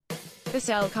The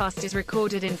Cellcast is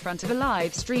recorded in front of a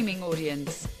live streaming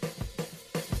audience.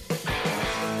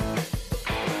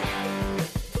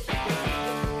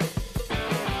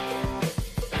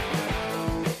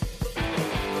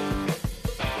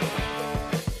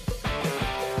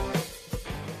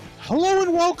 Hello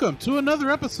and welcome to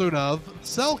another episode of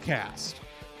Cellcast.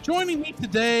 Joining me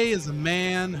today is a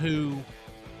man who,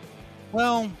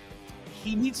 well,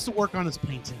 he needs to work on his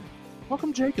painting.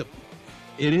 Welcome, Jacob.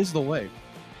 It is the way.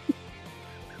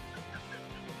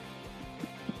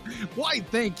 Why,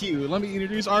 thank you. Let me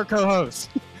introduce our co-host,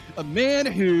 a man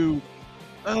who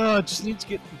just needs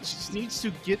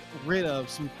to get rid of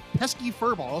some pesky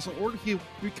furballs in order to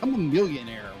become a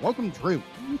millionaire. Welcome, Drew.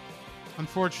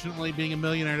 Unfortunately, being a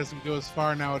millionaire doesn't go as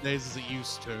far nowadays as it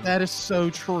used to. That is so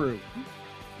true.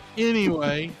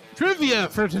 Anyway, trivia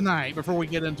for tonight before we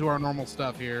get into our normal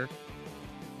stuff here.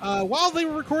 While they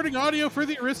were recording audio for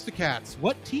the Aristocats,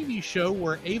 what TV show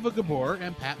were Ava Gabor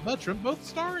and Pat Buttram both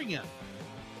starring in?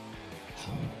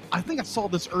 I think I saw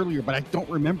this earlier, but I don't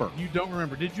remember. You don't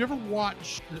remember. Did you ever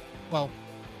watch... Well,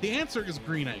 the answer is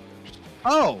Green Acres.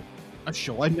 Oh, a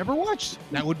show I've never watched.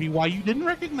 That would be why you didn't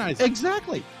recognize it.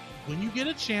 Exactly. When you get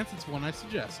a chance, it's one I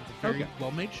suggest. It's a very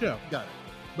well-made show. Got it.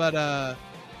 But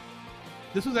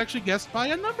this was actually guessed by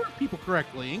a number of people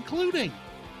correctly, including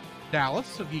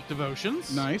Dallas of Geek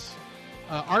Devotions. Nice.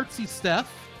 Artsy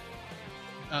Steph.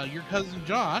 Your cousin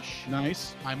Josh.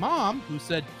 Nice. My mom, who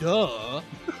said, duh.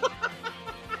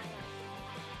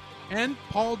 And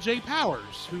Paul J.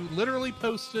 Powers, who literally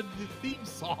posted the theme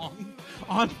song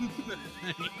on the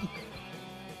thing.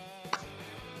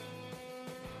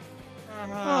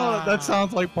 Oh, that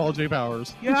sounds like Paul J.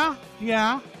 Powers. Yeah.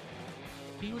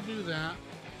 He would do that.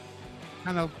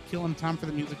 Kind of killing time for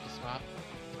the music to stop.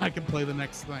 I can play the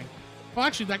next thing. Well,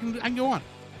 actually, I can go on.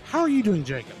 How are you doing,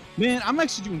 Jacob? Man, I'm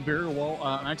actually doing very well.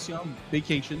 I'm actually on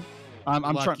vacation. I'm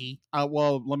Lucky.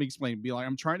 Well, let me explain.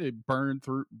 I'm trying to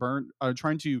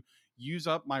trying to use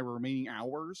up my remaining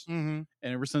hours. Mm-hmm.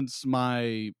 And ever since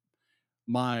my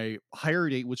hire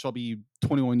date, which I'll be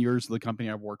 21 years of the company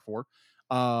I've worked for,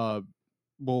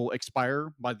 will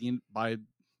expire by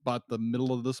about the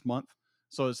middle of this month.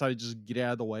 So I decided to just get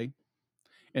out of the way.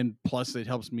 And plus, it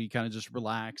helps me kind of just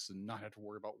relax and not have to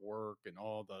worry about work and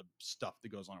all the stuff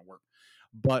that goes on at work.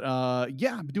 But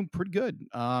yeah, I'm doing pretty good.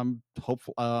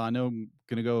 Hopefully, I know I'm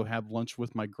gonna go have lunch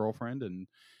with my girlfriend, and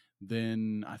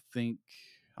then I think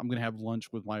I'm gonna have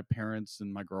lunch with my parents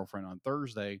and my girlfriend on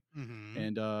Thursday. Mm-hmm.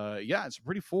 And yeah, it's a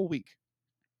pretty full week.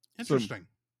 Interesting.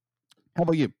 So, how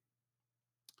about you?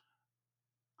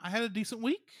 I had a decent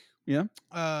week. Yeah.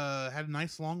 Had a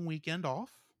nice long weekend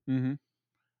off. Mm-hmm.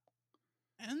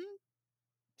 And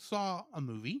saw a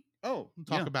movie. Oh, we'll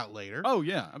talk about later. Oh,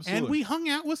 yeah, absolutely. And we hung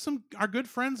out with our good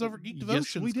friends over Geek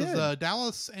Devotions. Yes, we did. Because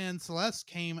Dallas and Celeste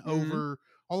came over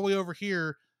all the way over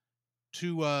here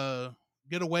to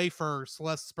get away for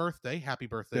Celeste's birthday. Happy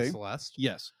birthday, Celeste.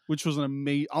 Yes, which was an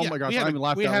amazing... Oh, my gosh,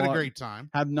 we had a great time.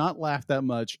 Have not laughed that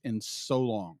much in so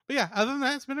long. But yeah, other than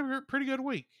that, it's been a pretty good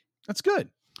week. That's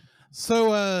good.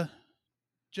 So,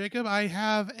 Jacob, I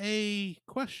have a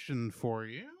question for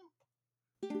you.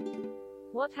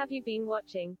 What have you been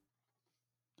watching?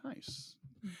 Nice.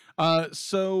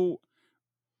 So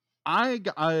where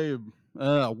do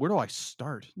I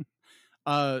start?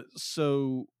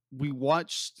 So we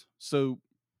watched, to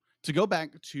go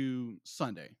back to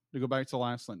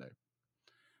last Sunday,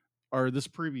 or this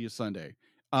previous Sunday,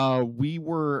 we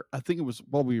were, I think it was,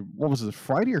 what was it,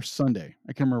 Friday or Sunday?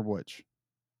 I can't remember which.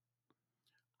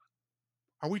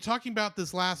 Are we talking about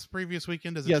this previous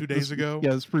weekend? Is it 2 days ago? Yeah,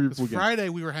 this previous weekend. Friday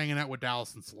we were hanging out with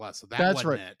Dallas and Celeste. So that's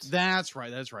right. It. That's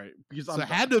right. Because it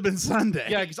had to have been Sunday.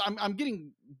 Yeah, because I'm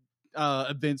getting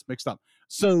events mixed up.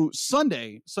 So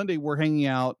Sunday we're hanging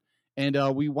out, and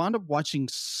we wound up watching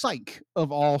Psych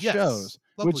of all shows.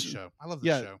 Lovely show. I love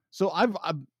this show. So I've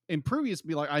in previous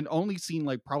I'd only seen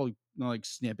probably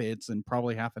snippets and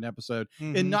probably half an episode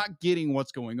and not getting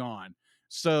what's going on.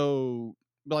 So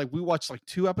we watched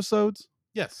 2 episodes.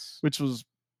 Yes. Which was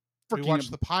we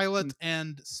watched the pilot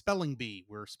and Spelling Bee,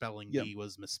 where Spelling Bee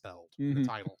was misspelled. The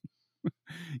title.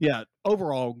 Yeah.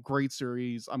 Overall, great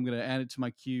series. I'm going to add it to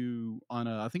my queue on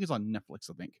I think it's on Netflix,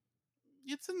 I think.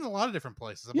 It's in a lot of different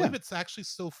places. I believe it's actually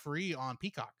still free on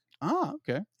Peacock. Ah,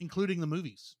 okay. Including the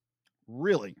movies.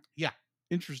 Really? Yeah.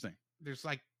 Interesting. There's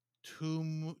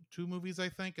two movies, I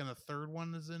think, and a third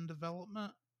one is in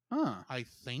development. I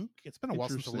think. It's been a while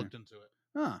since I looked into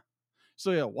it.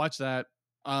 So yeah, watch that.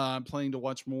 I'm planning to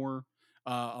watch more,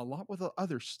 a lot with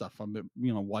other stuff I'm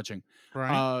watching.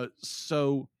 Right.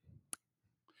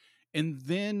 And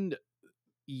then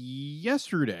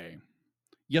yesterday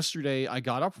I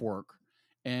got off work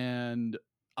and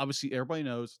obviously everybody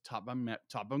knows Top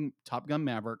Gun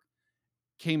Maverick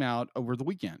came out over the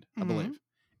weekend, I believe.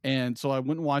 And so I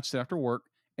went and watched it after work,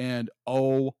 and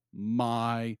oh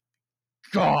my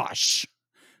gosh,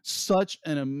 such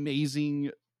an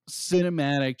amazing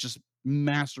cinematic just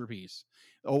masterpiece.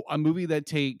 Oh, a movie that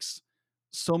takes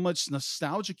so much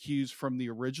nostalgia cues from the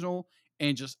original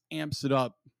and just amps it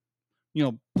up,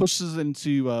 pushes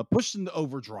into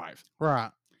overdrive.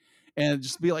 Right. And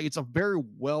just be like, it's a very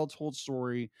well told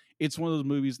story. It's one of those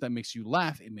movies that makes you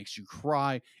laugh, it makes you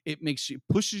cry, it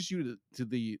pushes you to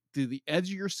the edge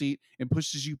of your seat and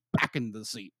pushes you back into the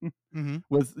seat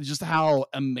with just how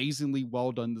amazingly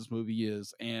well done this movie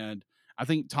is. And I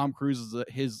think Tom Cruise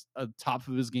is top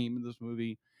of his game in this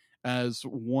movie. As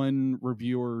one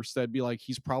reviewer said,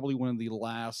 he's probably one of the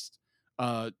last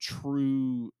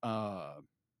true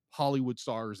Hollywood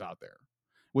stars out there,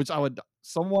 which I would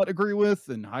somewhat agree with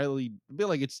and highly be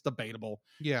like it's debatable.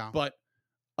 Yeah. But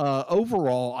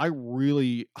overall, I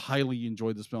really highly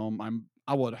enjoyed this film.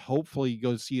 I would hopefully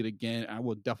go see it again. I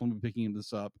would definitely be picking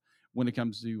this up when it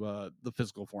comes to the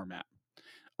physical format.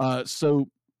 So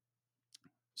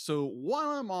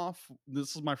while I'm off,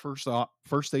 this is my first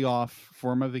day off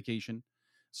for my vacation.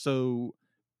 So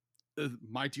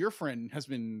my dear friend has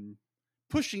been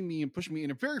pushing me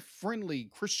in a very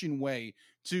friendly Christian way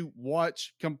to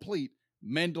complete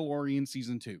Mandalorian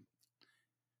season 2.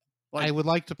 I would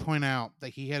like to point out that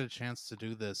he had a chance to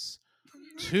do this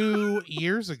 2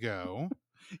 years ago.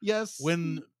 Yes.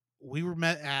 When we were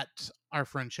met at our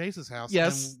friend Chase's house.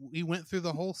 Yes. And we went through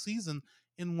the whole season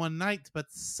in one night, but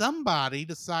somebody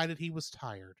decided he was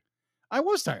tired. I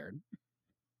was tired.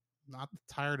 Not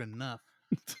tired enough.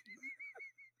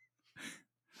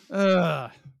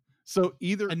 So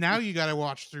either... And now you got to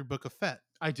watch through Book of Fett.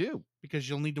 I do. Because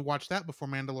you'll need to watch that before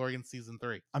Mandalorian season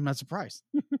 3. I'm not surprised.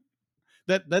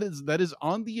 that is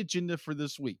on the agenda for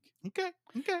this week. Okay.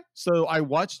 So I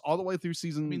watched all the way through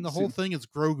season... I mean, the whole thing is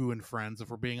Grogu and friends, if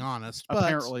we're being honest. But...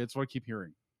 Apparently, it's what I keep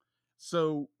hearing.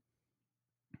 So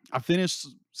I finished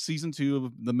season 2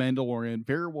 of The Mandalorian.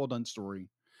 Very well done story.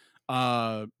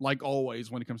 Like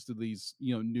always, when it comes to these,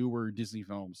 newer Disney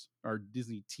films or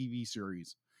Disney TV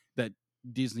series that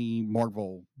Disney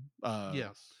Marvel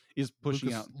is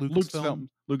pushing out.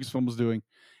 Lucasfilm was doing,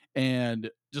 and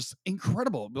just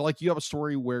incredible. But like, you have a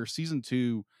story where season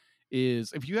 2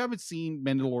 is, if you haven't seen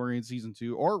Mandalorian season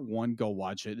 2 or 1, go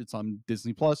watch it. It's on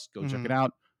Disney Plus. Go check it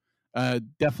out.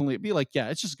 Definitely be like, yeah,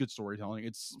 it's just good storytelling.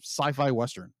 It's sci-fi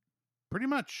Western. Pretty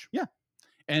much. Yeah.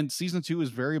 And season 2 is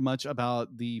very much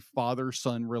about the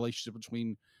father-son relationship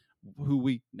between who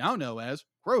we now know as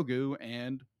Grogu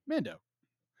and Mando.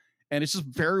 And it's just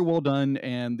very well done.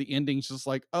 And the ending's just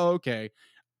like, oh, okay.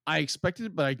 I expected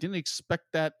it, but I didn't expect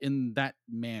that in that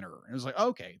manner. And it was like,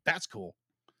 okay, that's cool.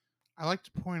 I like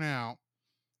to point out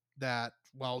that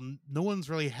while no one's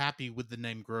really happy with the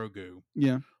name Grogu,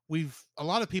 a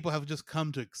lot of people have just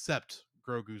come to accept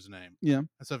Grogu's name. Yeah.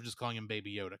 Instead of just calling him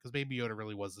Baby Yoda, because Baby Yoda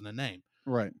really wasn't a name.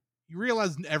 Right. You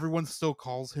realize everyone still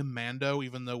calls him Mando,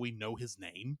 even though we know his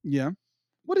name? Yeah.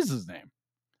 What is his name?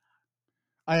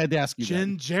 I had to ask you.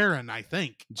 Jin Djarin, I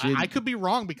think. I could be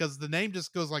wrong because the name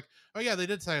just goes like, oh yeah, they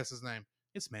did say us his name.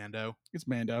 It's Mando.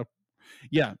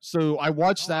 Yeah. So I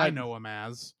watched that. I know him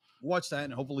as. Watch that,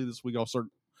 and hopefully this week I'll start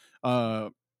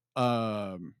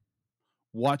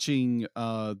watching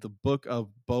the book of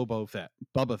Boba Fett.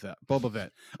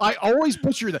 I always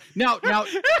butcher that. Now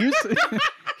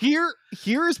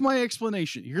here's my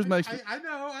explanation. I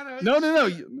know. No.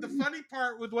 The funny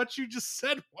part with what you just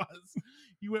said was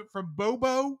you went from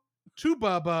Bobo to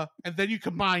Bubba, and then you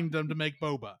combined them to make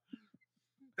Boba.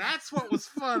 That's what was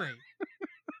funny.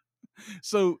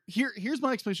 So here's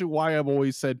my explanation why I've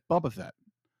always said Boba Fett.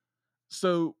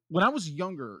 So when I was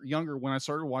younger, when I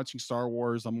started watching Star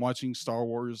Wars, I'm watching Star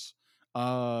Wars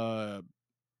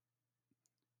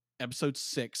episode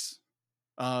 6,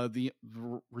 the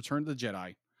Return of the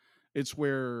Jedi. It's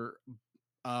where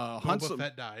Boba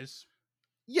Fett dies.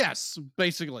 Yes,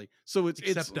 basically. So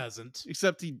doesn't.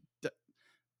 Except he.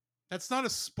 That's not a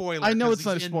spoiler. I know it's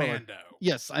not a spoiler. Mando.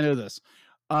 Yes, I know this.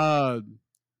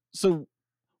 So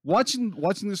watching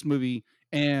this movie,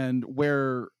 and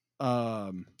where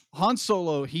Han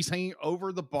Solo, he's hanging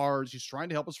over the bars, he's trying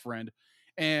to help his friend,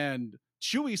 and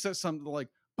Chewie says something like,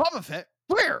 "Boba Fett,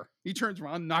 where?" He turns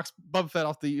around, knocks Boba Fett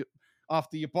off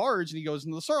the barge, and he goes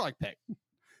into the Sarlacc pit.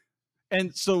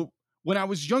 And so when I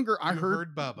was younger, I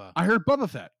heard Bubba. I heard Boba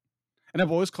Fett, and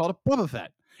I've always called it Boba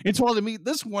Fett. Until to meet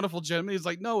this wonderful gentleman, he's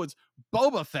like, "No, it's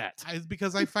Boba Fett." It's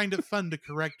because I find it fun to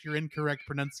correct your incorrect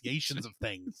pronunciations of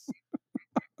things.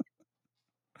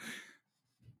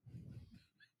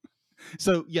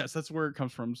 So yes, that's where it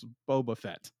comes from. Boba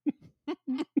Fett.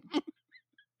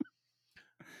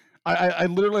 I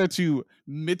literally have to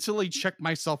mentally check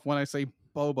myself when I say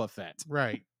Boba Fett.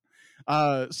 Right.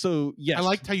 So yes, I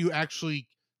liked how you actually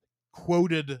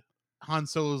quoted Han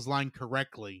Solo's line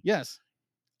correctly. Yes,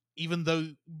 Even though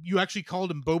you actually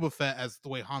called him Boba Fett as the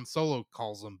way Han Solo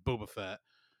calls him Boba Fett.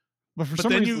 but for But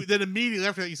some then reason, then immediately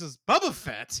after that he says Boba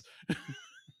Fett. It's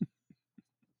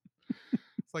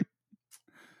like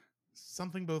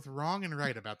something both wrong and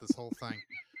right about this whole thing.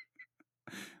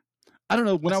 I don't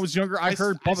know. When I was younger, I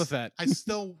heard Boba Fett. I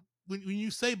still, when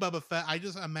you say Boba Fett, I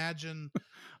just imagine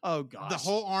Oh gosh, the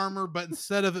whole armor, but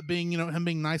instead of it being, him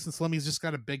being nice and slim, he's just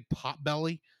got a big pot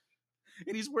belly.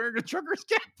 and he's wearing a trucker's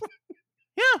cap.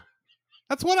 Yeah,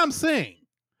 that's what I'm saying.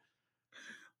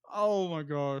 Oh my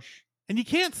gosh. And you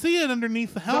can't see it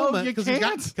underneath the No, helmet you because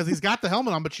can't. he's got the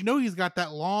helmet on, but he's got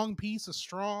that long piece of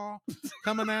straw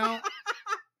coming out.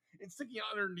 It's sticking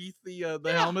out underneath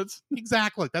the helmets.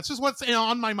 Exactly. That's just what's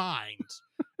on my mind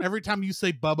every time you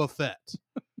say Bubba Fett.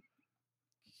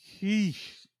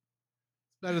 It's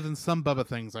better than some Bubba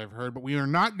things I've heard, but we are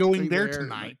not going there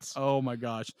tonight. Oh my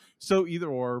gosh. So either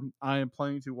or, I am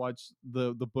planning to watch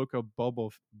the book of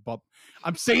Boba.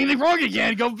 I'm saying it wrong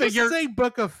again. Go figure. Just say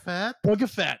Book of Fett. Book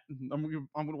of Fett. I'm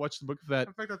gonna watch the Book of Fett.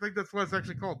 In fact, I think that's what it's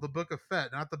actually called, the Book of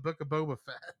Fett, not the Book of Boba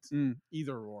Fett.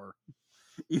 Either or.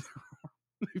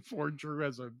 Before Drew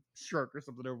has a shark or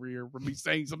something over here for me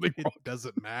saying something wrong. It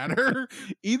doesn't matter.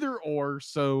 Either or.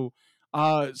 So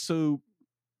I'm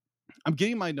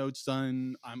getting my notes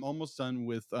done. I'm almost done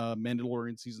with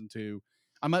Mandalorian season 2.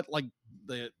 I'm at like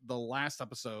the last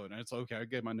episode, and it's okay. I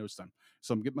get my notes done.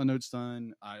 So I'm getting my notes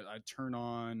done. I turn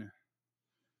on.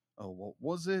 Oh, what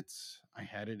was it? I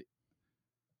had it.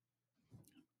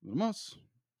 Almost.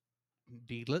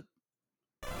 Deedlet.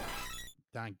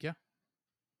 Thank you.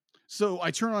 So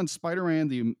I turn on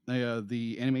Spider-Man,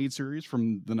 the animated series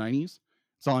from the 90s.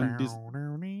 It's on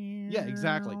Disney. Yeah,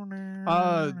 exactly.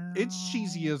 It's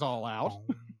cheesy as all out.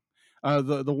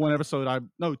 The one episode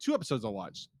 2 episodes I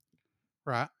watched.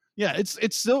 Right. Yeah,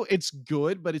 it's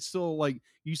good, but it's still like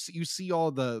you see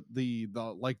all the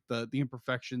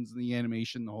imperfections in the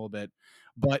animation, the whole bit,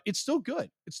 but it's still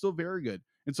good. It's still very good.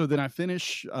 And so then I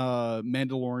finish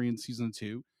Mandalorian season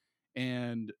 2,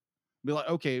 and be like,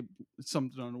 okay, it's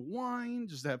something to unwind,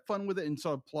 just have fun with it. And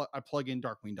so I plug in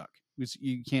Darkwing Duck, because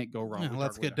you can't go wrong. Yeah, with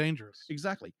let's Darkwing get Duck. dangerous.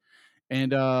 Exactly.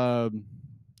 And and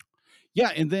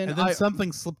then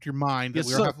something slipped your mind that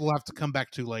we'll have to come back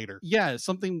to later. Yeah,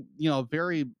 something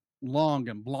very long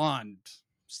and blonde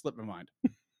slipped my mind.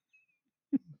 I'm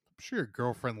sure your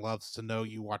girlfriend loves to know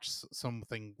you watch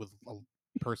something with a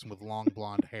person with long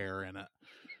blonde hair in it.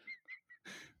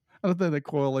 I don't think that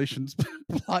correlation's been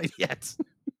applied yet.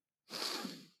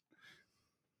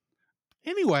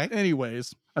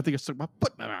 Anyways, I think I stuck my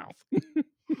foot in my mouth.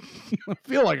 I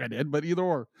feel like I did, but either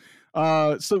or.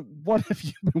 So what have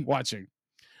you been watching?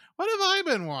 What have I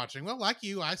been watching? Well, like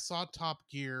you, I saw Top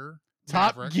Gear.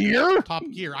 Top Maverick. Gear? Top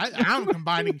Gear. I'm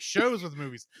combining shows with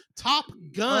movies. Top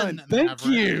Gun. Thank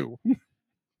you.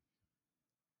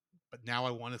 But now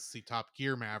I want to see Top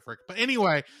Gear Maverick. But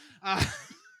anyway,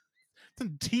 it's a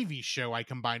TV show I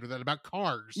combined with it about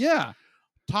cars. Yeah.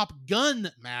 Top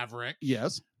Gun Maverick.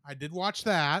 Yes. I did watch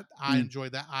that. I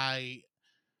enjoyed that.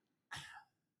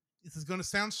 This is going to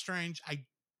sound strange. I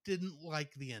didn't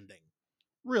like the ending.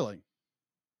 Really?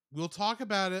 We'll talk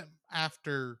about it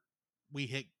after we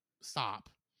hit stop.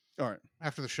 All right.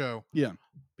 After the show. Yeah.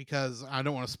 Because I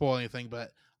don't want to spoil anything,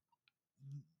 but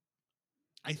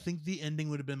I think the ending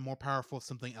would have been more powerful if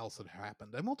something else had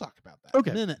happened. And we'll talk about that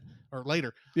in a minute or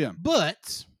later. Yeah.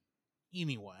 But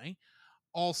anyway,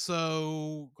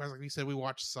 also, like we said, we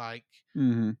watched Psych.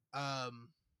 Mm-hmm.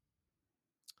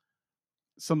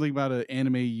 Something about an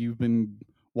anime you've been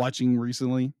watching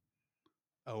recently?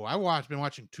 Oh, I've been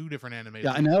watching 2 different animes.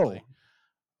 Yeah, I know.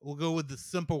 We'll go with the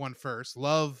simple one first.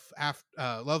 Love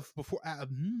Before.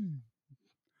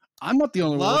 I'm not the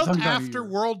only one. Love After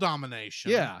World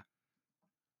Domination. Yeah.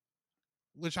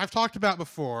 Which I've talked about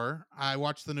before. I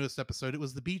watched the newest episode. It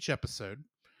was the beach episode.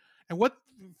 And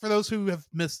for those who have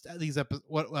missed these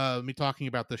me talking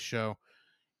about this show,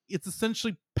 it's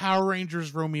essentially Power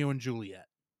Rangers Romeo and Juliet.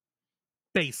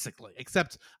 Basically.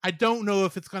 Except I don't know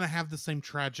if it's going to have the same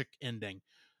tragic ending.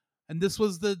 And this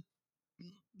was the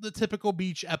typical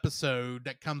beach episode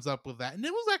that comes up with that. And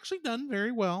it was actually done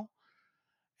very well.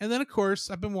 And then, of course,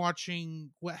 I've been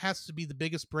watching what has to be the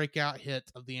biggest breakout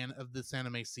hit of this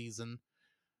anime season,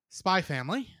 Spy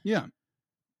Family. Yeah.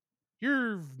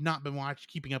 You've not been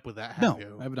keeping up with that, have you?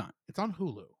 No, I have not. It's on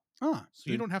Hulu. Ah, So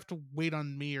you don't have to wait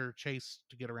on me or Chase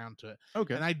to get around to it.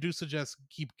 Okay. And I do suggest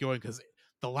keep going because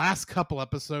the last couple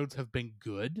episodes have been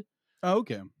good. Oh,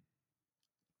 okay.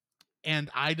 And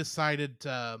I decided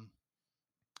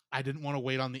I didn't want to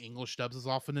wait on the English dubs as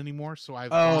often anymore. So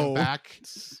I've gone back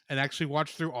and actually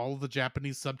watched through all of the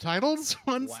Japanese subtitles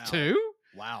ones too.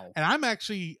 Wow. And I'm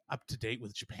actually up to date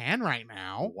with Japan right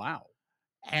now. Wow.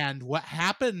 And what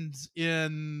happened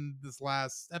in this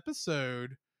last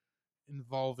episode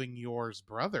involving yours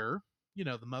brother, you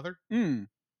know, the mother,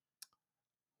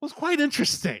 was quite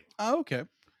interesting. Oh, okay.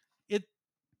 It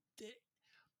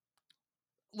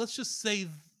let's just say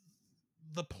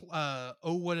the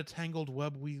oh, what a tangled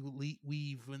web we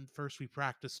weave when first we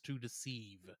practice to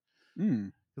deceive.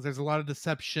 Because there's a lot of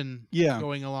deception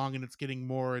going along, and it's getting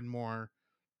more and more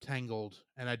tangled.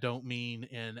 And I don't mean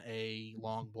in a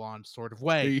long blonde sort of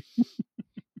way.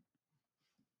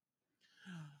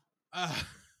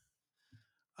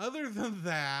 Other than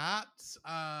that,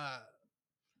 I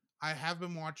have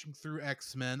been watching through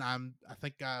X-Men. I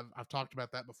think I've talked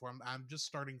about that before. I'm just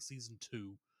starting season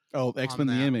 2. Oh, X-Men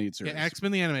the animated series. Yeah,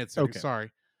 X-Men the animated series. Okay. Sorry.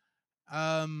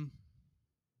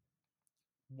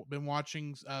 Been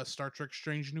watching Star Trek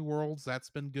Strange New Worlds. That's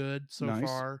been good so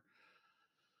far.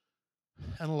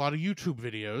 And a lot of YouTube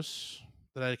videos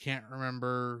that I can't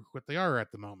remember what they are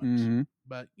at the moment.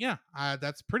 But yeah,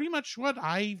 that's pretty much what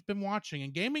I've been watching.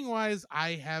 And gaming wise,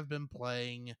 I have been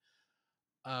playing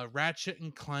Ratchet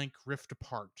and Clank Rift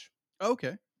Apart.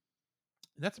 Okay.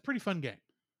 That's a pretty fun game.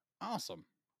 Awesome.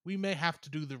 We may have to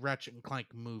do the Ratchet and Clank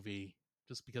movie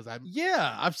just because I did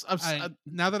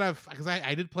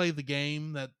play the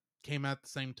game that came out at the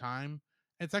same time.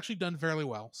 It's actually done fairly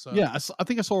well. So yeah, I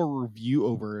think I saw a review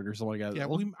over it or something like that. Yeah,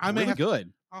 I may have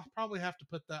good. I'll probably have to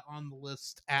put that on the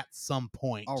list at some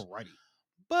point. Alrighty.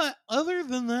 But other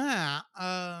than that,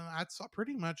 that's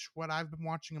pretty much what I've been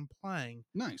watching and playing.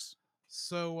 Nice.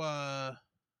 So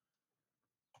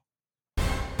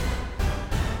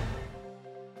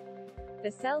The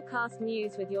Cellcast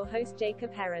News with your host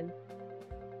Jacob Heron.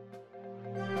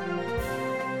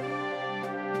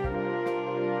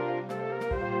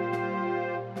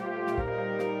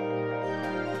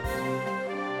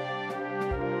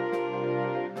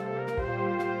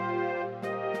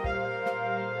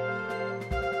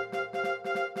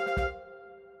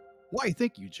 Why,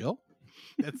 thank you, Jill.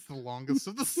 That's the longest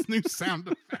of the new sound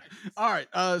effects. All right.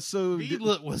 So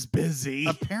Deedlit was busy.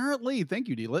 Apparently. Thank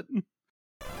you, Deedlit.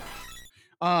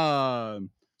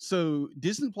 So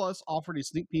Disney Plus offered a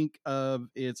sneak peek of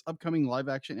its upcoming live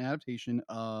action adaptation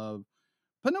of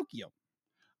Pinocchio.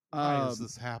 Why is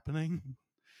this happening?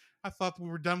 I thought we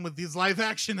were done with these live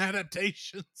action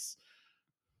adaptations.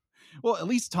 Well, at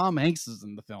least Tom Hanks is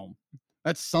in the film.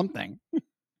 That's something.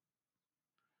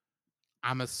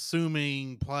 I'm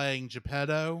assuming playing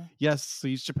Geppetto. Yes,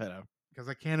 he's Geppetto. Because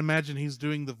I can't imagine he's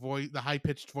doing the high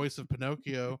pitched voice of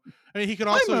Pinocchio. I mean, he could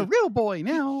also. I'm a real boy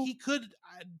now. He could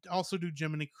also do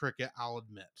Jiminy Cricket, I'll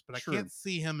admit, but I can't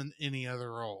see him in any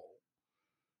other role.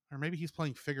 Or maybe he's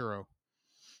playing Figaro.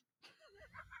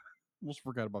 Almost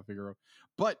forgot about Figaro,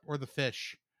 or the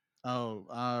fish. Oh,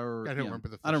 I don't remember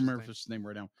the. I don't remember his name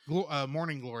right now.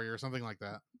 Morning Glory or something like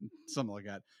that. Something like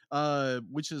that.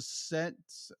 Which is set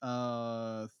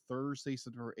Thursday,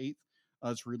 September 8th.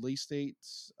 Its release date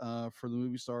for the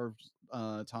movie star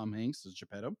Tom Hanks is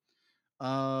Geppetto.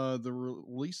 The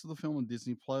release of the film on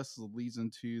Disney Plus leads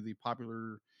into the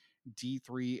popular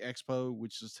D3 Expo,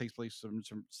 which takes place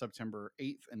September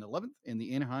 8th and 11th in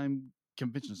the Anaheim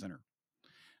Convention Center.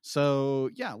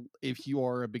 So yeah, if you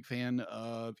are a big fan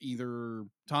of either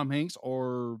Tom Hanks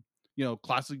or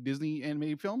classic Disney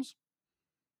animated films,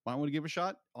 might want to give it a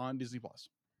shot on Disney Plus.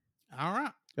 All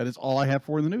right. That is all I have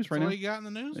for the news right now. All you got in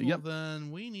the news? Yep. Well, then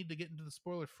we need to get into the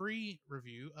spoiler-free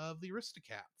review of the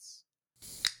Aristocats.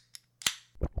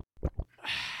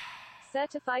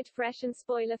 Certified fresh and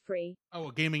spoiler-free. Oh,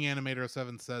 a Gaming Animator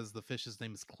 7 says the fish's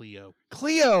name is Cleo.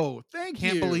 Cleo! Thank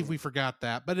you! Can't believe we forgot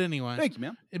that. But anyway. Thank you,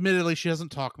 ma'am. Admittedly, she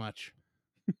doesn't talk much.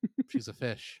 She's a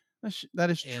fish. That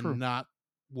is true. And not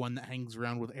one that hangs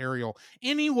around with Ariel.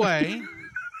 Anyway.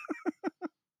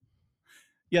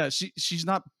 Yeah, she's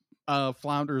not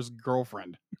Flounder's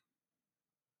girlfriend.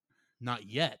 Not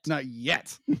yet. Not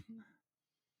yet.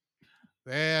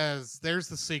 There's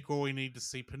the sequel we need to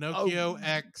see. Pinocchio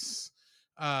X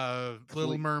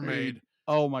Little Mermaid.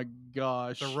 Oh my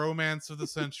gosh. The romance of the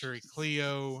century.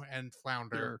 Cleo and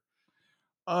Flounder.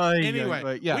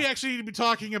 Anyway, we actually need to be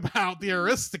talking about the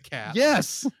Aristocats.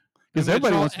 Yes. Because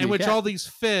everybody wants to be in which cat. all these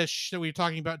fish that we're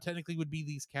talking about technically would be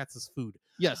these cats as food.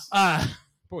 Yes.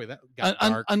 Boy, that got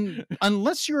dark.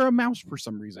 Unless you're a mouse for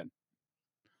some reason.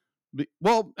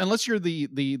 Well, unless you're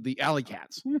the alley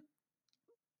cats.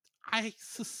 I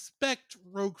suspect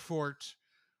Roquefort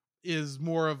is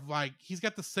more of like he's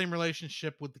got the same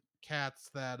relationship with the cats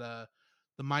that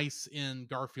the mice in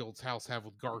Garfield's house have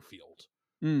with Garfield.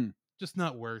 Just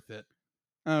not worth it.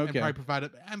 Okay. And probably provide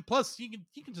it, and plus you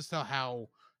can just tell how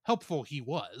helpful he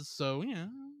was. So yeah,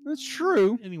 That's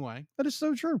true. Anyway, that is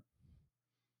so true.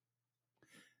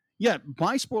 Yeah,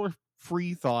 my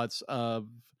spoiler-free thoughts of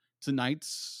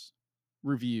tonight's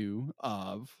review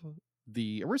of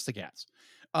the Aristocats.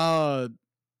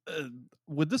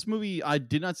 With this movie, I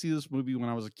did not see this movie when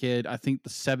I was a kid. I think the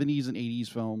 70s and 80s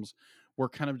films were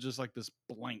kind of just like this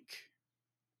blank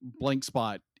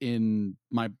spot in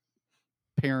my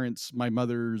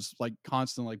mother's like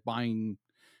constant like buying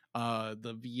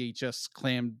the VHS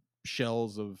clam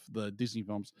shells of the Disney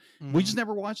films. We just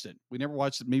never watched it.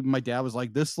 Maybe my dad was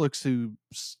like, this looks too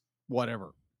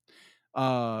whatever.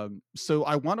 So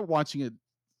I wound up watching it.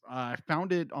 I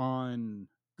found it on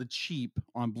the cheap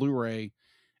on Blu-ray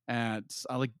at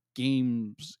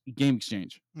Game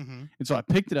Exchange. And so I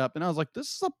picked it up and I was like, this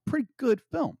is a pretty good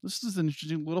film. This is an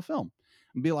interesting little film.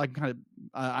 And be like,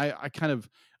 I kind of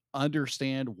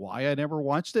understand why I never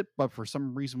watched it, but for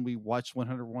some reason we watched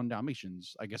 101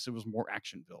 Dalmatians. I guess it was more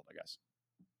action filled, I guess.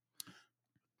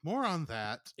 More on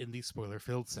that in the spoiler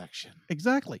filled section.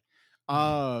 Exactly.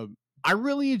 I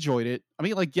really enjoyed it. I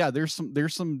mean, like, yeah, there's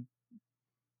some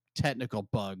technical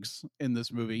bugs in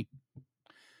this movie.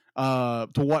 To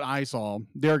what I saw,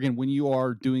 there again, when you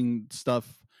are doing stuff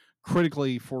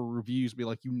critically for reviews, be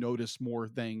like, you notice more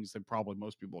things than probably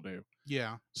most people do.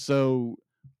 Yeah. So,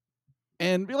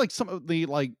 and be like some of the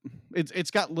like, it's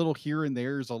got little here and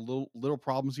there's a little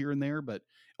problems here and there, but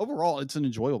overall, it's an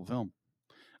enjoyable film.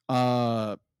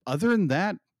 Other than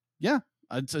that, yeah,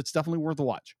 it's definitely worth a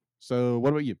watch. So, what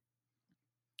about you?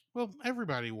 Well,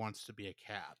 everybody wants to be a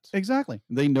cat. Exactly.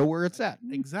 They know where it's at.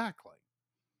 Exactly.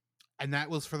 And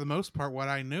that was, for the most part, what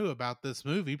I knew about this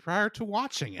movie prior to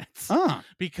watching it.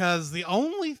 Because the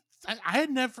only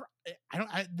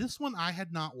this one I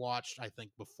had not watched, I think,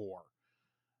 before.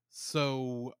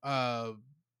 So,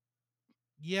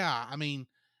 yeah, I mean,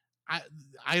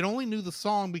 I only knew the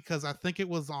song because I think it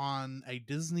was on a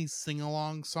Disney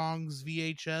sing-along songs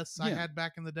VHS I had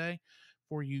back in the day.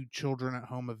 For you children at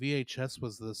home, a VHS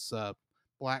was this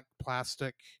black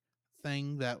plastic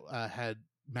thing that had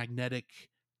magnetic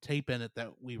tape in it that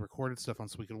we recorded stuff on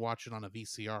so we could watch it on a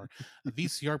VCR. A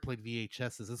VCR played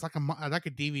VHSs. It's like a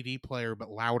DVD player, but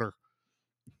louder.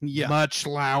 Yeah. Much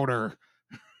louder.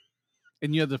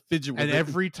 And you have to fidget with it. And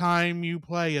every time you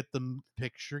play it, the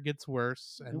picture gets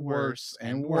worse and worse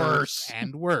and worse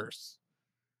and worse.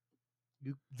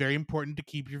 Very important to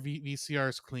keep your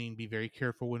VCRs clean. Be very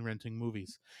careful when renting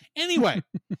movies. Anyway.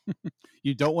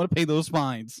 You don't want to pay those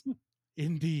fines.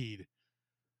 Indeed.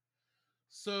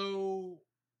 So,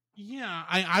 yeah,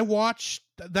 I watched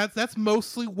that's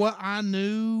mostly what I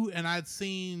knew, and I'd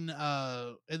seen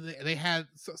they had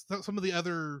some of the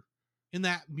other in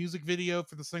that music video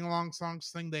for the sing-along songs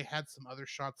thing. They had some other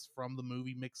shots from the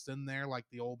movie mixed in there, like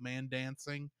the old man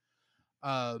dancing,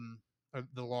 or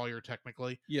the lawyer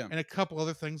technically, and a couple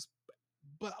other things.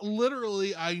 But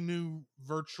literally, I knew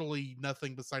virtually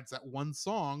nothing besides that one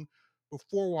song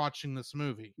before watching this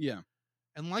movie. Yeah,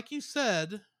 and like you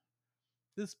said,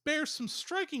 this bears some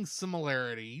striking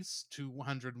similarities to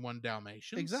 101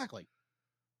 Dalmatians. Exactly.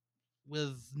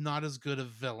 With not as good a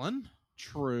villain.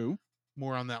 True.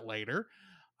 More on that later.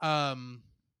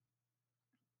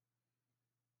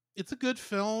 It's a good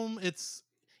film. It's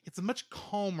a much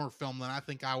calmer film than I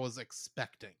think I was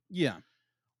expecting. Yeah.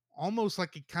 Almost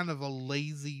like a kind of a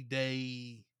lazy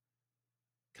day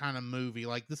kind of movie.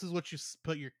 Like, this is what you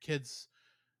put your kids...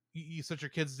 You set your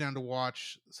kids down to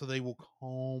watch so they will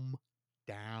calm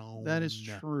down. That is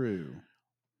true.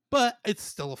 But it's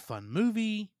still a fun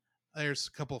movie. There's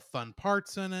a couple of fun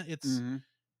parts in it. It's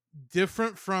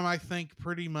different from, I think,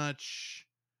 pretty much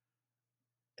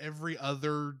every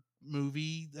other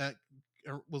movie that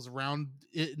was around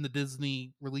it in the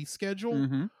Disney release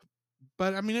schedule.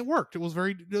 But I mean, it worked. It was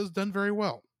done very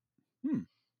well.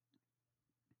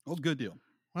 Well, good deal.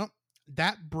 Well,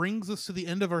 that brings us to the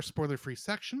end of our spoiler-free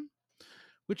section,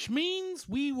 which means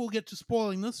we will get to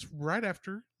spoiling this right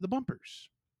after the bumpers.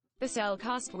 The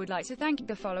Cellcast would like to thank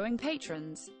the following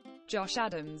patrons: Josh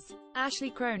Adams, Ashley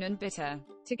Cronin Bitter.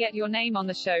 To get your name on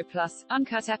the show, plus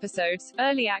uncut episodes,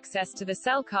 early access to the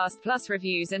Cellcast Plus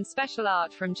reviews and special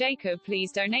art from Jacob,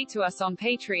 please donate to us on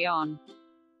Patreon.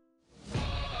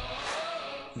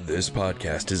 This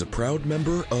podcast is a proud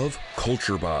member of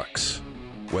Culture Box.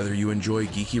 Whether you enjoy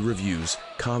geeky reviews,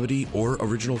 comedy, or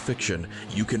original fiction,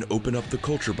 you can open up the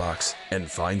Culture Box and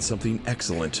find something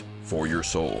excellent for your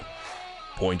soul.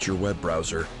 Point your web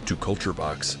browser to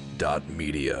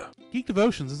culturebox.media. Geek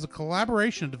Devotions is a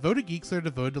collaboration of devoted geeks that are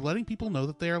devoted to letting people know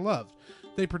that they are loved.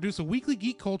 They produce a weekly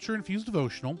geek culture-infused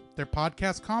devotional, their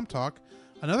podcast Com Talk,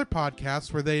 another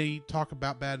podcast where they talk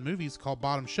about bad movies called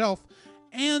Bottom Shelf,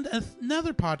 and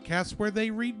another podcast where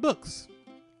they read books,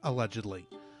 allegedly.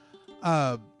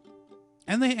 And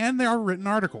there are written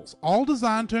articles, all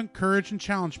designed to encourage and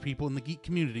challenge people in the geek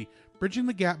community, bridging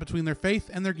the gap between their faith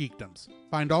and their geekdoms.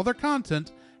 Find all their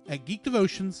content at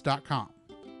geekdevotions.com.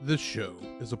 This show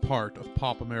is a part of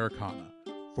Pop Americana.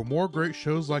 For more great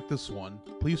shows like this one,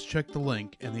 please check the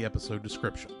link in the episode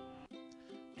description.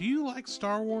 Do you like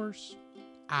Star Wars?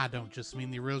 I don't just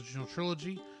mean the original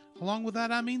trilogy. Along with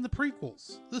that, I mean the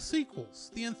prequels, the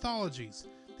sequels, the anthologies,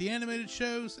 the animated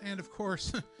shows, and of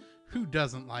course, who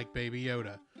doesn't like Baby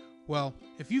Yoda? Well,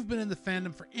 if you've been in the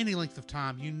fandom for any length of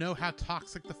time, you know how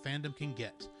toxic the fandom can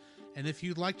get. And if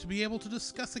you'd like to be able to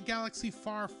discuss a galaxy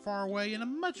far, far away in a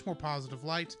much more positive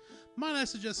light, might I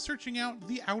suggest searching out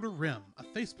The Outer Rim, a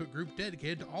Facebook group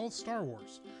dedicated to all of Star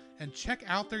Wars, and check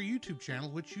out their YouTube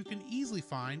channel, which you can easily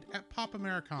find at Pop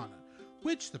Americana,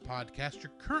 which the podcast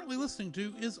you're currently listening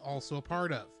to is also a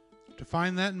part of. To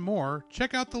find that and more,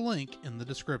 check out the link in the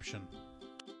description.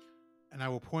 And I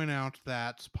will point out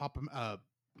that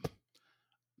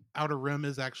Outer Rim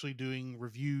is actually doing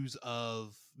reviews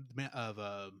of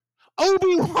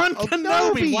Obi-Wan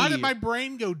Kenobi. Why did my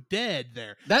brain go dead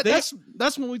there? That's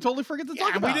when we totally forget to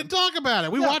talk about. We didn't talk about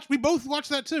it. We both watched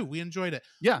that too. We enjoyed it.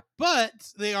 Yeah, but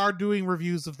they are doing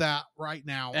reviews of that right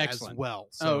now as well.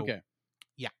 So, okay.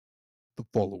 Yeah. The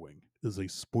following is a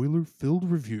spoiler-filled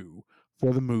review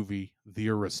for the movie The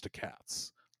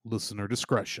Aristocats. Listener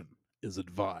discretion is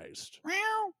advised.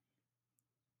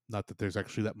 Not that there's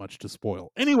actually that much to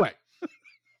spoil. Anyway,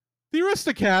 The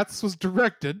Aristocats was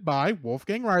directed by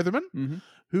Wolfgang Reitherman,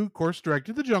 who, of course,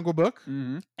 directed The Jungle Book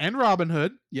and Robin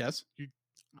Hood. Yes.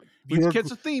 We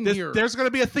catch a theme here. There's going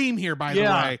to be a theme here, by the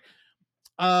way.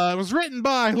 It was written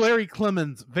by Larry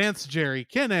Clemens, Vance Jerry,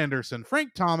 Ken Anderson,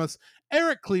 Frank Thomas,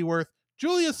 Eric Cleworth,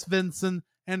 Julius Vinson,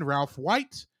 and Ralph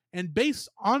White, and based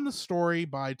on the story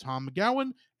by Tom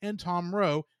McGowan and Tom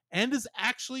Rowe, and is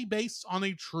actually based on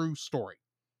a true story.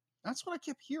 That's what I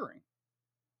kept hearing.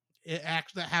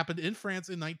 That happened in France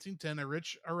in 1910. A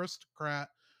rich aristocrat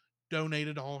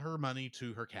donated all her money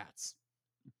to her cats.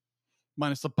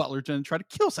 Minus the butler to try to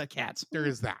kill said cats. There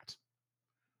is that.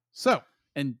 So.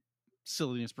 And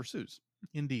silliness pursues.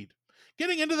 Indeed.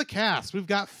 Getting into the cast, we've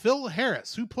got Phil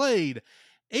Harris, who played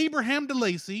Abraham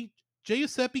DeLacy,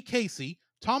 Giuseppe Casey,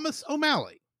 Thomas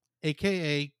O'Malley,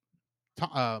 a.k.a.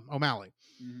 O'Malley.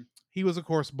 He was, of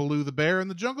course, Baloo the Bear in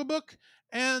The Jungle Book,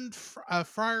 and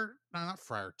Friar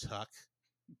Tuck.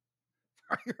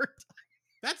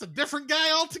 That's a different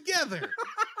guy altogether.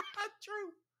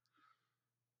 True.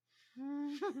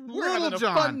 Little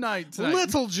John. Fun night tonight.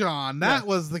 Little John. That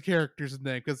was the character's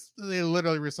name, because they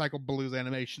literally recycled Baloo's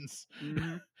animations.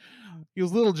 He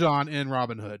was Little John in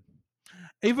Robin Hood.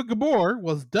 Ava Gabor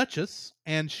was Duchess,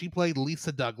 and she played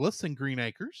Lisa Douglas in Green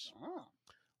Acres.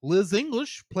 Liz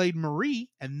English played Marie,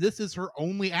 and this is her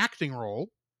only acting role.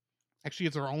 Actually,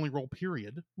 it's her only role,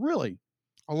 period. Really?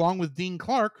 Along with Dean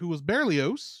Clark, who was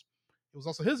Berlioz. It was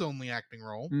also his only acting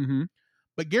role.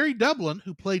 But Gary Dublin,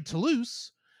 who played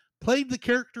Toulouse, played the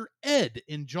character Ed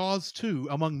in Jaws 2,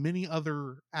 among many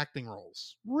other acting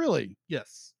roles. Really?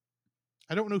 Yes.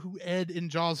 I don't know who Ed in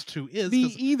Jaws 2 is.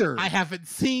 Me either. I haven't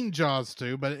seen Jaws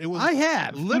 2, but it was... I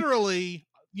have. Literally...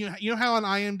 You know how on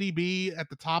IMDb at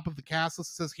the top of the cast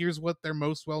list says here's what they're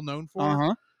most well known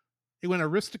for? It went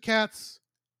Aristocats,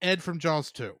 Ed from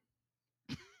Jaws 2.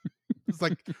 It's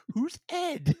like, who's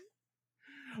Ed?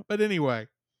 But anyway,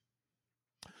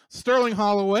 Sterling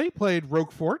Holloway played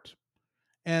Roquefort,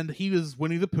 and he was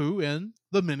Winnie the Pooh in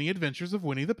The Many Adventures of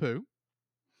Winnie the Pooh.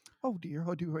 Oh dear,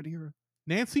 oh dear, oh dear.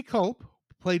 Nancy Culp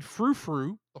played Frou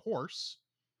Frou, the horse.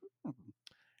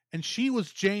 And she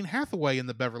was Jane Hathaway in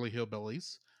The Beverly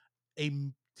Hillbillies, a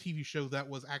TV show that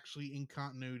was actually in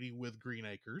continuity with Green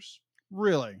Acres.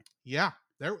 Really? Yeah.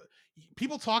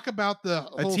 People talk about the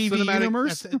whole TV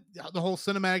universe? the whole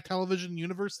cinematic television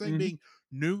universe thing being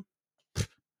new.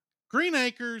 Green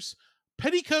Acres,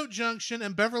 Petticoat Junction,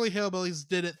 and Beverly Hillbillies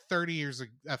did it 50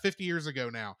 years ago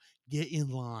now. Get in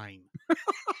line.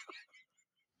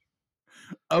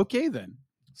 Okay, then.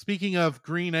 Speaking of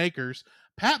Green Acres,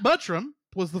 Pat Buttram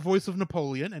was the voice of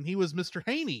Napoleon, and he was Mr.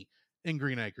 Haney in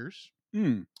Green Acres.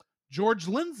 George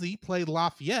Lindsay played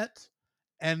Lafayette,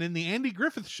 and in the Andy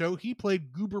Griffith Show, he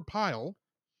played Goober Pyle.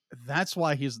 That's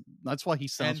why he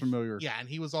sounds And familiar. Yeah, and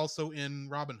he was also in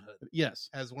Robin Hood Yes.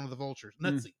 as one of the vultures.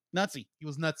 Nutsy. Nutsy. He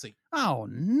was Nutsy. Oh,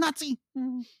 nutsy.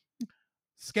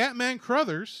 Scatman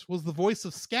Crothers was the voice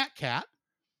of Scat Cat,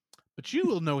 but you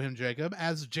will know him, Jacob,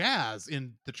 as Jazz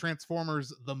in the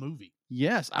Transformers the movie.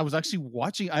 Yes, I was actually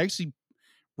watching. I actually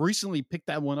recently picked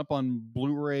that one up on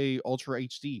Blu-ray Ultra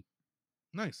HD.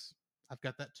 Nice. I've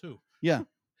got that too. Yeah.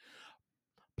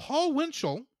 Paul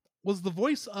Winchell was the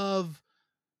voice of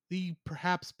the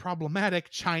perhaps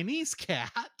problematic Chinese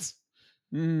cat.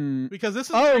 Because this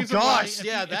is the reason why,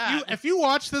 if you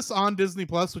watch this on Disney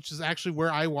Plus, which is actually where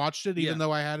I watched it, even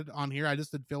though I had it on here, I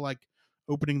just didn't feel like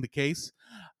opening the case.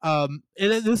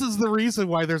 This is the reason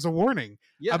why there's a warning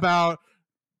about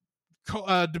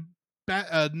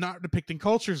not depicting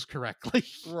cultures correctly.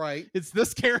 Right. It's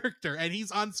this character, and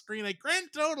he's on screen a grand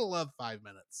total of 5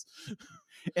 minutes.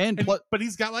 But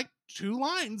he's got like 2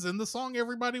 lines in the song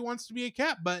 "Everybody Wants to Be a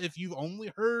Cat." But if you've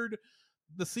only heard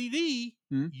the CD,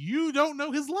 you don't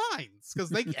know his lines because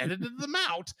they edited them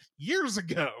out years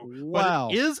ago. Wow.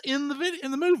 But it is in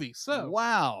the movie. So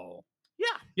wow.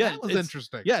 Yeah, that was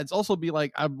interesting. Yeah, it's also be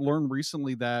like I've learned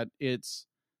recently that it's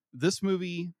this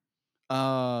movie,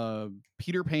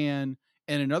 Peter Pan,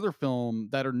 and another film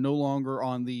that are no longer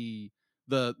on the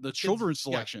children's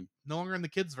selection. No longer in the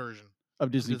kids version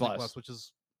of Disney Plus, which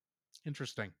is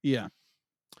interesting. Yeah.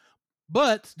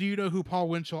 But do you know who Paul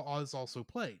Winchell has also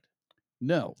played?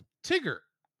 No. Tigger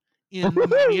in the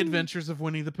Many Adventures of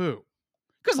Winnie the Pooh.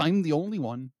 Because I'm the only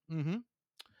one.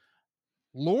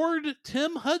 Lord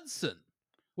Tim Hudson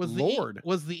was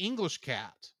the English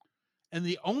cat, and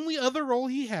the only other role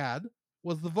he had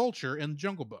was the vulture in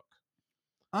Jungle Book.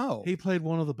 Oh, he played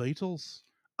one of the Beatles.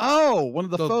 Oh, one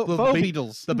of the faux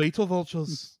Beatles, the Beetle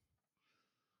vultures.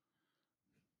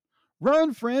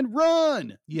 Run, friend,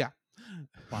 run! Yeah.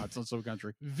 Wow, it's not so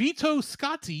country. Vito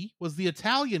Scotti was the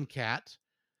Italian cat,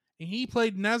 and he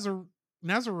played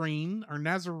Nazarene, or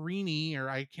Nazarini, or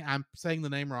I'm saying the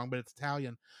name wrong, but it's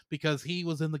Italian because he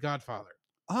was in The Godfather.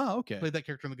 Oh, okay. Played that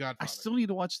character in The Godfather. I still need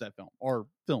to watch that film or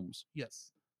films.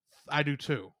 Yes, I do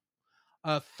too.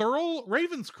 Thurl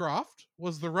Ravenscroft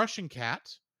was the Russian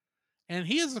cat, and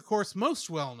he is, of course, most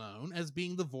well known as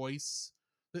being the voice,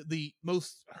 the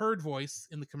most heard voice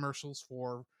in the commercials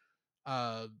for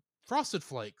Frosted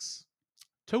Flakes,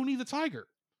 Tony the Tiger.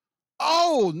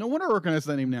 Oh, no wonder I recognize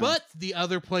that name now. But the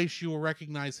other place you will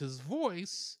recognize his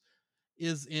voice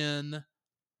is in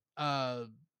How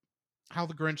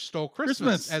the Grinch Stole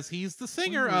Christmas, as he's the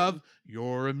singer of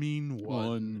 "You're a Mean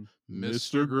One,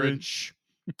 Mr. Grinch."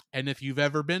 And if you've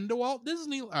ever been to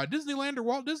Disneyland or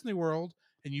Walt Disney World,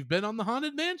 and you've been on the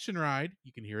Haunted Mansion ride,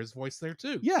 you can hear his voice there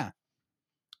too. Yeah.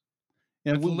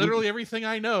 And literally everything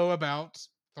I know about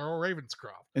Thurl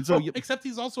Ravenscroft. And so, except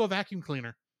he's also a vacuum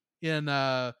cleaner in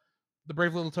The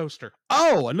Brave Little Toaster.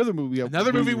 Oh, another movie.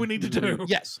 Another movie we need to do.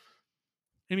 Yes.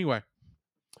 Anyway,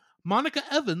 Monica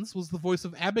Evans was the voice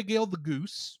of Abigail the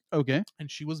Goose. Okay. And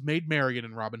she was Maid Marian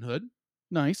in Robin Hood.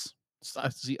 Nice. I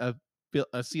see a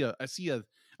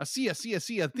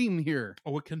theme here.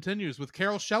 Oh, it continues with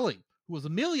Carol Shelley, who was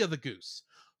Amelia the Goose,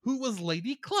 who was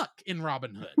Lady Cluck in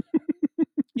Robin Hood.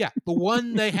 Yeah, the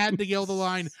one they had to yell the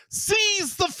line,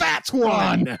 "Seize the fat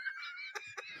one!"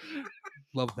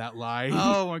 Love that line.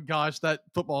 Oh my gosh, that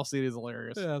football scene is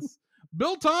hilarious. Yes.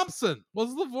 Bill Thompson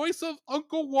was the voice of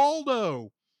Uncle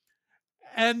Waldo.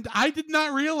 And I did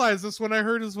not realize this when I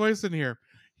heard his voice in here.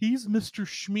 He's Mr.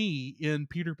 Shmee in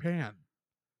Peter Pan.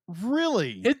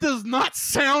 Really? It does not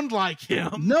sound like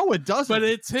him. No, it doesn't. But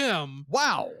it's him.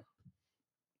 Wow.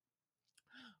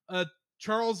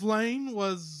 Charles Lane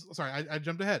was... Sorry, I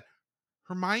jumped ahead.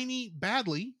 Hermione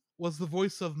Badley was the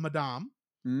voice of Madame.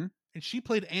 Mm-hmm. And she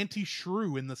played Auntie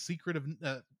Shrew in The Secret of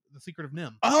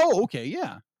Nim. Oh, okay,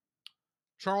 yeah.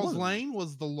 Charles Lane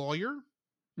was the lawyer.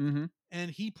 Mm-hmm.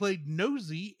 And he played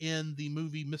Nosy in the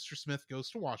movie Mr. Smith Goes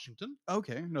to Washington.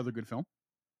 Okay, another good film.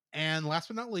 And last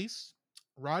but not least,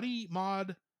 Roddy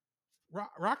Maud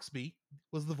Roxby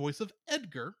was the voice of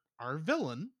Edgar, our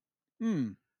villain. Hmm.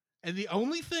 And the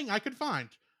only thing I could find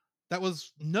that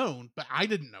was known, but I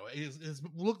didn't know, it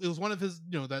was one of his,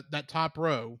 that top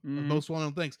row of most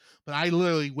well-known things. But I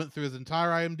literally went through his entire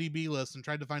IMDb list and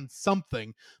tried to find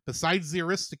something besides the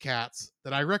Aristocats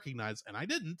that I recognized, and I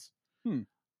didn't.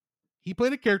 He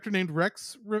played a character named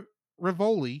Rex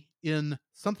Rivoli in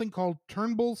something called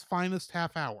Turnbull's Finest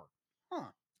Half Hour. Huh.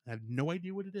 I have no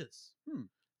idea what it is.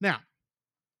 Now,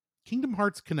 Kingdom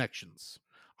Hearts connections.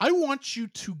 I want you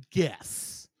to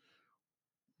guess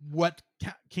what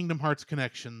Kingdom Hearts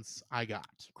connections I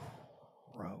got.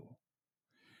 Bro.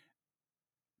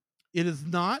 It is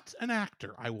not an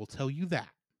actor, I will tell you that.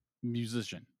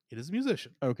 Musician. It is a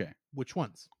musician. Okay. Which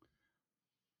ones?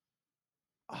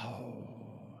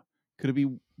 Oh, could it be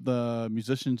the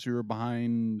musicians who are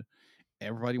behind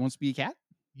Everybody Wants to Be a Cat?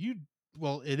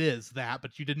 Well, it is that,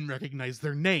 but you didn't recognize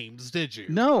their names, did you?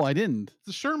 No, I didn't. It's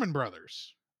the Sherman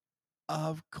Brothers.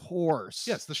 Of course.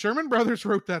 Yes, the Sherman Brothers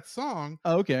wrote that song,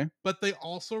 Oh, okay. but they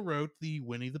also wrote the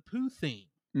Winnie the Pooh theme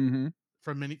Mm-hmm.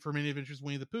 for Many Adventures of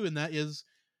Winnie the Pooh, and that is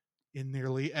in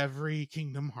nearly every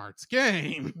Kingdom Hearts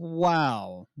game.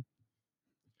 Wow.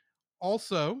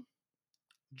 Also,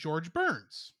 George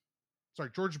Bruns. I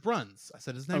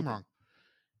said his name Okay. wrong.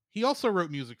 He also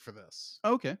wrote music for this.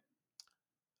 Okay.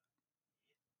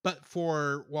 But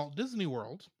for Walt Disney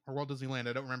World, or Walt Disneyland,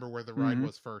 I don't remember where the ride Mhm.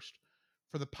 was first.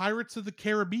 For the Pirates of the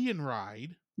Caribbean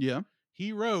ride, Yeah.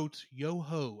 he wrote Yo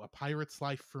Ho, A Pirate's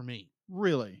Life for Me.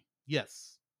 Really?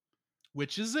 Yes.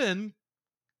 Which is in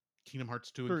Kingdom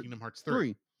Hearts 2 and Kingdom Hearts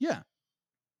 3. Yeah.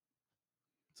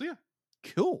 So yeah,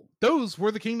 Cool. those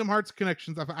were the Kingdom Hearts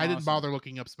connections. I didn't Awesome. bother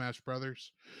looking up Smash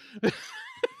Brothers.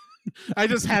 I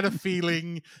just had a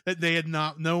feeling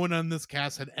that no one on this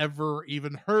cast had ever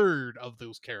even heard of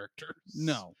those characters.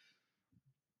 No.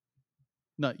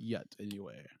 Not yet,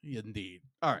 anyway. Indeed.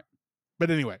 All right.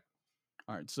 But anyway.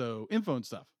 All right. So info and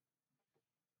stuff.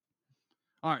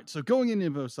 All right. So going in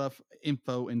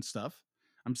info and stuff.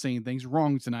 I'm saying things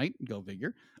wrong tonight. Go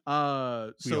figure. We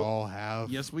all have.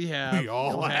 Yes, we have. We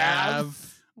all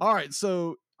have. All right.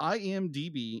 So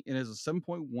IMDb, it has a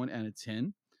 7.1 out of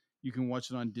 10. You can watch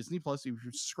it on Disney Plus if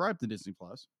you're subscribed to Disney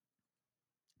Plus.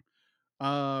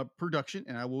 Production,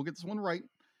 and I will get this one right.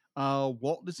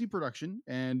 Walt Disney Production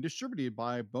and distributed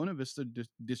by Buena Vista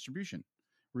Distribution.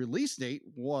 Release date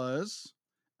was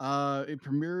it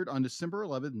premiered on December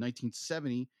 11th,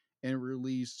 1970, and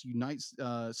released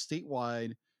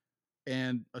statewide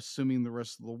and assuming the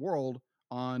rest of the world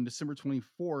on December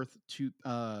 24th,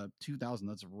 2000.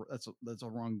 That's a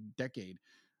wrong decade.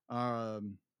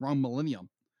 Wrong millennium.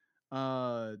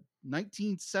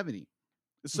 1970.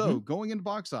 So going into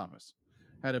box office,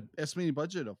 had an estimated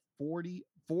budget of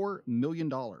 $44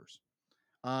 million.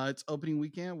 Its opening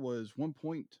weekend was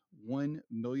 $1.1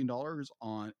 million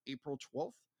on April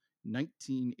 12th,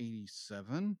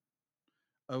 1987.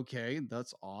 Okay,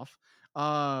 that's off.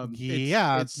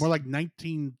 It's more like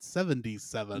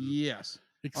 1977. Yes.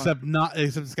 Except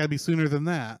it's got to be sooner than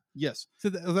that. Yes. So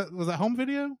was that home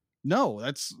video? No,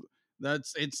 it's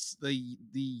the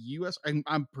US.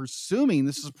 I'm presuming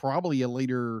this is probably a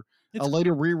later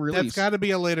re-release. That's got to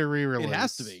be a later re-release. It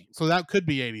has to be. So that could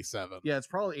be 87. Yeah, it's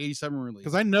probably 87 release.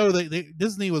 Because I know that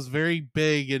Disney was very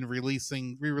big in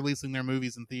re-releasing their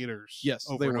movies in theaters. Yes,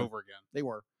 over and over again. They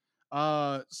were.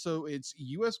 So its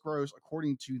U.S. gross,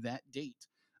 according to that date,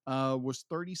 was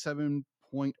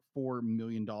 $37.4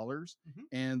 million,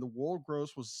 and the world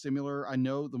gross was similar. I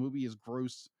know the movie is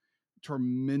grossed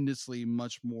tremendously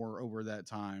much more over that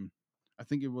time. I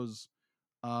think it was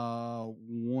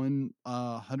 $191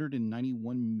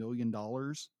 million.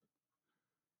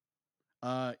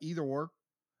 Either or.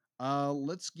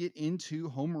 Let's get into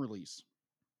home release.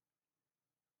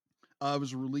 It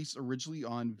was released originally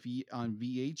on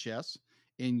VHS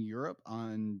in Europe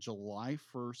on July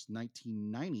 1st,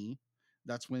 1990.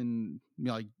 That's when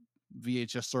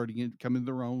VHS started coming to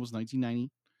their own, was 1990.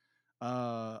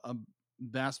 A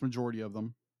vast majority of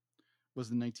them was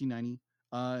in 1990.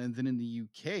 And then in the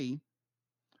UK,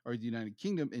 or the United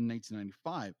Kingdom, in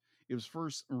 1995. It was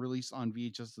first released on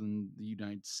VHS in the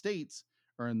United States,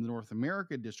 or in the North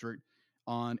America district,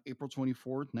 on April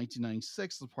 24th,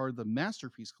 1996, as part of the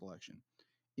Masterpiece Collection.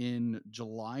 In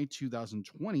July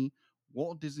 2020,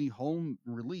 Walt Disney Home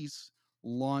Release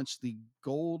launched the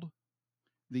Gold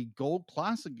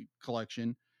Classic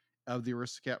Collection of the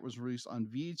Aristocats, was released on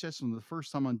VHS for the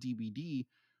first time on DVD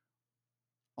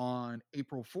on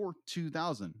April 4th,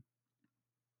 2000.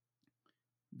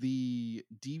 The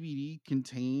DVD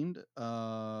contained,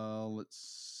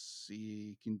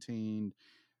 contained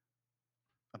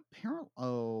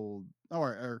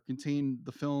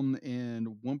the film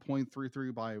in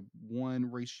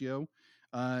 1.33:1 ratio,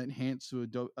 enhanced to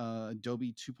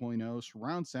Adobe 2.0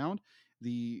 surround sound.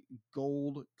 The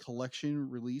Gold Collection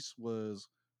release was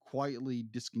quietly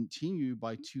discontinued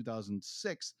by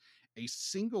 2006. A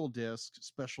single disc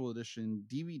special edition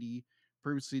DVD,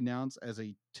 previously announced as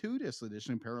a 2-disc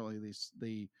edition. Apparently,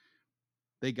 they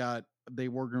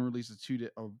were going to release a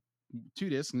 2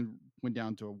 disc and went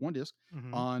down to a 1 disc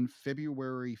on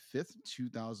February 5th,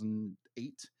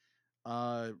 2008.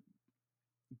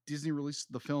 Disney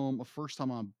released the film a first time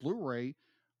on Blu-ray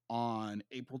on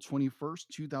April 21st,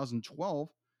 2012.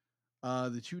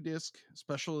 The 2-disc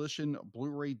special edition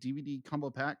Blu-ray DVD combo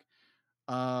pack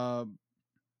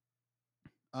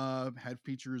had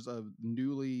features of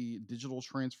newly digital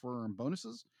transfer and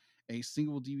bonuses. A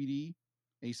single DVD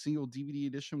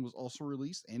edition was also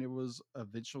released, and it was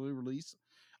eventually released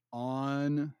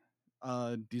on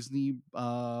Disney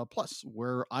Plus,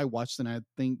 where I watched, and I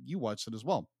think you watched it as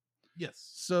well.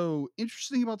 Yes. So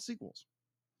interesting about sequels.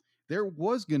 There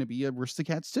was going to be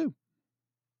Aristocats 2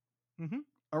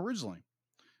 originally.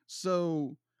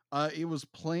 So it was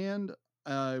planned.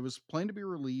 It was planned to be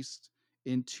released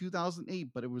in 2008,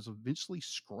 but it was eventually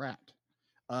scrapped.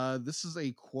 This is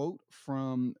a quote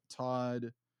from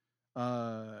Tom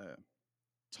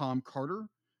Carter,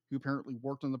 who apparently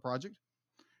worked on the project.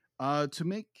 To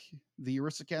make the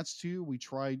Aristocats 2, we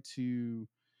tried to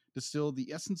distill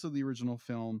the essence of the original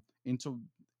film into.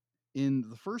 In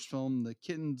the first film, the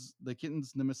kitten's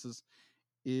nemesis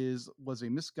was a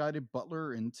misguided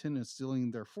butler intent on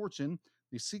stealing their fortune.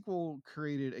 The sequel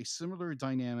created a similar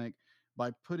dynamic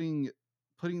by putting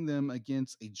them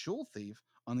against a jewel thief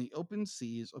on the open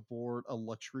seas aboard a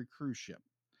luxury cruise ship.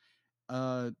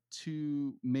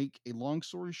 To make a long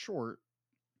story short,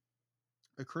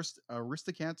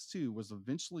 Aristocats 2 was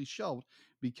eventually shelved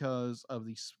because of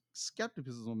the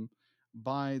skepticism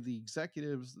by the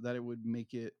executives that it would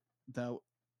make it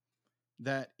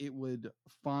that it would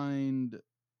find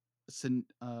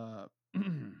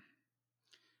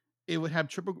it would have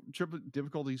triple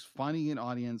difficulties finding an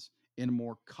audience in a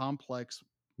more complex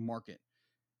market.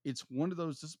 It's one of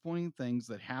those disappointing things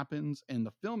that happens in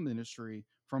the film industry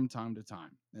from time to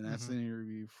time, and that's an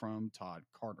interview from Todd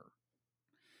Carter.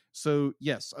 So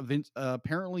yes,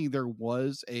 apparently there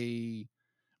was a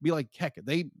heck,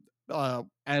 they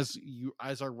as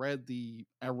I read the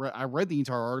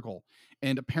entire article,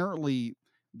 and apparently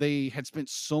they had spent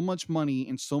so much money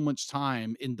and so much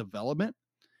time in development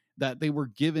that they were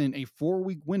given a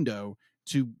 4-week window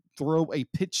to throw a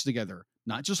pitch together,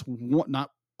 not just one,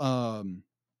 not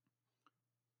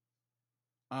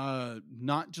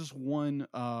just one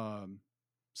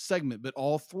segment, but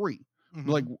all three.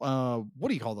 Like what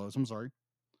do you call those? I'm sorry.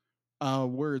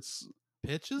 Where it's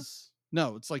pitches?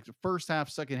 No, it's like the first half,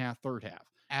 second half, third half.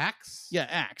 Acts? Yeah,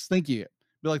 acts. Thank you.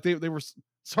 But like they were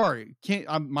sorry, can't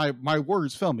my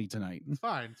words fail me tonight.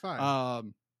 Fine.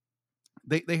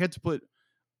 They had to put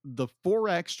the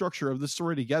 4-act structure of the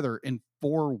story together in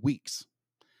 4 weeks.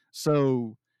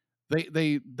 So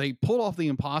they pulled off the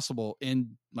impossible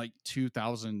in like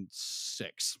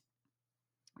 2006.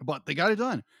 But they got it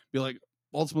done.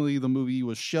 Ultimately the movie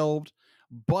was shelved,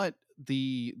 but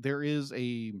the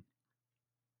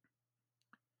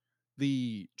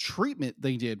treatment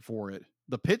they did for it,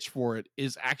 the pitch for it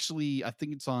is actually, I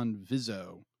think it's on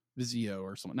Vizio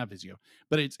or something, not Vizio,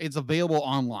 but it's available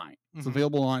online. It's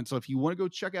available on. So if you want to go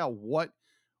check out what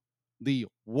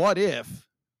if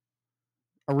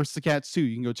Aristocats 2,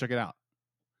 you can go check it out.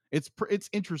 It's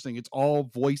interesting. It's all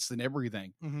voice and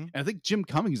everything. And I think Jim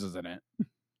Cummings is in it.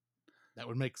 That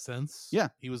would make sense. Yeah.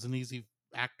 He was an easy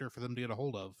actor for them to get a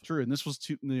hold of. True. And this was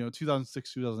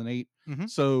 2006, 2008.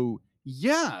 So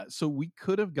yeah, so we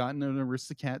could have gotten an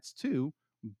Aristocats 2,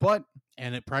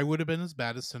 and it probably would have been as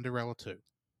bad as Cinderella 2.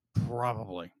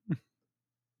 Probably.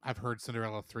 I've heard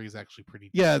Cinderella 3 is actually pretty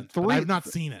decent, 3. I've not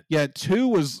seen it. Yeah, 2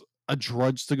 was a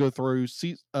drudge to go through.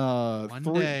 One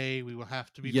day we will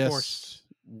have to be forced.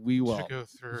 We will. To go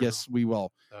through. Yes, we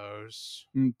will. Those.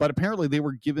 But apparently they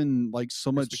were given like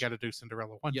so much. We got to do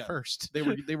Cinderella 1 first. They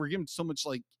were given so much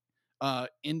like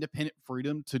independent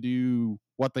freedom to do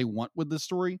what they want with the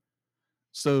story.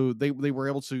 So they were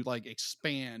able to like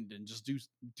expand and just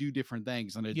do different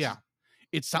things, and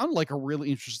it sounded like a really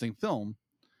interesting film,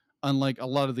 unlike a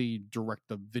lot of the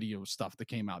direct-to-video stuff that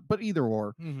came out. But either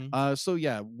or, so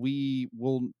yeah, we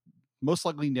will most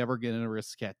likely never get an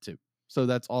Aristocats 2. So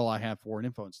that's all I have for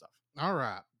info and stuff. All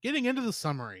right, getting into the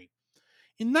summary.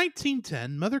 In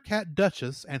 1910, Mother Cat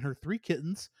Duchess and her 3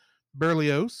 kittens,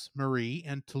 Berlioz, Marie,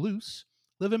 and Toulouse,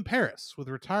 live in Paris with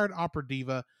retired opera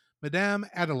diva Madame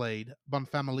Adelaide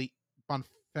Bonfamille,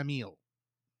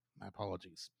 my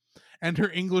apologies, and her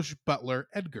English butler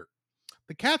Edgar.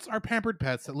 The cats are pampered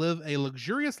pets that live a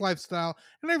luxurious lifestyle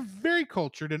and are very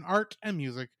cultured in art and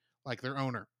music like their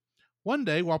owner. One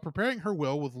day, while preparing her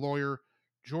will with lawyer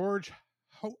George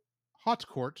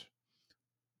Hautcourt,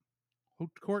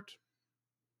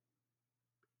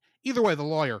 either way, the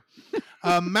lawyer,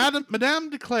 Madame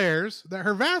declares that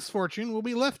her vast fortune will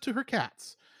be left to her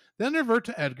cats, then revert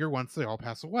to Edgar once they all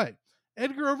pass away.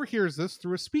 Edgar overhears this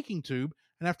through a speaking tube,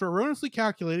 and after erroneously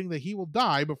calculating that he will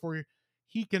die before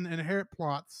he can inherit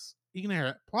plots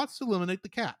to eliminate the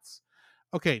cats.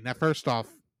 Okay, now first off,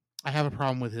 I have a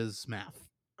problem with his math.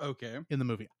 In the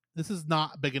movie. This is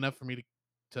not big enough for me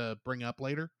to bring up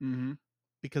later,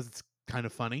 because it's kind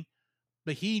of funny.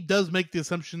 But he does make the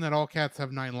assumption that all cats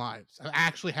have 9 lives.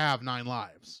 Actually have 9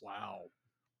 lives. Wow.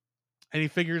 And he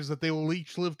figures that they will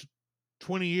each live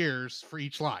 20 years for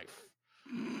each life.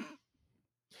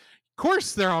 Of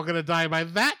course, they're all going to die by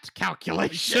that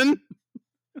calculation.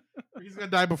 He's going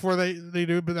to die before they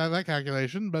do that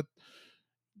calculation, but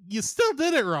you still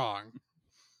did it wrong.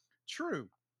 True.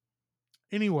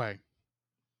 Anyway.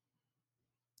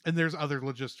 And there's other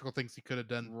logistical things he could have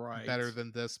done Right. better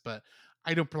than this, but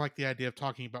I don't like the idea of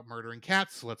talking about murdering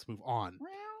cats, so let's move on.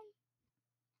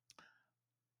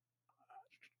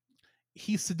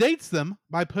 He sedates them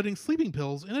by putting sleeping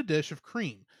pills in a dish of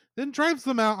cream, then drives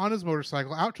them out on his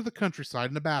motorcycle out to the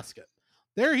countryside in a basket.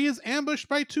 There he is ambushed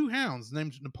by 2 hounds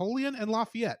named Napoleon and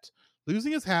Lafayette,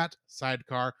 losing his hat,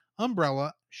 sidecar,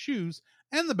 umbrella, shoes,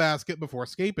 and the basket before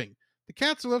escaping. The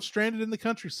cats are left stranded in the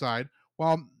countryside,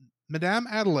 while Madame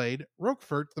Adelaide,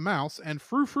 Roquefort the mouse, and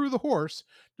Frou Frou the horse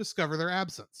discover their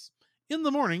absence. In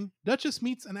the morning, Duchess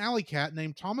meets an alley cat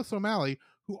named Thomas O'Malley,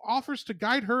 who offers to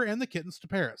guide her and the kittens to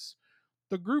Paris.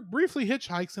 The group briefly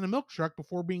hitchhikes in a milk truck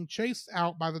before being chased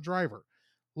out by the driver.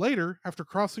 Later, after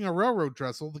crossing a railroad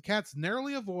trestle, the cats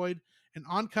narrowly avoid an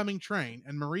oncoming train,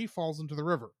 and Marie falls into the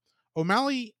river.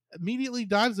 O'Malley immediately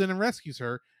dives in and rescues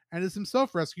her, and is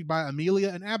himself rescued by Amelia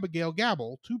and Abigail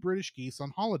Gabble, 2 British geese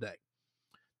on holiday.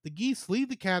 The geese lead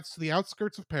the cats to the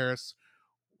outskirts of Paris,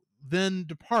 then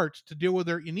depart to deal with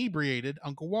their inebriated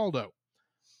Uncle Waldo.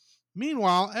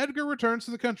 Meanwhile, Edgar returns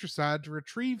to the countryside to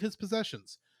retrieve his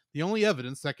possessions, the only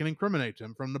evidence that can incriminate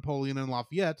him, from Napoleon and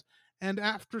Lafayette, and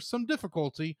after some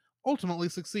difficulty, ultimately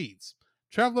succeeds.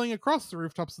 Traveling across the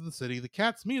rooftops of the city, the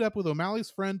cats meet up with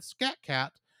O'Malley's friend Scat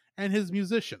Cat and his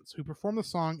musicians, who perform the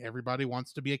song Everybody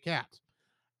Wants to Be a Cat.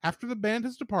 After the band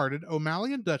has departed,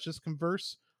 O'Malley and Duchess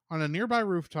converse on a nearby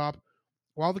rooftop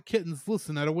while the kittens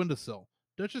listen at a windowsill.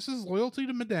 Duchess's loyalty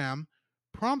to Madame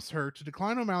prompts her to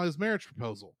decline O'Malley's marriage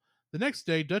proposal. The next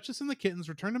day, Duchess and the kittens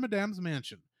return to Madame's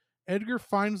mansion. Edgar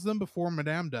finds them before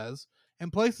Madame does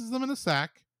and places them in a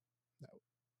sack,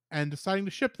 and deciding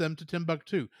to ship them to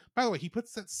Timbuktu. By the way, he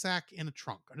puts that sack in a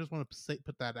trunk. I just want to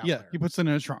put that out there. Yeah, he puts it in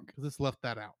a trunk. Because this left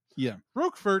that out. Yeah.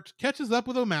 Roquefort catches up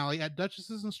with O'Malley at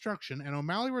Duchess's instruction, and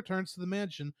O'Malley returns to the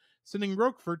mansion, sending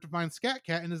Roquefort to find Scat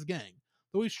Cat and his gang.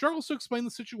 Though he struggles to explain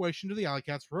the situation to the Alley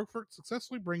Cats, Roquefort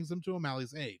successfully brings them to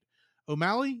O'Malley's aid.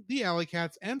 O'Malley, the Alley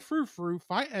Cats, and Frou Frou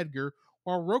fight Edgar,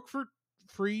 while Roquefort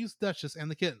frees Duchess and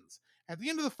the kittens. At the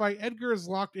end of the fight, Edgar is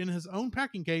locked in his own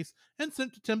packing case and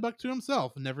sent to Timbuktu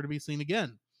himself, never to be seen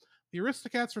again. The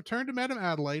Aristocats return to Madame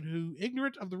Adelaide, who,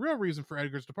 ignorant of the real reason for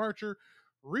Edgar's departure,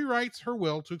 rewrites her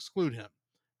will to exclude him.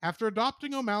 After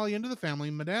adopting O'Malley into the family,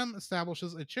 Madame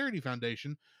establishes a charity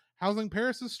foundation housing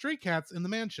Paris's stray cats in the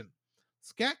mansion.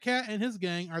 Scat Cat and his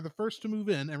gang are the first to move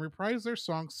in and reprise their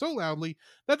song so loudly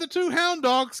that the 2 hound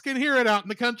dogs can hear it out in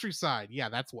the countryside. Yeah,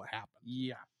 that's what happened.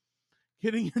 Yeah.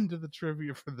 Getting into the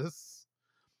trivia for this,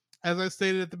 as I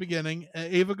stated at the beginning,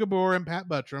 Ava Gabor and Pat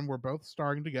Buttram were both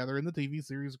starring together in the TV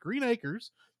series Green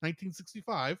Acres,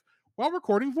 1965, while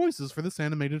recording voices for this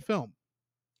animated film.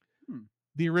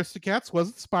 The Aristocats was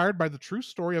inspired by the true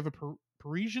story of a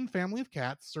Parisian family of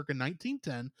cats circa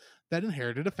 1910 that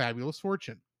inherited a fabulous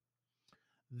fortune.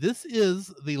 This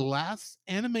is the last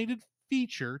animated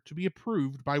feature to be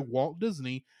approved by Walt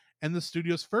Disney and the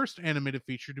studio's first animated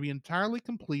feature to be entirely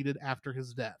completed after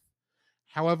his death.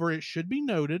 However, it should be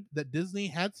noted that Disney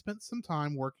had spent some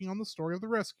time working on the story of The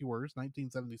Rescuers,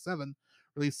 1977,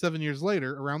 released 7 years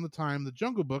later, around the time The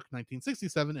Jungle Book,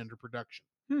 1967, entered production.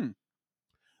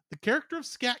 The character of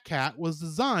Scat Cat was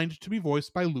designed to be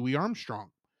voiced by Louis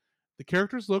Armstrong. The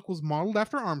character's look was modeled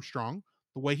after Armstrong,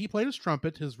 the way he played his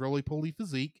trumpet, his roly-poly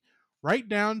physique, right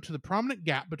down to the prominent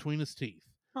gap between his teeth.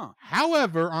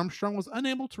 However, Armstrong was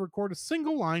unable to record a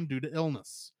single line due to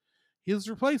illness. His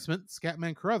replacement,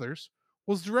 Scatman Carruthers,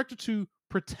 was directed to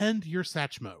pretend you're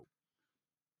Satchmo.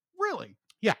 Really?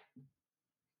 Yeah.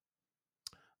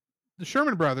 The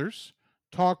Sherman Brothers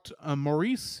talked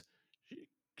Maurice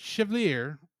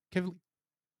Chevalier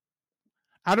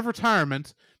out of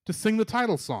retirement to sing the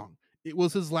title song. It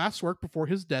was his last work before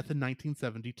his death in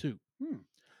 1972.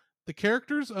 The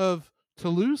characters of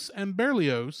Toulouse and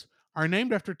Berlioz are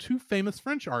named after 2 famous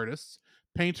French artists,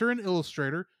 painter and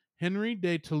illustrator Henri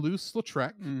de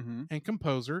Toulouse-Lautrec and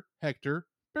composer Hector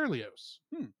Berlioz.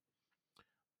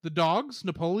 The dogs,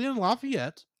 Napoleon and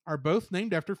Lafayette, are both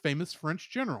named after famous French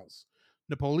generals,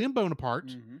 Napoleon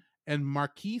Bonaparte and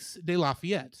Marquis de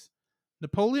Lafayette.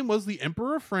 Napoleon was the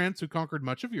Emperor of France who conquered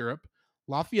much of Europe.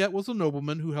 Lafayette was a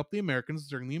nobleman who helped the Americans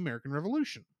during the American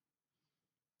Revolution.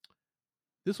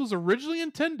 This was originally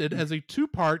intended as a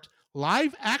 2-part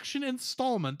live-action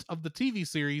installment of the TV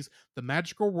series The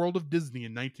Magical World of Disney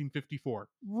in 1954.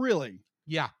 Really?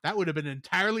 Yeah, that would have been an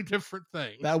entirely different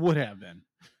thing. That would have been.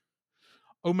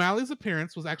 O'Malley's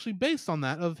appearance was actually based on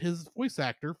that of his voice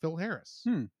actor, Phil Harris.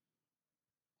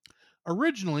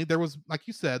 Originally, there was, like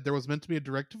you said, there was meant to be a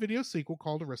direct-to-video sequel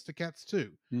called Aristocats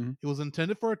 2. Mhm. It was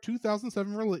intended for a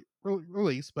 2007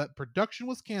 release, but production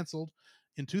was canceled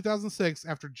in 2006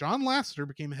 after John Lasseter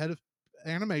became head of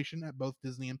animation at both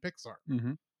Disney and Pixar.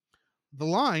 Mhm. The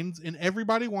lines in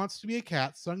Everybody Wants to Be a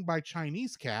Cat, sung by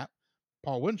Chinese Cat,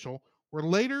 Paul Winchell, were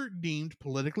later deemed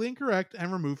politically incorrect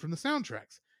and removed from the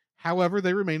soundtracks. However,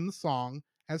 they remain in the song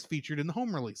as featured in the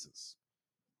home releases.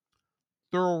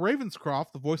 Thurl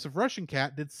Ravenscroft, the voice of Russian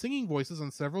Cat, did singing voices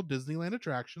on several Disneyland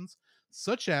attractions,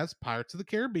 such as Pirates of the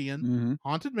Caribbean, Mhm.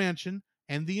 Haunted Mansion,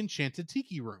 and the Enchanted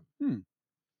Tiki Room.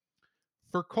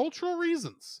 For cultural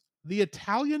reasons, the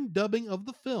Italian dubbing of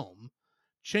the film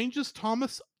changes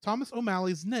Thomas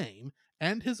O'Malley's name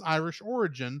and his Irish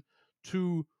origin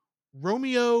to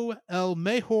Romeo el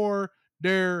Mejor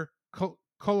del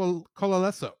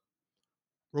Colosseum,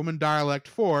 Roman dialect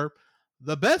for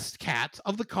the best cat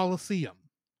of the Colosseum.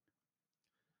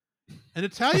 An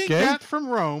Italian cat from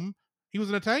Rome. He was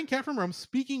an Italian cat from Rome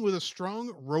speaking with a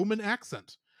strong Roman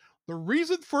accent. The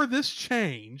reason for this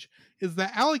change is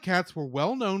that alley cats were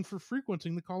well known for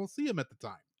frequenting the Colosseum at the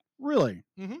time. Really?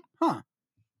 Huh.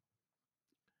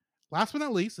 Last but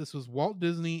not least, this was Walt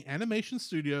Disney Animation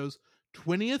Studios'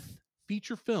 20th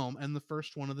feature film and the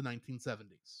first one of the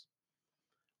 1970s.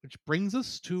 Which brings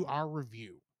us to our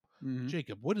review.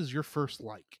 Jacob, what is your first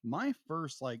like? My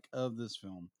first like of this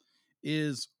film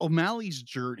is O'Malley's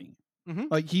journey.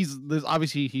 Like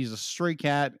obviously he's a stray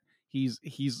cat. He's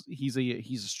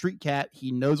a street cat.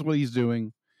 He knows what he's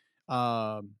doing,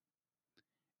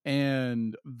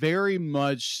 and very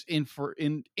much in for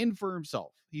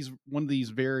himself. He's one of these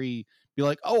very be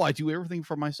like, oh, I do everything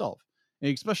for myself.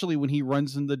 And especially when he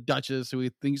runs into Duchess, who he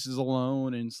thinks is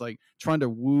alone, and it's like trying to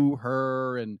woo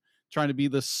her and trying to be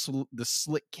the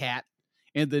slick cat,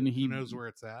 and then he knows where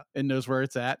it's at.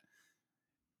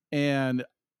 And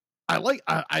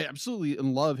I absolutely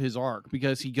love his arc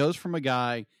because he goes from a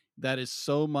guy that is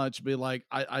so much be like,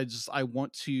 I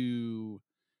want to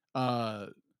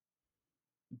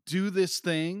do this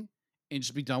thing and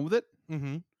just be done with it.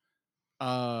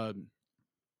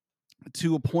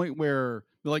 To a point where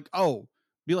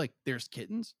be like, there's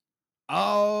kittens.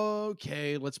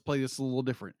 Okay, let's play this a little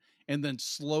different. And then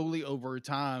slowly over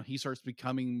time, he starts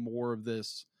becoming more of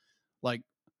this, like,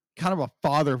 kind of a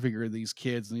father figure to these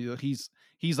kids. And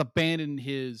he's abandoned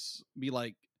his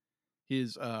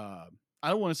I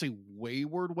don't want to say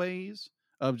wayward ways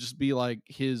of just be like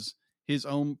his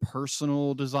own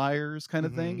personal desires kind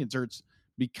of thing, and starts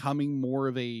becoming more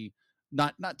of a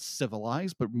not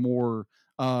civilized but more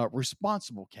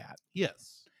responsible cat.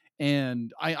 Yes.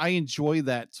 And I enjoy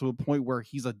that to a point where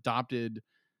he's adopted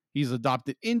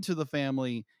into the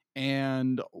family,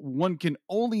 and one can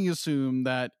only assume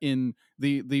that in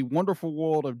the wonderful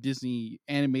world of Disney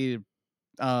animated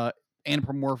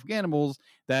anthropomorphic animals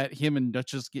that him and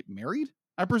Duchess get married,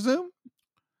 I presume.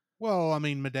 Well, I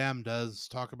mean, Madame does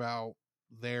talk about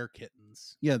their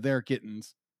kittens. Yeah, their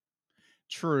kittens.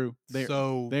 True.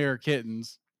 They're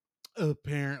kittens.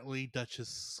 Apparently,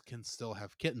 Duchess can still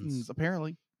have kittens.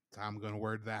 Apparently. So I'm going to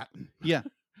word that. Yeah.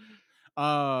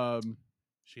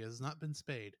 She has not been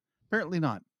spayed. Apparently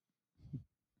not.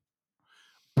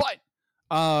 But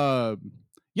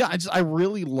yeah, I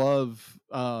really love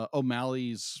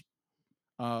O'Malley's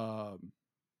I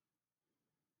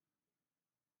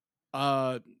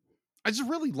just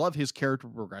really love his character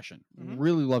progression.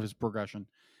 Really love his progression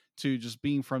to just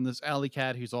being from this alley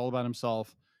cat who's all about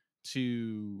himself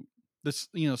to this,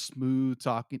 smooth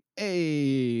talking,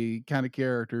 kind of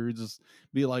character. Just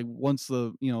be like, wants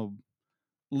to,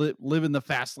 live in the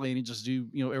fast lane and just do,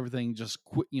 everything just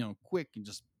quick and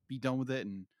just be done with it.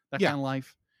 And that kind of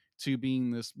life, to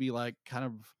being this, be like,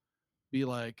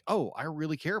 oh, I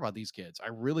really care about these kids. I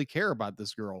really care about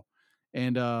this girl.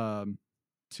 And,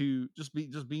 to just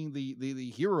being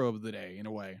the hero of the day in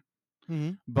a way.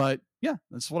 But yeah,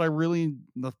 that's what I really,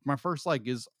 my first like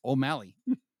is O'Malley.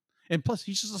 And plus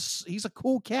he's a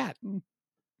cool cat.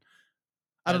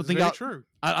 I don't think I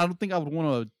don't think I would want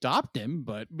to adopt him,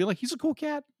 but be like, he's a cool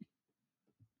cat.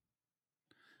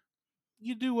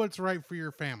 You do what's right for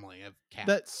your family of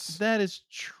cats. That is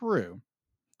true.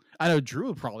 I know Drew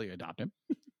would probably adopt him.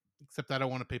 Except I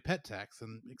don't want to pay pet tax,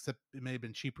 and except it may have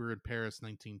been cheaper in Paris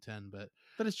 1910, but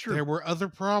that is true. There were other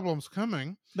problems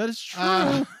coming. That is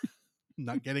true.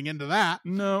 Not getting into that.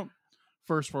 No.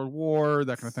 First World War,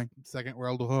 that kind of thing. Second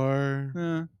World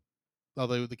War.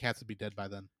 Although the cats would be dead by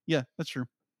then. Yeah, that's true.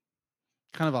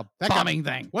 Kind of a That got- bombing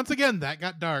thing. Once again, that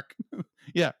got dark.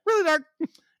 Yeah, really dark.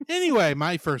 Anyway,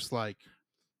 my first like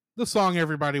the song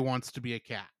 "Everybody Wants to Be a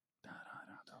Cat."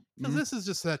 Because this is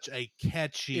just such a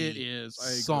catchy It is. I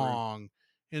agree. song.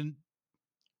 And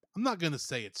I'm not going to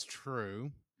say it's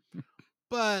true,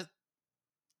 but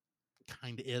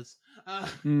kind of is.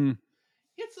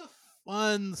 It's a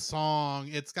fun song.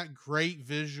 It's got great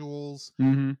visuals.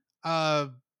 Mm-hmm.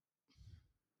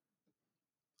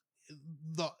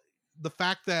 The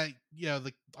fact that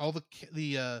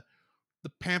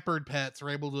the pampered pets are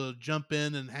able to jump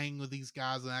in and hang with these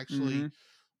guys and actually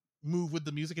move with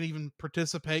the music and even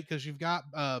participate, because you've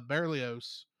got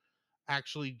Berlioz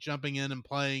actually jumping in and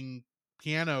playing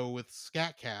piano with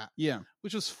Scat Cat,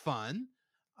 which was fun.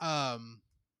 The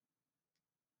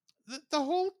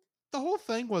whole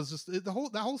thing was just that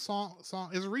whole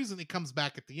song is a reason it comes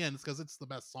back at the end. It's because it's the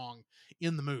best song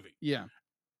in the movie. Yeah,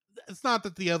 it's not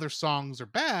that the other songs are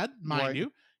bad, mind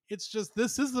you. It's just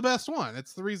this is the best one.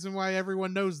 It's the reason why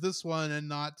everyone knows this one and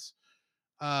not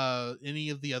any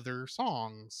of the other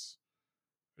songs.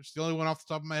 Which the only one off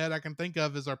the top of my head I can think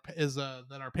of is that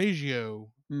arpeggio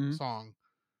song.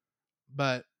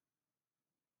 But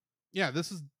yeah,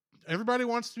 this is Everybody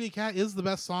Wants to Be a Cat is the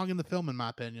best song in the film in my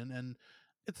opinion, and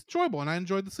it's enjoyable and I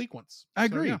enjoyed the sequence. I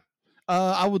agree. Yeah.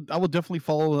 I would definitely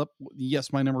follow up.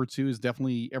 Yes, my number 2 is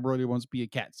definitely Everybody Wants to Be a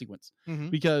Cat sequence,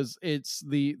 because it's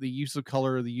the use of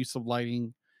color, the use of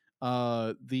lighting,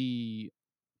 the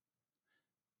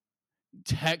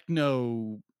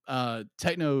techno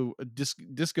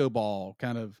disco ball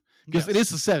kind of, because it is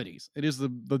the 70s. It is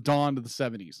the dawn of the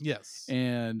 70s. Yes.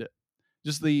 And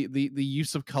just the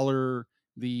use of color,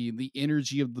 the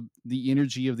energy of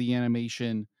the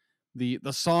animation,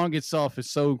 the song itself is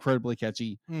so incredibly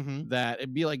catchy that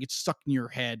it'd be like it's stuck in your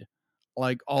head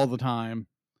like all the time.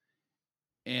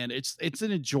 And it's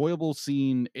an enjoyable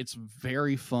scene. It's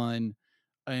very fun,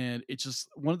 and it's just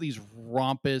one of these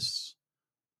rompous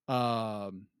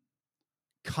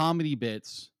comedy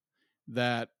bits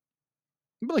that,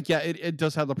 like, yeah, it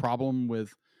does have the problem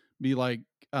with be like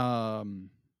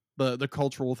the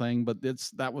cultural thing, but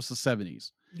that was the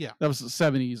 70s. Yeah, that was the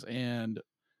 70s, and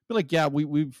but like, yeah,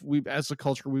 we've as a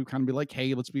culture we've kind of be like,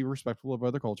 hey, let's be respectful of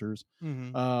other cultures.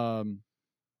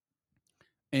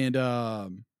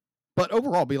 But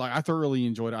overall, be like, I thoroughly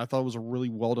enjoyed it. I thought it was a really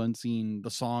well done scene. The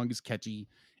song is catchy,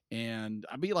 and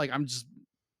I'd be like, I'm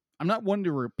not wanting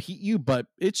to repeat you, but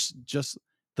it's just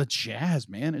the jazz,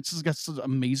 man. It's just got such an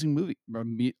amazing movie,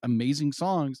 amazing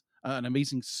songs, an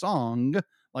amazing song.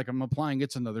 Like, I'm applying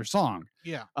it's another song.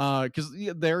 Yeah. Because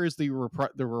there is the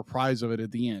reprise of it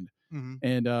at the end.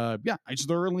 And yeah, I just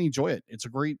thoroughly enjoy it. It's a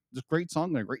great song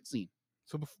and a great scene.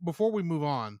 So before we move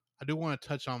on, I do want to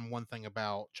touch on one thing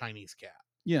about Chinese Cat.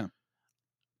 Yeah.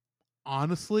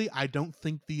 Honestly, I don't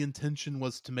think the intention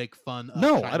was to make fun of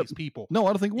Chinese people. No, I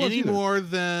don't think it was any either. more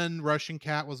than Russian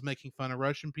Cat was making fun of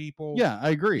Russian people. Yeah, I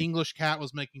agree. English Cat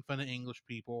was making fun of English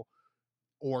people,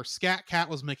 or Scat Cat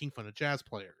was making fun of jazz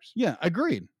players. Yeah,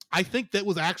 agreed. I think that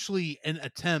was actually an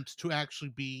attempt to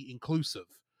actually be inclusive.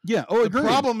 Yeah. Oh, the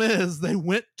problem is they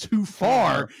went too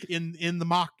far in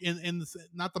not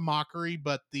the mockery,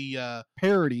 but the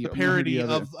parody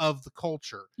of the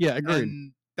culture. Yeah, agreed.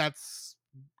 And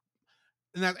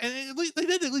and at least they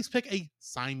did at least pick a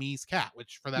Siamese cat,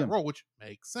 which for that role, which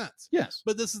makes sense. Yes.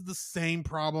 But this is the same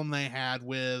problem they had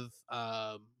with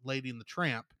Lady and the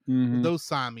Tramp, with those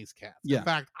Siamese cats. Yeah. In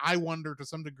fact, I wonder to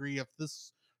some degree if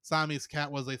this Siamese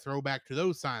cat was a throwback to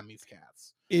those Siamese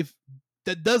cats. If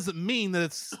that doesn't mean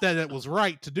that it was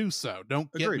right to do so.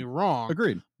 Don't get me wrong.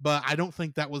 Agreed. But I don't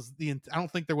think that was I don't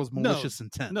think there was malicious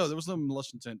intent. No, there was no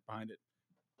malicious intent behind it.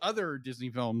 Other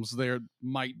Disney films, there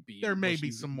might be. There may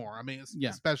be some more. I mean,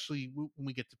 especially when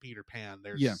we get to Peter Pan,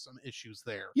 there's some issues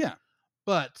there. Yeah.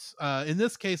 But in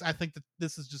this case, I think that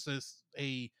this is just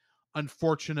a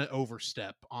unfortunate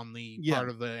overstep on the part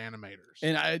of the animators.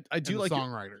 And I do like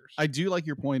songwriters. I do like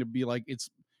your point of be like, it's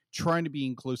trying to be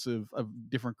inclusive of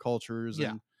different cultures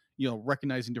and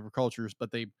recognizing different cultures,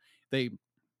 but they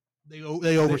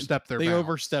overstepped their bounds.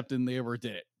 Overstepped and they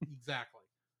overdid it. Exactly.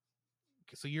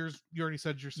 Okay, so you already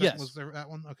said your second was that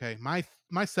one? Okay. My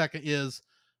second is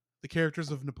the characters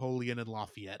of Napoleon and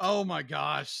Lafayette. Oh my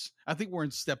gosh. I think we're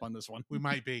in step on this one. We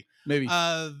might be. Maybe.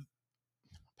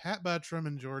 Pat Buttram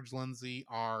and George Lindsay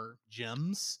are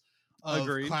gems of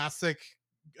classic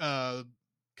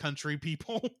country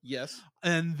people. Yes.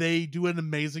 And they do an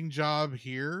amazing job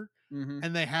here.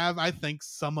 And they have, I think,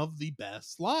 some of the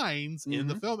best lines in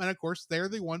the film. And of course, they're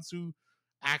the ones who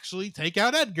actually take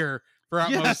out Edgar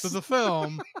throughout most of the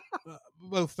film,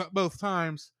 both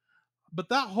times. But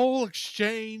that whole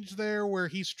exchange there, where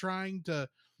he's trying to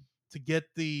get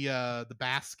the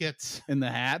baskets In the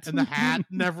hat. and the hat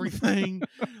and everything,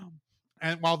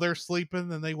 and while they're sleeping,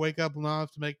 then they wake up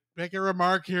enough to make a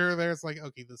remark here or there. It's like,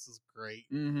 okay, this is great.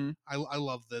 Mm-hmm. I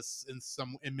love this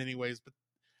in many ways, but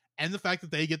and the fact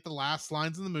that they get the last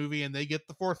lines in the movie and they get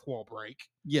the fourth wall break.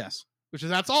 Yes. Which is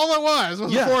that's all it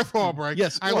was Yeah. the fourth wall break.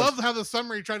 Yes, it I was. love how the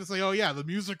summary tried to say, "Oh yeah, the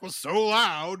music was so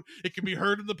loud it can be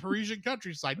heard in the Parisian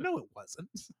countryside." No, it wasn't.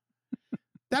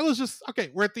 That was just okay.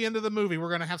 We're at the end of the movie.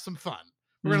 We're gonna have some fun.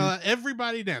 We're gonna let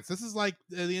everybody dance. This is like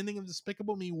the ending of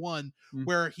Despicable Me 1,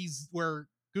 where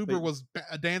Goober was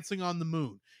dancing on the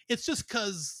moon. It's just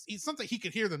because he's something he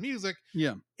could hear the music.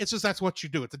 Yeah. It's just that's what you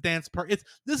do. It's a dance party.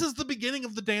 This is the beginning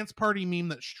of the dance party meme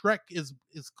that Shrek is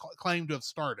claimed to have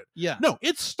started. Yeah. No,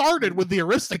 it started with the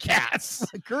Aristocats.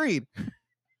 Agreed.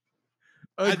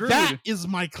 That is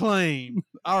my claim.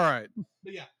 All right.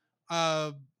 But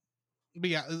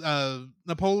yeah,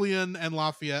 Napoleon and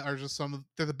Lafayette are just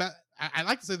they're the best. I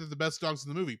like to say they're the best dogs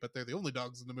in the movie, but they're the only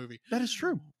dogs in the movie. That is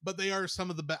true. But they are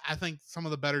some of the I think some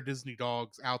of the better Disney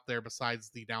dogs out there besides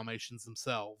the Dalmatians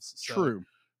themselves. So, True.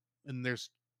 And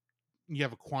you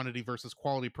have a quantity versus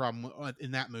quality problem in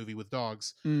that movie with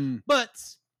dogs. Mm. But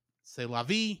c'est la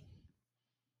vie.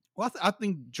 Well, I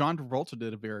think John Travolta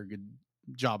did a very good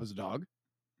job as a dog.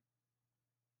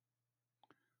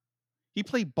 He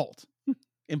played Bolt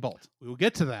in Bolt. We will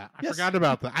get to that. I Yes. forgot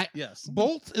about that. Yes.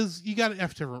 Bolt is you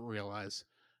have to realize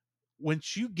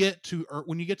once you get to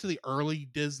the early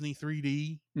Disney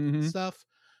 3D Mhm. stuff,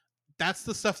 that's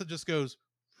the stuff that just goes.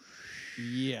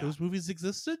 Yeah. Those movies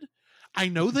existed. I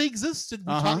know they existed.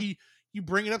 You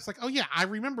bring it up, it's like, oh yeah, I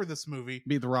remember this movie.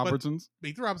 Meet the Robertsons.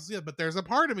 Meet the Robinsons, yeah. But there's a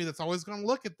part of me that's always going to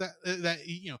look at that.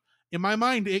 In my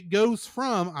mind, it goes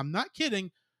from. I'm not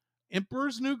kidding.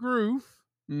 Emperor's New Groove.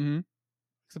 Mm-hmm.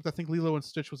 Except I think Lilo and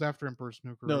Stitch was after Emperor's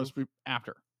New Groove. No, it's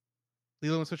after.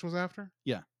 Lilo and Stitch was after?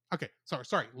 Yeah. Okay,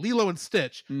 sorry. Lilo and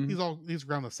Stitch. Mhm. These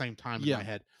around the same time Yeah. in my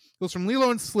head. It goes from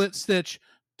Lilo and Stitch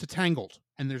to Tangled,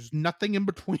 and there's nothing in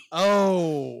between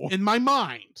Oh. in my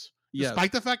mind. Yes.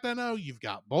 Despite the fact that I know you've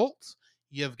got Bolt,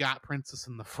 you've got Princess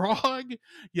and the Frog,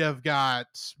 you've got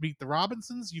Meet the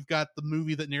Robinsons, you've got the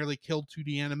movie that nearly killed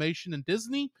 2D animation in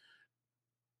Disney,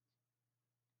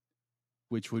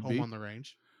 Which would Home be on the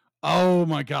Range. Oh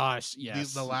my gosh!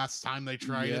 Yes. The last time they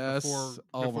tried Yes.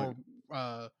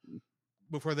 it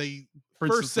before they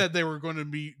Princess first said they were going to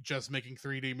be just making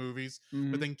 3D movies,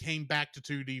 Mhm. but then came back to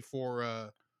 2D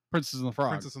for Princess and the Frog.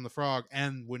 Princess and the Frog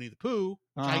and Winnie the Pooh.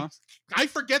 Uh-huh. I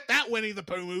forget that Winnie the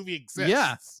Pooh movie exists.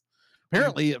 Yeah.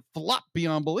 Apparently, it flopped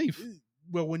beyond belief.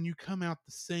 Well, when you come out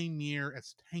the same year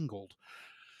as Tangled.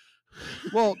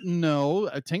 Well, no,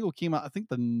 Tangled came out, I think,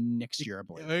 the next year, I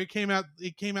believe. It came out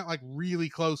like really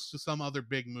close to some other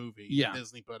big movie Yeah.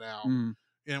 Disney put out. Mm.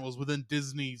 And it was within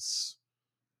Disney's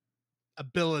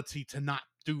ability to not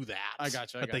do that. I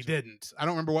gotcha. But they didn't. I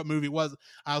don't remember what movie it was.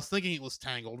 I was thinking it was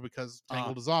Tangled because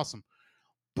Tangled is awesome.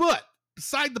 But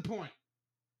beside the point.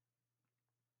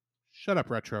 Shut up,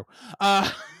 Retro.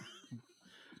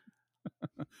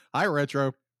 Hi,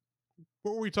 Retro.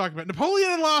 What were we talking about?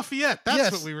 Napoleon and Lafayette. That's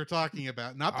Yes. what we were talking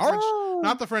about. Not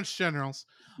the French generals.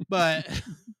 But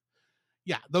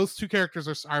yeah, those two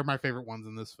characters are my favorite ones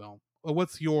in this film. Well,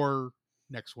 what's your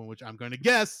next one, which I'm going to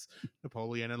guess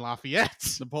Napoleon and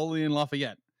Lafayette? Napoleon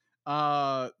Lafayette.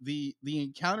 The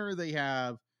encounter they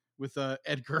have with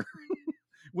Edgar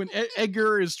when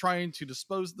Edgar is trying to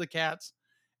dispose of the cats,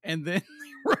 and then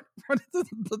they run into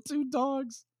the two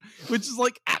dogs, which is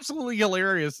like absolutely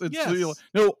hilarious. It's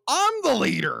no, I'm the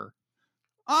leader.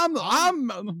 I'm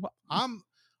the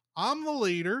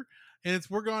leader, and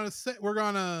we're gonna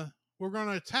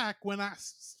attack we're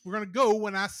gonna go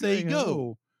when I say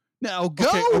go. Now go.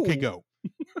 Okay, go.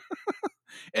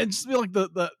 And just be like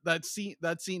that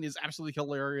scene is absolutely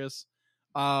hilarious.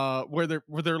 Where they're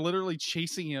literally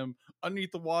chasing him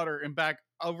underneath the water and back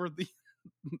over the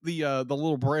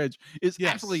little bridge is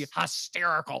absolutely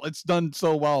hysterical. It's done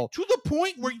so well to the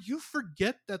point where you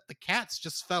forget that the cats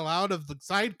just fell out of the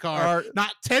sidecar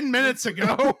not 10 minutes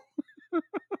ago.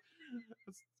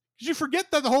 You forget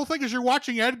that the whole thing is you're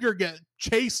watching Edgar get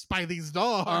chased by these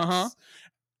dogs,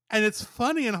 and it's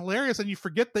funny and hilarious, and you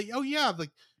forget that the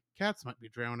cats might be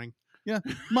drowning. Yeah,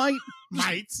 might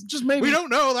just maybe, we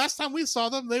don't know. Last time we saw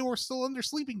them, they were still under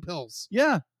sleeping pills.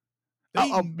 Yeah,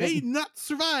 they may not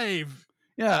survive.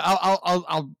 Yeah,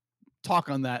 I'll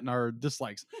talk on that in our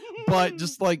dislikes, but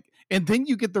just like, and then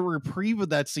you get the reprieve of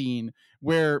that scene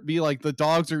where the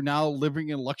dogs are now living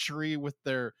in luxury with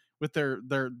their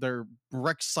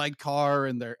wrecked sidecar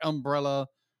and their umbrella.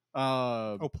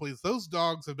 Oh, please. Those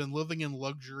dogs have been living in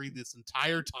luxury this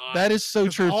entire time. That is so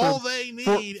true. All they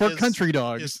need for country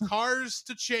dogs is cars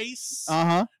to chase.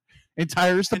 Uh-huh. And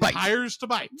tires to bite. Tires to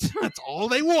bite. That's all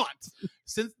they want.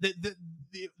 Since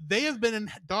they have been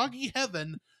in doggy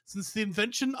heaven since the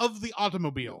invention of the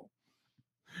automobile.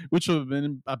 Which would have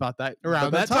been about that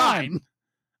around that time.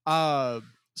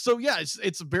 So yeah,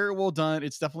 it's very well done.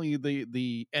 It's definitely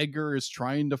the Edgar is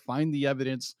trying to find the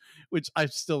evidence, which I'm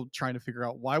still trying to figure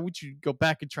out. Why would you go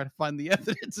back and try to find the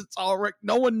evidence? It's all right.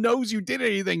 No one knows you did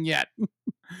anything yet.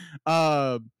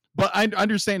 But I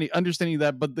understanding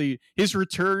that, but his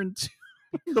return to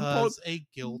because a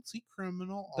guilty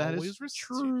criminal always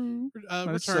true.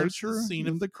 Returns so to the scene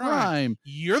of the crime.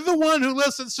 You're the one who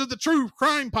listens to the True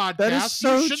Crime podcast. That is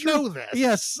so you should true. know this.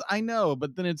 Yes, I know,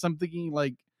 but then I'm thinking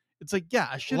it's like, yeah,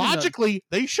 I should. Logically,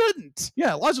 they shouldn't.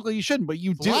 Yeah, logically you shouldn't, but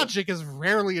you do. Logic is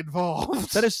rarely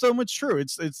involved. That is so much true.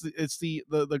 It's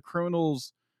the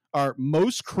criminals are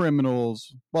most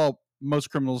criminals. Well,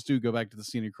 most criminals do go back to the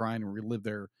scene of crime and relive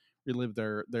their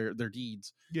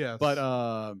deeds. Yeah. But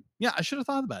yeah, I should have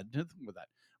thought about it. Didn't think about that.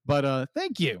 But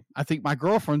thank you. I think my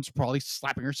girlfriend's probably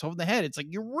slapping herself in the head. It's like,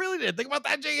 you really didn't think about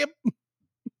that, Jacob.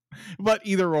 But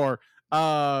either or.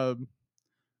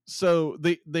 So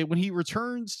they when he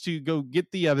returns to go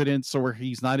get the evidence, or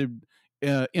he's not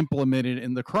implemented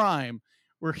in the crime,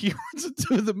 where he runs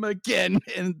into them again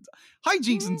and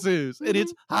hijinks ensues, and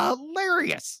it's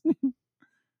hilarious.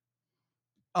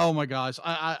 Oh my gosh,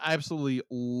 I absolutely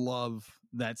love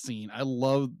that scene. I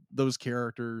love those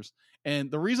characters,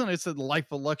 and the reason I said life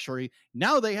of luxury,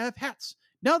 now they have hats,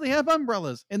 now they have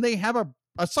umbrellas, and they have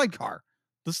a sidecar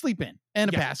to sleep in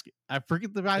and a basket. I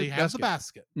forget the basket. He has a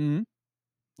basket. Mm-hmm.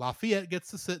 Lafayette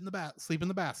gets to sleep in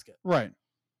the basket. Right.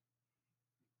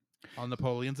 While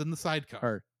Napoleon's in the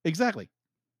sidecar. Exactly.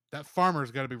 That farmer's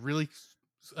got to be really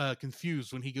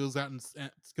confused when he goes out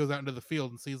into the field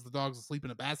and sees the dogs asleep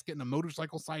in a basket and a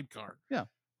motorcycle sidecar. Yeah.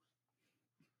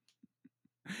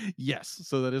 Yes.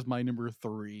 So that is my number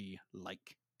 3.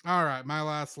 All right, my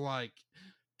last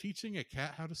teaching a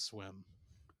cat how to swim.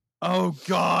 Oh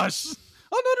gosh.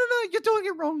 Oh no, you're doing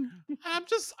it wrong.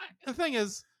 The thing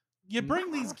is, you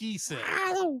bring these geese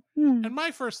in, and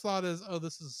my first thought is, oh,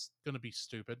 this is going to be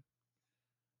stupid.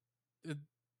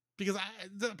 Because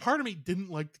part of me didn't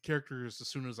like the characters as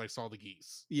soon as I saw the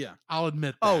geese. Yeah. I'll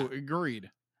admit that. Oh,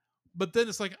 agreed. But then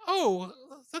it's like, oh,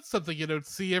 that's something you don't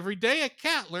see every day, a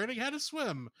cat learning how to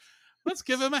swim. Let's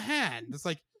give him a hand. It's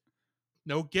like,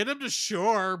 no, get him to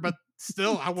shore, but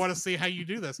still, I want to see how you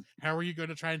do this. How are you going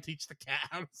to try and teach the cat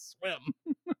how to swim?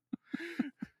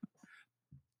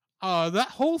 That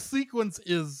whole sequence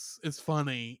is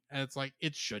funny, and it's like,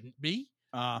 it shouldn't be,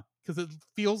 because it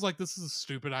feels like this is a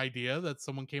stupid idea that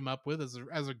someone came up with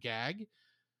as a gag,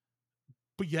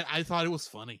 but yet I thought it was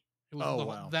funny. It was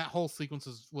wow. That whole sequence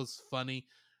was funny,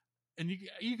 and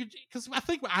you could, because I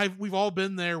think we've all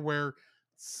been there where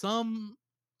some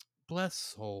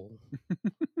blessed soul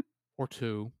or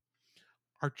two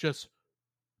are just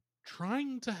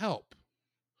trying to help,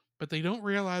 but they don't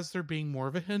realize they're being more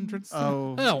of a hindrance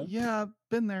than help. Yeah,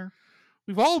 been there.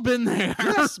 We've all been there.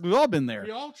 Yes, we've all been there.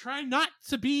 We all try not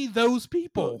to be those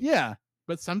people. Yeah.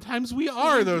 But sometimes we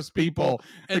are those people.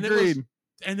 And agreed.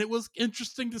 It was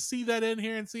interesting to see that in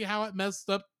here and see how it messed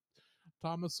up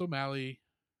Thomas O'Malley's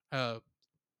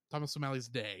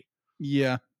day.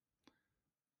 Yeah.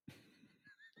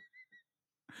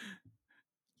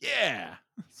 Yeah.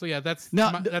 So yeah, that's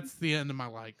the end of my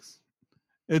likes.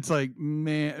 It's like,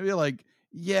 man, you're like,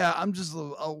 yeah, I'm just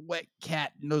a wet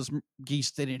cat, and those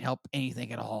geese didn't help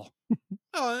anything at all.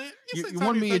 Oh, you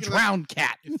want me a drowned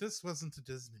cat. If this wasn't a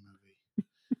Disney movie,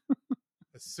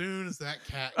 as soon as that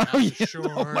cat got to shore,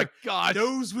 oh my god,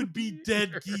 those would be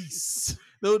dead geese.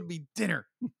 That would be dinner.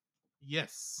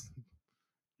 Yes.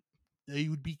 They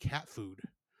would be cat food.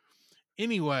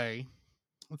 Anyway,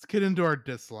 let's get into our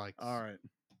dislikes. All right.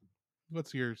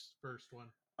 What's yours first one?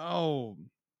 Oh,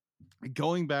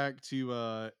 going back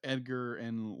to Edgar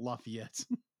and Lafayette.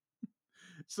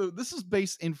 So this is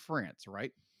based in France,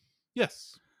 right?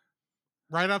 Yes.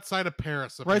 Right outside of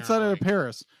Paris. Apparently. Right outside of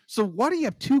Paris. So why do you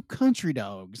have 2 country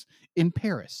dogs in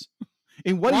Paris?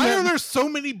 And why are there so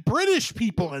many British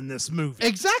people in this movie?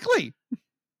 Exactly. As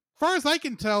far as I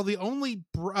can tell, the only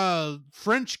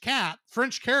French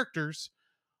characters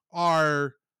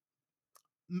are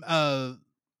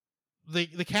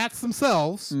the cats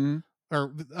themselves, mm-hmm.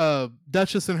 or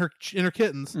Duchess and her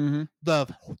kittens, mm-hmm.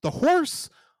 the horse,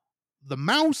 the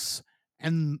mouse,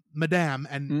 and Madame,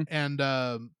 and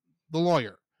the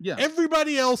lawyer. Yeah.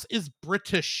 Everybody else is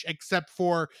British except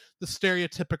for the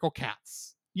stereotypical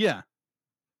cats. Yeah.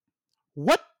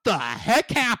 What the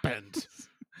heck happened?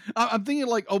 I'm thinking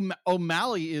like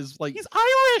O'Malley is like He's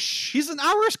Irish. he's an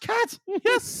Irish cat.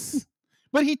 Yes.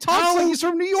 But he talks like he's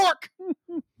from New York.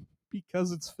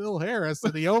 Because it's Phil Harris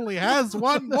and he only has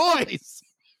one voice.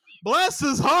 Bless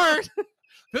his heart.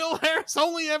 Phil Harris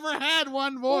only ever had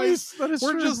one voice. That is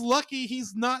We're true. just lucky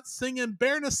he's not singing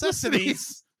Bare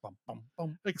Necessities. Bum, bum,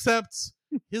 bum. Except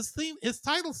his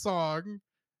title song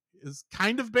is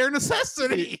kind of Bare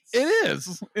Necessities. It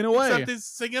is, in a way. Except he's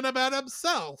singing about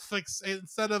himself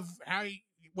instead of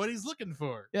what he's looking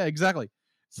for. Yeah, exactly.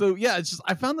 So yeah, it's just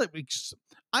I found that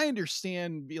I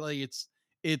understand. Be like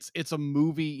it's a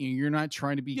movie and you're not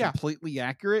trying to be completely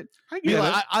accurate. I get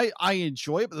it. I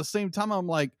enjoy it, but at the same time, I'm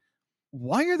like,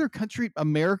 why are there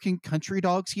American country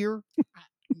dogs here?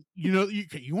 You know,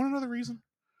 you want another reason?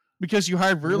 Because you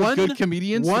hired really good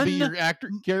comedians to be your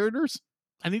characters.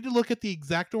 I need to look at the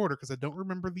exact order because I don't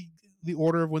remember the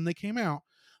order of when they came out.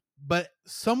 But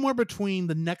somewhere between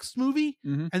the next movie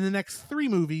and the next 3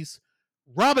 movies,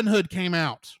 Robin Hood came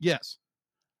out. Yes.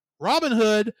 Robin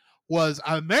Hood was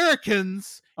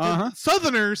Americans,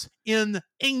 Southerners in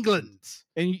England.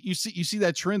 And you see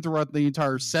that trend throughout the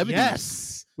entire 70s.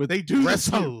 Yes. They do this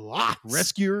a lot.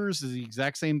 Rescuers is the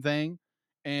exact same thing.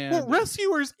 And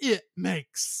Rescuers, it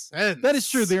makes sense. That is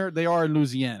true. They are in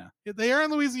Louisiana. They are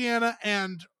in Louisiana,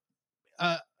 and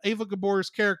Ava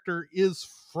Gabor's character is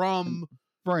from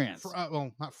France.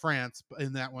 Well, not France, but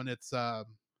in that one, it's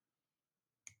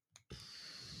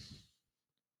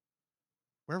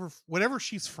whatever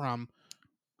she's from.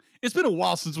 It's been a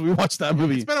while since we watched that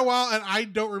movie. It's been a while, and I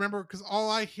don't remember because all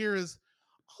I hear is,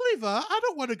 Oliver, I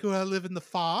don't want to go and live in the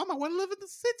farm. I want to live in the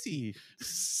city.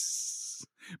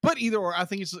 But either or, I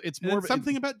think it's more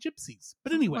something about gypsies.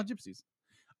 But anyway, about gypsies.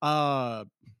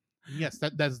 Yes,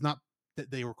 that is not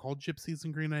that they were called gypsies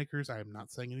in Green Acres. I am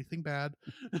not saying anything bad.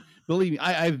 Believe me,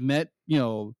 I've met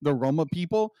the Roma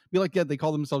people. Be like, yeah, they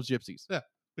call themselves gypsies. Yeah,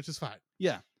 which is fine.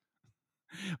 Yeah,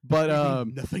 but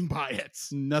nothing by it.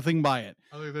 Nothing by it,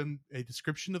 other than a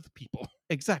description of the people.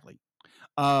 Exactly.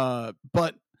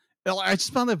 But I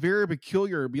just found that very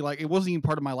peculiar. Be like, it wasn't even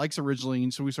part of my likes originally,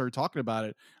 and so we started talking about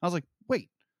it. I was like, wait.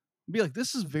 Be like,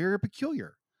 this is very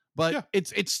peculiar, but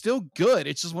it's still good.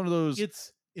 It's just one of those.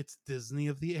 It's Disney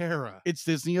of the era. It's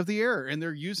Disney of the era, and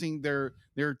they're using their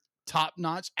top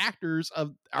notch actors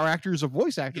of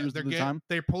voice actors at the time.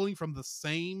 They're pulling from the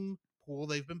same pool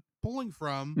they've been pulling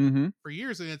from for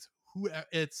years, and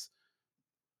it's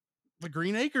the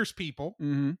Green Acres people,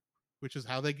 which is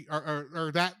how they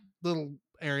are that little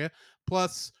area.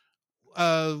 Plus,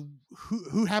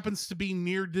 who happens to be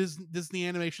near Disney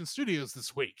Animation Studios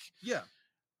this week? Yeah,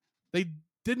 they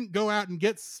didn't go out and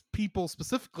get people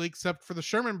specifically, except for the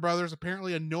Sherman Brothers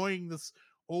apparently annoying this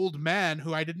old man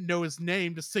who I didn't know his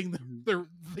name to sing their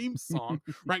theme song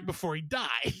right before he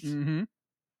died.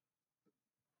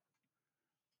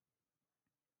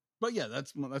 But yeah,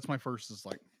 that's my first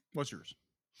dislike. What's yours?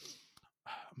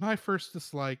 My first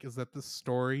dislike is that this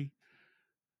story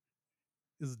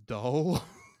is dull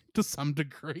to some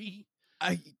degree.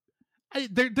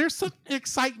 There's some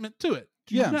excitement to it.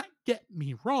 Do not get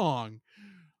me wrong,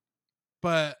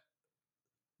 but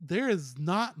there is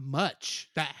not much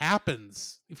that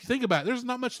happens. If you think about it, there's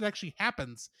not much that actually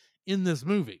happens in this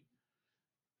movie.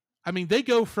 I mean, they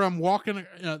go from walking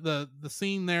the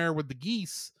scene there with the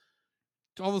geese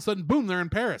to all of a sudden, boom, they're in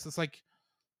Paris. It's like,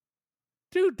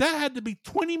 dude, that had to be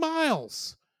 20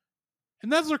 miles.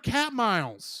 And those are cat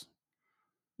miles.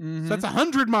 So that's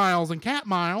 100 miles in cat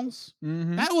miles.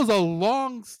 That was a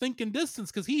long stinking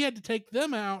distance because he had to take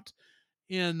them out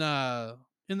in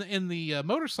the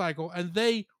motorcycle, and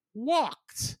they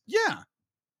walked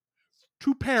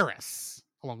to Paris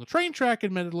along the train track,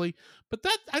 admittedly. But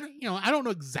that I don't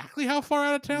know exactly how far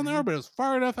out of town they are, but it was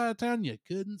far enough out of town you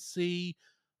couldn't see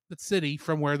the city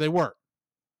from where they were.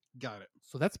 Got it.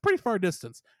 So that's a pretty far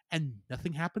distance, and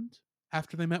nothing happened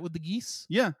after they met with the geese.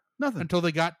 Yeah. Nothing until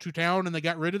they got to town and they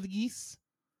got rid of the geese.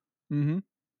 And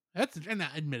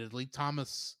admittedly,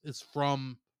 Thomas is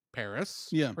from Paris.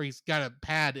 Yeah, or he's got a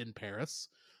pad in Paris,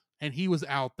 and he was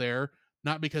out there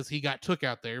not because he got took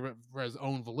out there, but for his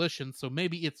own volition. So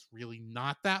maybe it's really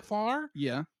not that far.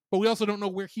 Yeah, but we also don't know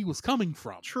where he was coming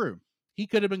from. True, he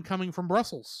could have been coming from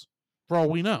Brussels, for all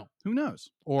we know. Who knows?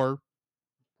 Or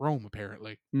Rome,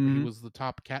 apparently. He was the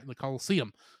top cat in the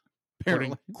Colosseum,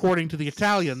 according to the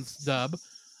Italians dub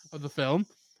of the film.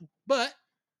 But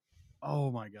oh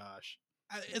my gosh,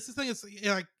 it's the thing. It's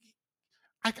like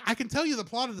I can tell you the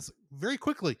plot of this very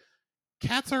quickly.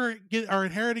 Cats are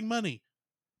inheriting money.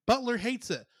 Butler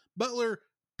hates it. Butler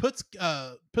puts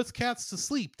cats to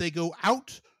sleep. They go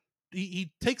out.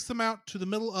 He takes them out to the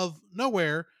middle of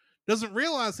nowhere. doesn't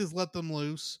realize he's let them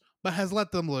loose, but has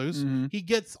let them loose. Mhm. He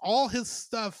gets all his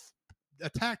stuff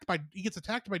attacked by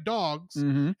dogs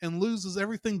Mhm. and loses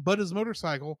everything but his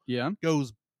motorcycle. Yeah.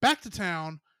 Goes back to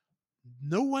town.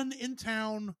 No one in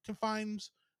town can find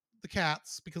the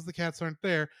cats because the cats aren't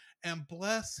there. And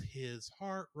bless his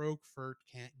heart, Roquefort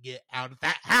can't get out of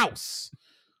that house.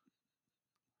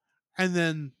 And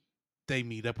then they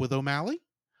meet up with O'Malley.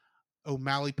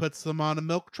 O'Malley puts them on a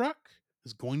milk truck,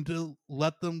 is going to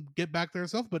let them get back there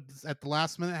herself, but at the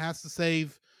last minute has to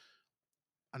save.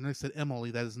 I know I said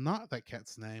Emily. That is not that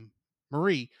cat's name.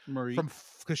 Marie. From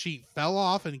because she fell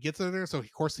off and gets her there. So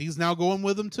of course he's now going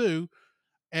with them too.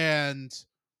 And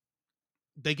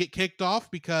they get kicked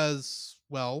off because,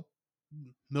 well,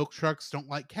 milk trucks don't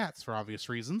like cats for obvious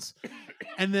reasons.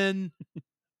 And then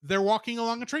they're walking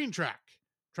along a train track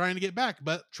trying to get back,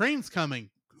 but train's coming.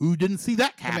 Who didn't see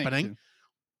that happening?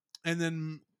 And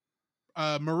then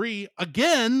Marie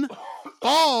again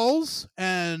falls,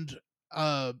 and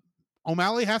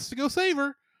O'Malley has to go save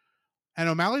her. And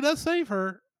O'Malley does save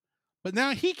her, but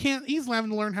now he can't. He's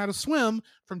having to learn how to swim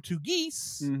from two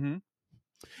geese. Mm-hmm.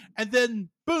 And then,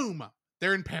 boom,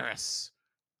 they're in Paris.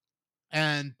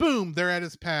 And boom, they're at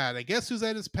his pad. I guess who's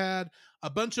at his pad? A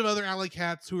bunch of other alley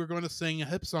cats who are going to sing a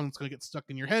hip song that's going to get stuck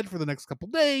in your head for the next couple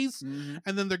days. Mm-hmm.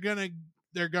 And then they're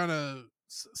gonna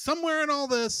somewhere in all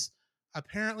this,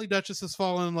 apparently Duchess has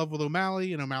fallen in love with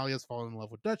O'Malley, and O'Malley has fallen in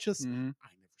love with Duchess. Mm-hmm. I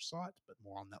never saw it, but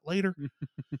more on that later.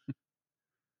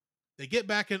 They get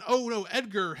back, and oh no,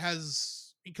 Edgar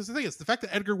has, because the thing is, the fact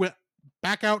that Edgar went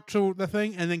back out to the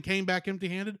thing and then came back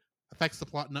empty-handed affects the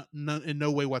plot in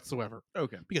no way whatsoever.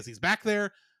 Okay. Because he's back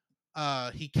there,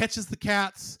 he catches the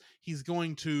cats, he's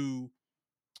going to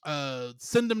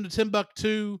send them to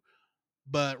Timbuktu,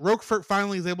 but Roquefort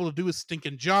finally is able to do his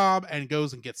stinking job and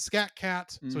goes and gets Scat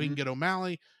Cat so he can get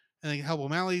O'Malley, and they can help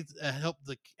O'Malley help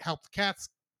the cats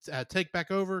take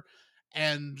back over.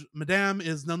 And Madame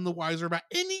is none the wiser about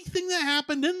anything that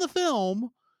happened in the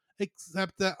film,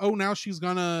 except that, now she's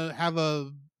gonna have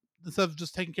instead of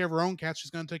just taking care of her own cats,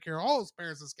 she's gonna take care of all of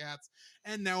Paris's cats,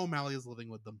 and now O'Malley is living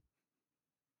with them.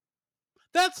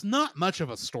 That's not much of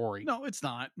a story. No, it's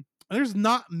not. There's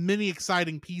not many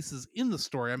exciting pieces in the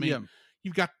story. I mean,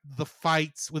 you've got the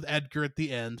fights with Edgar at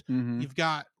the end. Mm-hmm. You've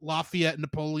got Lafayette and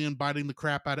Napoleon biting the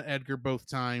crap out of Edgar both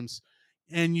times.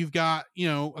 And you've got,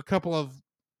 a couple of,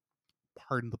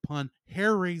 pardon the pun,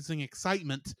 hair-raising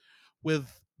excitement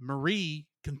with Marie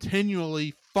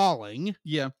continually falling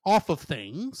off of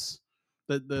things.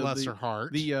 Bless her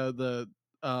heart. The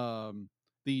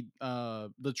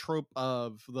trope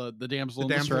of the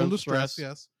damsel in distress.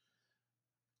 Yes.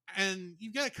 And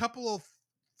you've got a couple of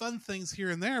fun things here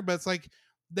and there, but it's like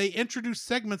they introduce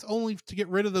segments only to get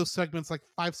rid of those segments like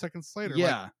 5 seconds later.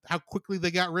 Yeah. Like how quickly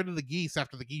they got rid of the geese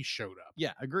after the geese showed up.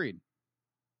 Yeah, agreed.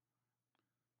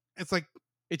 It's like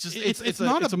it's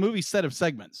a movie set of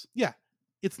segments. Yeah.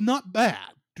 It's not bad.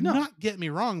 Do not get me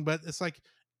wrong, but it's like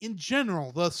in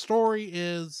general, the story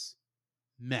is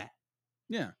meh.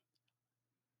 Yeah.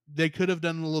 They could have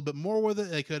done a little bit more with it.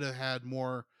 They could have had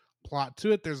more plot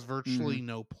to it. There's virtually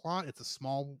no plot. It's a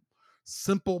small,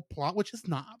 simple plot, which is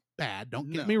not bad.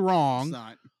 Don't get me wrong. It's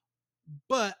not.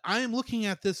 But I am looking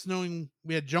at this knowing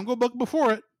we had Jungle Book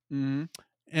before it,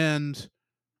 and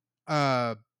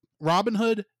Robin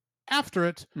Hood after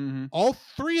it. All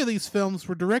three of these films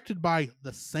were directed by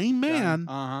the same man.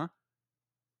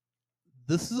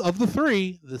 This is, of the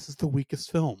three, this is the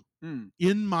weakest film,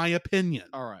 in my opinion.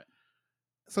 All right.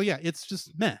 So yeah, it's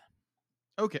just meh.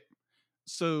 Okay.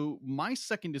 So my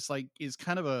second dislike is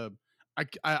kind of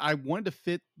I wanted to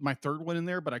fit my third one in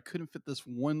there, but I couldn't fit this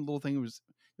one little thing that was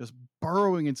just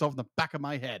burrowing itself in the back of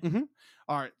my head.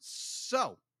 All right.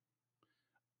 So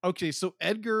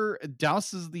Edgar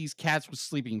douses these cats with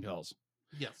sleeping pills.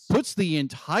 Yes. Puts the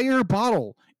entire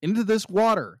bottle into this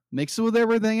water, mixes it with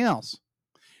everything else.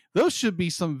 Those should be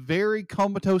some very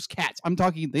comatose cats. I'm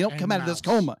talking, they don't come out of this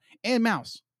coma. And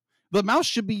mouse. The mouse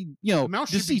should be, the mouse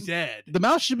should be dead. The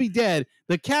mouse should be dead.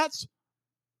 The cats,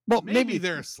 well, maybe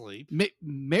they're asleep.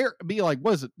 Be like,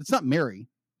 what is it? It's not Mary,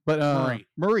 but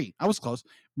Marie. I was close.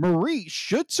 Marie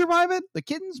should survive it. The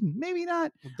kittens, maybe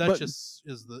not. Well, Duchess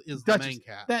is the main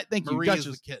cat. Thank you. Marie Duchess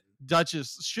is the kitten.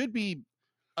 Duchess should be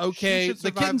okay.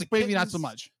 The kittens, maybe not so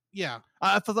much. Yeah,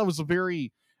 I thought that was I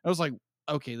was like,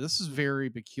 okay, this is very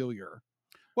peculiar.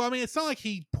 Well, I mean, it's not like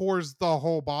he pours the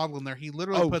whole bottle in there. He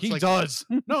literally puts does.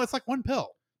 No, it's like one pill.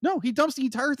 No, he dumps the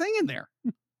entire thing in there.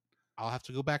 I'll have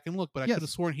to go back and look, but I could have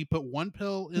sworn he put one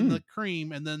pill in the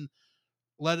cream and then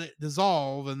let it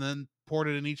dissolve and then poured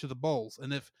it in each of the bowls.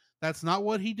 And if that's not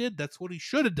what he did, that's what he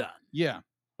should have done. Yeah.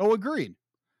 Oh, agreed.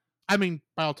 I mean,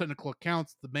 by all technical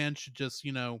accounts, the man should just,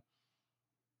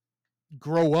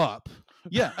 grow up.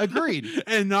 Yeah, agreed.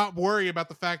 And not worry about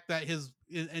the fact that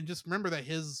and just remember that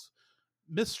his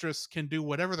mistress can do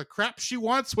whatever the crap she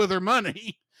wants with her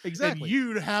money. Exactly. And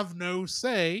you'd have no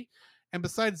say. And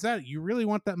besides that, you really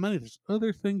want that money. There's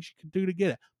other things you can do to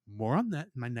get it. More on that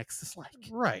in my next dislike.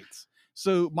 Right.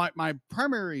 So my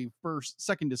primary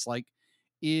second dislike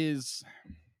is,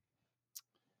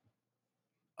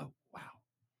 oh wow.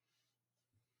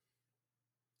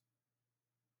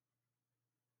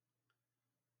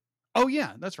 Oh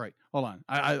yeah, that's right. Hold on.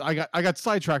 I got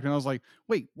sidetracked and I was like,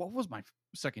 wait, what was my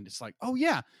second dislike? Oh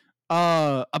yeah.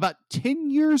 About 10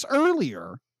 years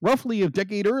earlier, roughly a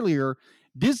decade earlier,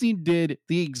 Disney did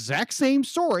the exact same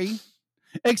story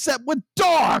except with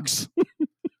dogs.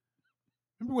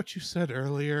 Remember what you said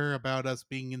earlier about us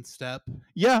being in step?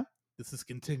 Yeah. This is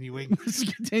continuing. This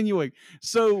is continuing.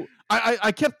 So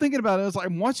I kept thinking about it. I was like,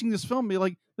 I'm watching this film and be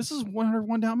like, this is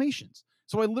 101 Dalmatians.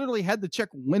 So I literally had to check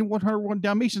when 101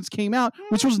 Dalmatians came out,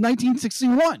 which was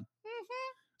 1961.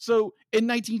 So in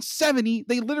 1970,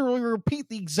 they literally repeat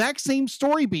the exact same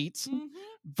story beats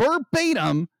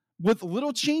verbatim with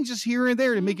little changes here and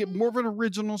there to make it more of an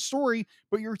original story.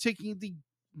 But you're taking the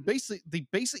basic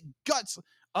guts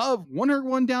of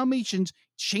 101 Dalmatians,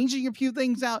 changing a few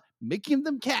things out, making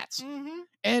them cats,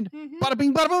 and bada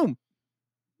bing, bada boom.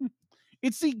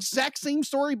 It's the exact same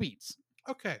story beats.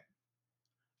 Okay.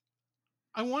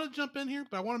 I want to jump in here,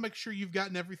 but I want to make sure you've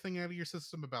gotten everything out of your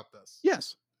system about this.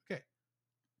 Yes. Okay.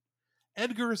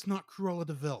 Edgar is not Cruella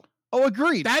de Vil. Oh,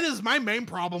 agreed. That is my main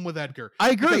problem with Edgar. I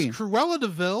agree. Because Cruella de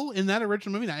Vil in that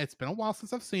original movie, now it's been a while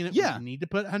since I've seen it. Yeah. We need to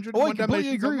put 101 Oh, I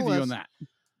completely Dalmatians agree on with the you on list. that.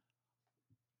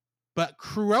 But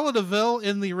Cruella de Vil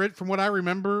in the from what I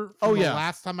remember from the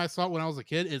last time I saw it when I was a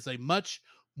kid is a much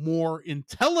more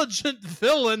intelligent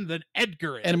villain than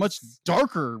Edgar is. And a much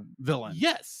darker villain.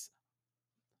 Yes.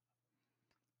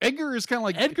 Edgar is kind of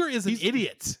like... Edgar is an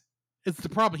idiot. It's the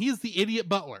problem. He is the idiot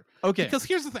butler. Okay. Because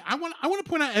here's the thing. I want to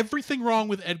point out everything wrong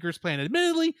with Edgar's plan.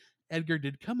 Admittedly, Edgar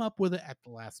did come up with it at the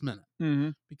last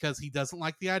minute. Because he doesn't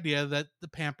like the idea that the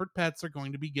pampered pets are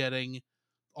going to be getting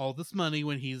all this money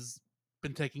when he's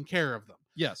been taking care of them.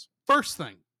 Yes. First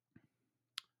thing.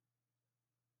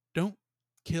 Don't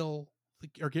kill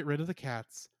or get rid of the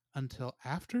cats until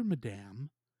after Madame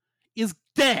is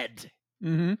dead.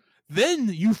 Then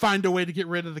you find a way to get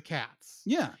rid of the cats.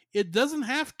 Yeah. It doesn't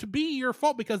have to be your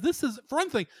fault because this is, for one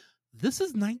thing, this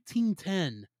is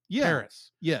 1910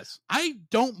 Paris. Yes. I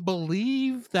don't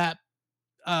believe that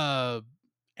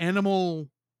animal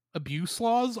abuse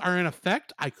laws are in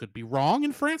effect. I could be wrong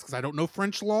in France because I don't know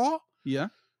French law. Yeah.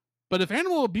 But if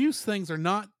animal abuse things are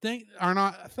not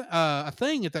a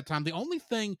thing at that time, the only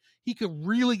thing he could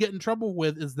really get in trouble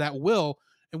with is that will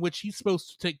in which he's supposed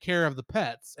to take care of the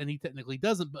pets, and he technically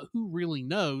doesn't, but who really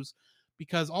knows?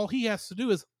 Because all he has to do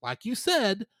is, like you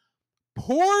said,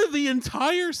 pour the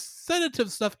entire sedative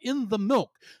stuff in the milk.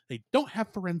 They don't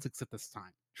have forensics at this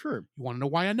time. True. You want to know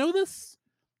why I know this?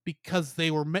 Because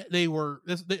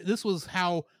this was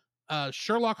how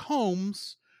Sherlock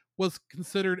Holmes was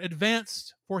considered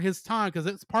advanced for his time, because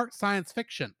it's part science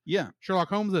fiction. Yeah. Sherlock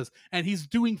Holmes is, and he's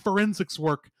doing forensics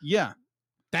work. Yeah.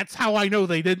 That's how I know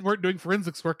they weren't doing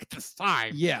forensics work at this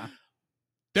time. Yeah.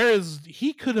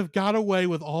 He could have got away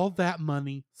with all that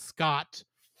money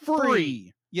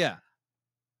scot-free. Yeah.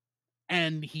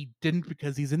 And he didn't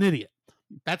because he's an idiot.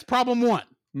 That's problem one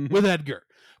with Edgar.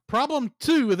 Problem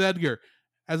two with Edgar,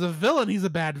 as a villain, he's a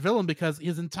bad villain because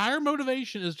his entire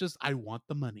motivation is just, I want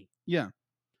the money. Yeah.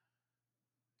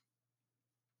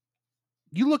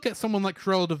 You look at someone like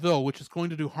Cruella de Vil, which is going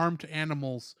to do harm to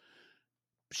animals.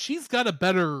 She's got a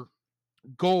better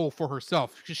goal for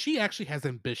herself because she actually has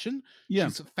ambition. Yeah.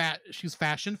 She's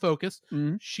fashion focused.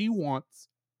 She wants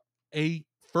a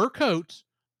fur coat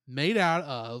made out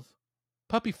of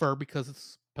puppy fur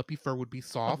because puppy fur would be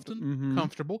soft and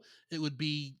comfortable. It would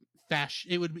be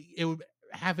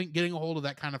getting a hold of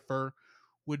that kind of fur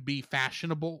would be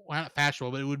fashionable. Well, not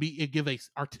fashionable, but it'd give a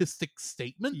artistic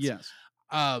statement. Yes.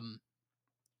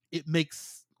 It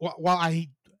makes, while I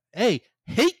hate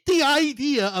the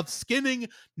idea of skinning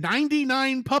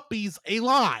 99 puppies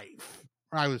alive.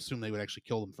 Or I would assume they would actually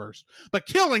kill them first. But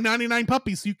killing 99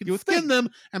 puppies so you can skin them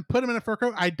and put them in a fur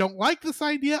coat, I don't like this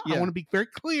idea. Yeah. I want to be very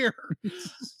clear.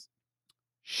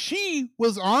 She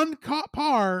was on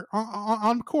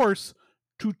course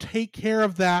to take care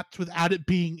of that without it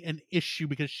being an issue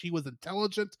because she was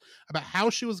intelligent about how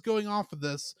she was going off of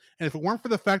this. And if it weren't for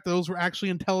the fact that those were actually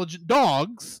intelligent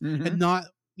dogs and not,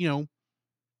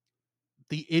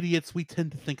 the idiots we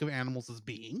tend to think of animals as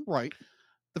being. Right.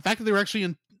 The fact that they were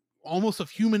actually almost of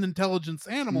human intelligence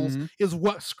animals is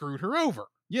what screwed her over.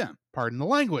 Yeah. Pardon the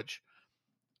language.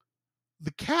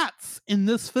 The cats in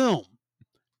this film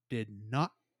did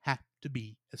not have to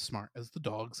be as smart as the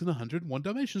dogs in 101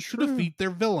 Dalmatians to defeat their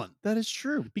villain. That is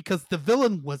true. Because the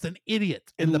villain was an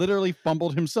idiot. And literally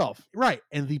fumbled himself. Right.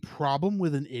 And the problem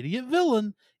with an idiot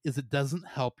villain is it doesn't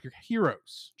help your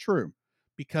heroes. True.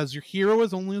 Because your hero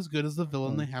is only as good as the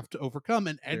villain they have to overcome.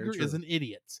 And Edgar is an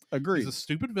idiot. Agreed. He's a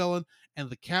stupid villain. And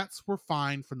the cats were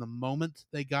fine from the moment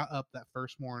they got up that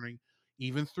first morning,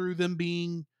 even through them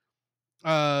being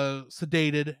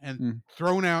sedated and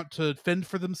thrown out to fend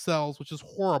for themselves, which is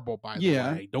horrible, by the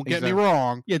way. Don't get me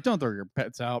wrong. Yeah, don't throw your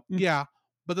pets out. Yeah.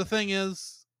 But the thing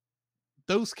is,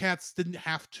 those cats didn't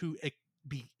have to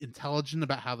be intelligent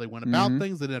about how they went about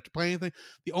things. They didn't have to play anything.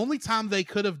 The only time they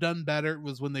could have done better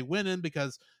was when they went in,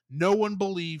 because no one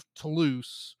believed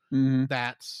Toulouse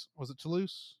that, was it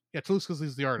Toulouse? Yeah, Toulouse, because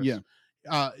he's the artist.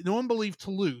 Yeah. No one believed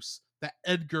Toulouse that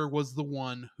Edgar was the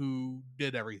one who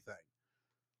did everything.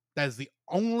 That is the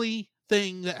only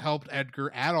thing that helped Edgar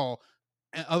at all.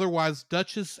 And otherwise,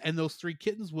 Duchess and those 3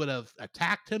 kittens would have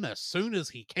attacked him as soon as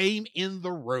he came in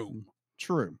the room.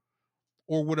 True.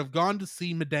 Or would have gone to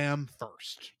see Madame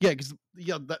first. Yeah, because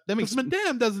that makes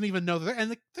Madame doesn't even know that.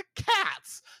 And the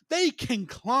cats, they can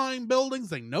climb buildings.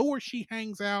 They know where she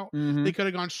hangs out. They could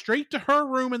have gone straight to her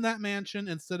room in that mansion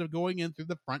instead of going in through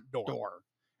the front door.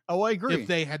 Oh, I agree. If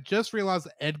they had just realized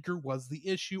that Edgar was the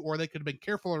issue, or they could have been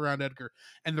careful around Edgar.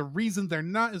 And the reason they're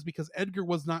not is because Edgar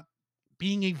was not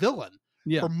being a villain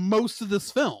for most of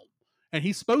this film. And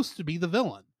he's supposed to be the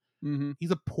villain.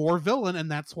 He's a poor villain,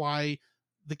 and that's why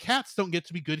the cats don't get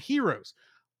to be good heroes.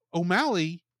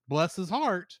 O'Malley, bless his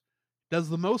heart, does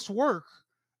the most work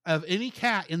of any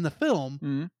cat in the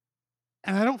film.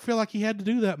 And I don't feel like he had to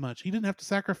do that much. He didn't have to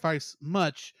sacrifice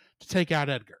much to take out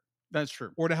Edgar. That's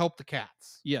true. Or to help the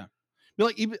cats. Yeah.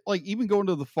 But even going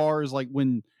to the far as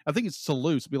when I think it's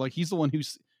Toulouse, be like he's the one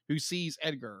who sees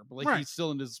Edgar, but he's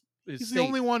still in his he's state. The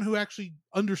only one who actually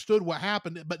understood what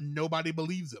happened, but nobody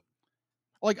believes him.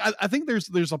 I think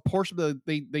there's a portion that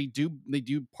they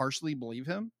do partially believe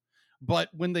him, but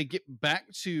when they get back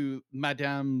to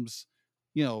Madame's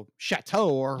chateau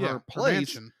or her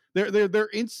place, they're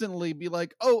instantly be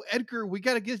like, "Oh, Edgar, we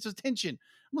got to get his attention."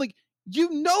 I'm like,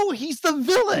 he's the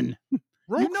villain.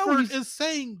 Roquefort is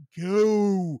saying,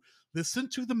 "Go listen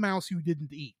to the mouse you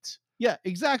didn't eat." Yeah,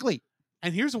 exactly.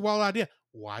 And here's a wild idea.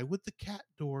 Why would the cat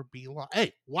door be locked?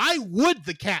 Hey, why would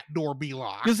the cat door be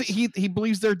locked? Because he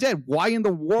believes they're dead. Why in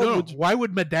the world? Why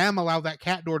would Madame allow that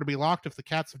cat door to be locked if the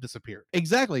cats have disappeared?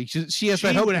 Exactly. She would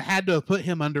have had to have put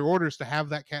him under orders to have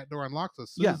that cat door unlocked. So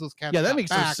as soon as those cats that makes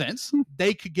back, no sense.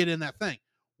 They could get in that thing.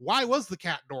 Why was the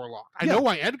cat door locked? I know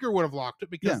why Edgar would have locked it,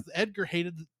 because Edgar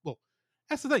hated.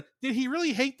 That's the thing. Did he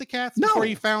really hate the cats before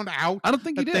he found out? I don't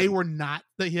think he did. They were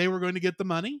they were going to get the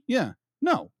money. Yeah.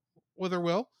 No. With their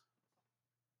will.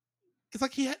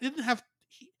 Because he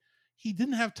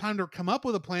didn't have time to come up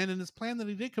with a plan, and his plan that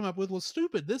he did come up with was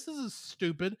stupid. This is as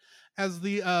stupid as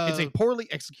the it's a poorly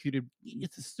executed.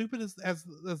 It's as stupid as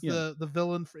the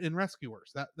villain in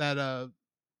Rescuers. That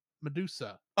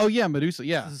Medusa. Oh yeah, Medusa.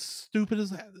 Yeah, as stupid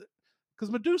as that.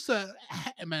 Because Medusa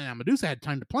had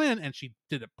time to plan, and she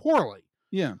did it poorly.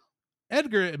 Yeah,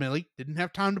 Edgar admittedly didn't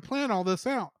have time to plan all this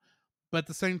out, but at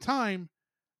the same time,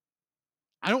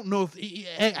 I don't know if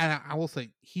I will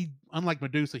say he, unlike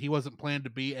Medusa, he wasn't planned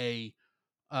to be a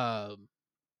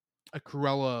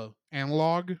Cruella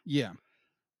analog. Yeah,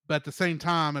 but at the same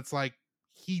time, it's like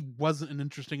he wasn't an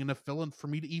interesting enough villain for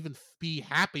me to even be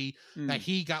happy that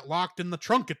he got locked in the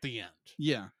trunk at the end.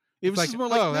 Yeah, it was like, more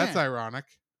like, that's ironic.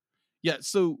 Yeah,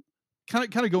 so kind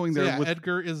of going there. With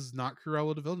Edgar is not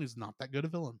Cruella the villain. He's not that good a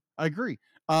villain. I agree.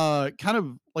 Kind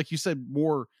of like you said,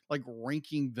 more like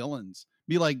ranking villains.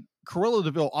 Be like Cruella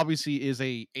de Vil obviously is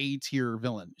a tier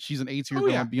villain. She's an A tier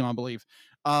villain beyond belief.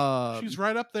 She's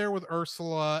right up there with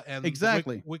Ursula and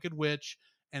exactly Wicked Witch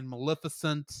and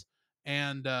Maleficent,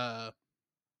 and I'd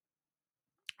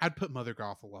put Mother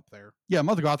Gothel up there. Yeah,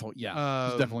 Mother Gothel.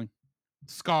 Yeah, definitely.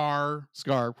 Scar,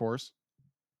 of course.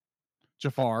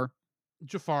 Jafar,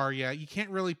 yeah. You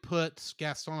can't really put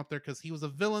Gaston up there because he was a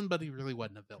villain, but he really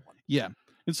wasn't a villain. Yeah.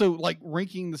 And so like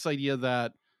ranking this idea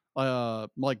that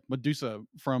like Medusa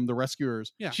from the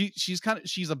Rescuers,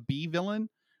 she's a B villain.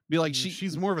 Be like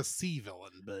she's more of a C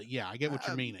villain, but yeah, I get what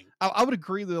you're meaning. I would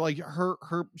agree that like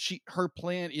her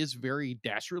plan is very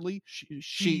dastardly.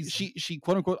 She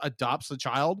quote unquote adopts a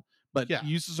child, but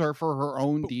uses her for her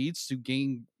own deeds to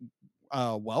gain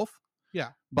wealth. Yeah.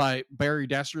 By very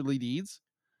dastardly deeds.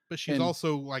 But she's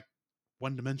also like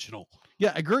one-dimensional.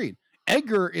 Yeah, agreed.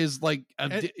 Edgar is like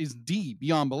is D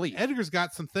beyond belief. Edgar's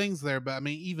got some things there, but I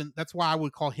mean, even that's why I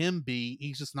would call him B.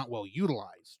 He's just not well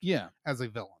utilized. Yeah, as a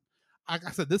villain. Like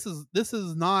I said, this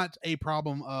is not a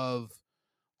problem of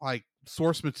like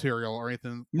source material or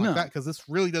anything like that, because this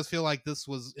really does feel like this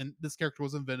character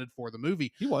was invented for the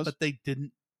movie. He was, but they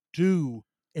didn't do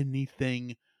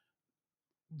anything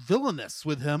villainous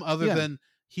with him other than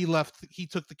he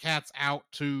took the cats out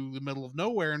to the middle of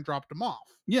nowhere and dropped them off.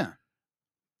 Yeah,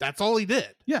 that's all he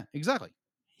did. Yeah, exactly.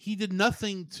 He did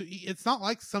nothing it's not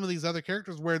like some of these other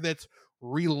characters where that's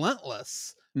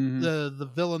relentless. The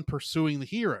villain pursuing the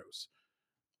heroes.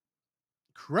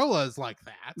 Cruella is like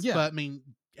that, but I mean,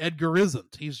 Edgar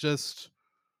isn't. He's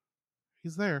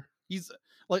there. He's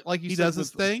like you he said, does his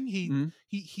thing.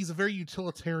 He's a very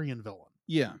utilitarian villain.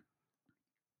 Yeah.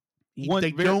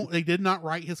 They did not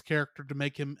write his character to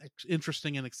make him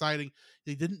interesting and exciting.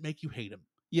 They didn't make you hate him.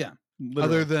 Yeah. Literally.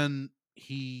 Other than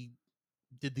he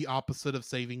did the opposite of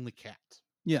saving the cat.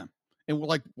 Yeah. And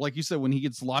like you said, when he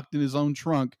gets locked in his own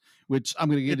trunk, which I'm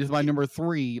going to get into my number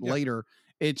 3 later,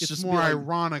 it's just more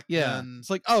ironic. Yeah. It's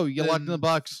like, oh, you locked in the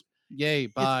box. Yay,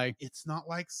 bye. It's not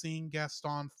like seeing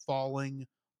Gaston falling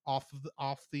off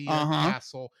the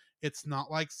castle. It's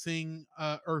not like seeing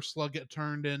Ursula get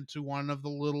turned into one of the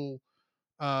little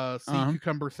sea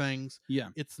cucumber things. Yeah.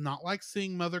 It's not like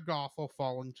seeing Mother Gothel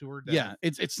falling to her death. Yeah.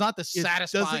 It's not the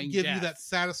satisfying. It doesn't give death. you that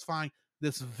satisfying.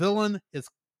 This villain has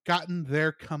gotten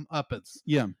their comeuppance.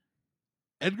 Yeah.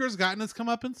 Edgar's gotten his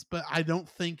comeuppance, but I don't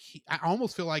think I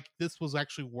almost feel like this was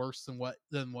actually worse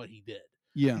than what he did.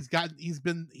 Yeah.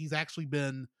 He's actually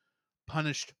been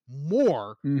punished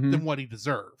more than what he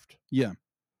deserved. Yeah.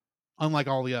 Unlike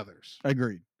all the others.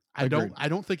 Agreed. I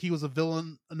don't think he was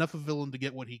enough of a villain to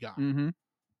get what he got.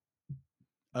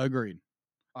 Agreed.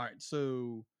 All right,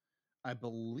 so I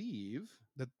believe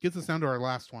that gets us down to our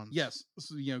last one. Yes.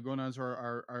 So, going on to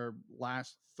our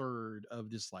last third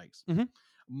of dislikes.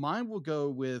 Mine will go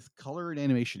with color and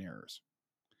animation errors.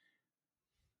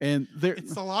 And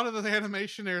it's a lot of the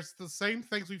animation errors, the same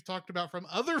things we've talked about from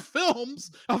other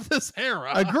films of this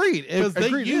era. Agreed. Because they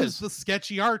use the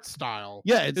sketchy art style.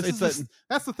 Yeah,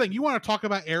 that's the thing. You want to talk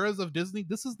about eras of Disney?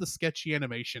 This is the sketchy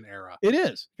animation era. It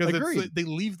is. Because they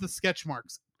leave the sketch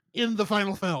marks in the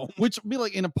final film. Which be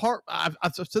like in a part, I've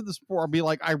said this before, I'll be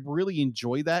like, I really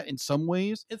enjoy that in some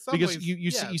ways. Because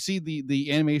you see the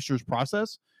animator's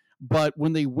process, but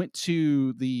when they went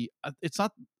to it's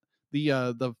not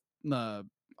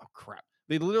oh crap!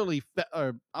 They literally,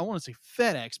 I want to say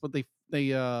FedEx, but they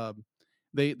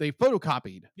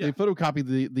photocopied. Yeah. They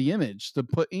photocopied the image to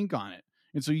put ink on it,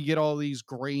 and so you get all these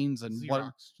grains and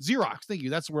Xerox. Thank you.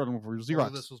 That's the word I'm looking for.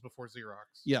 Xerox. This was before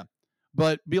Xerox. Yeah,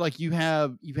 but be like you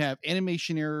have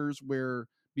animation errors where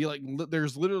be like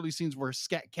there's literally scenes where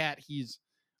Scat Cat he's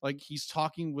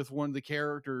talking with one of the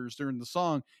characters during the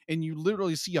song, and you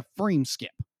literally see a frame skip.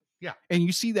 Yeah, and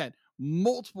you see that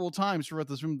multiple times throughout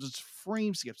this room, just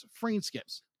frame skips.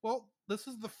 Well, this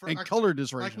is the first and color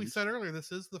distortions. Like we said earlier,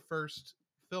 this is the first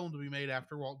film to be made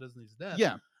after Walt Disney's death.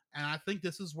 Yeah, and I think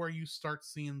this is where you start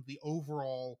seeing the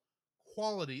overall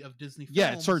quality of Disney films.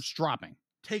 Yeah, it starts dropping.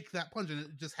 Take that plunge, and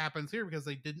it just happens here because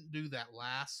they didn't do that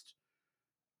last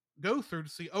go through to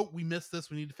see. Oh, we missed this.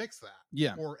 We need to fix that.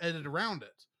 Yeah, or edit around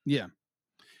it. Yeah,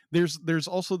 there's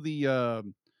also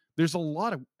there's a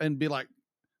lot of and be like.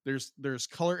 There's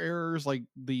color errors like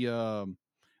the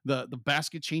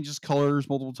basket changes colors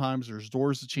multiple times. There's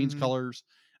doors that change colors.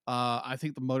 I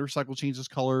think the motorcycle changes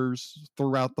colors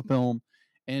throughout the film,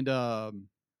 and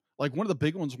like one of the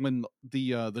big ones when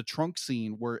the trunk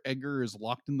scene where Edgar is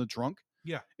locked in the trunk.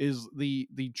 Yeah, is is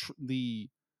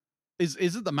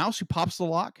it the mouse who pops the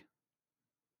lock?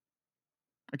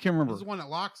 I can't remember. It's the one that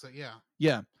locks it. Yeah.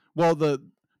 Yeah. Well,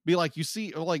 be like you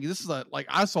see like this is like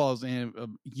I saw as a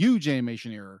huge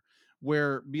animation error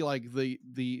where be like the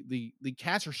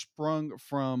cats are sprung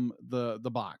from the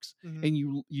box and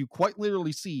you quite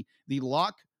literally see the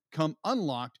lock come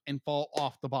unlocked and fall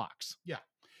off the box. Yeah.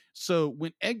 So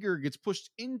when Edgar gets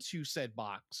pushed into said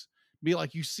box, be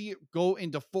like you see it go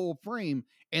into full frame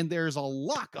and there's a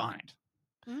lock on it.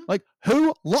 Like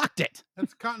who locked it?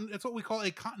 That's what we call a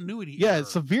continuity error. Yeah,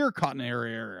 severe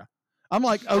continuity error. I'm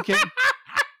like, okay.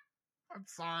 I'm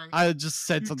sorry. I just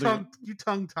said something. You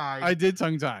tongue-tied. I did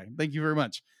tongue-tie. Thank you very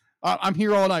much. I'm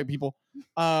here all night, people.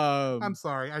 I'm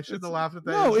sorry. I shouldn't have laughed at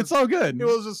that. No, it's all good. It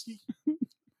was just,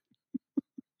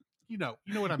 you know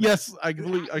what I mean. Yes,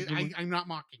 I'm not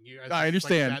mocking you. I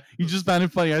understand. Like you just found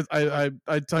it funny. I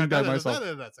tongue-tied myself.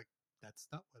 That's like, that's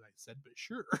not what I said, but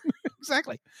sure.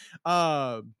 Exactly.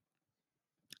 But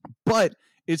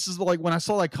It's just like when I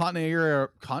saw like continuity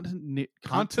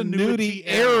Continuity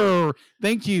error.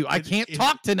 Thank you. I can't it-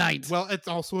 talk tonight. Well, it's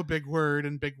also a big word,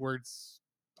 and big words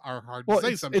are hard Well, to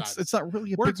say sometimes. it's not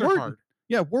really a Words big are word. hard.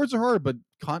 Yeah, words are hard, but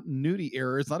continuity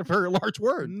error is not a very large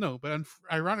word. No, but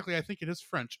ironically, I think it is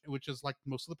French, which is like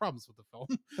most of the problems with the film.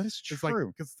 That is It's true.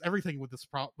 like because everything with this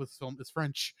film is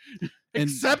French, And-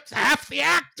 except half the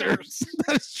actors.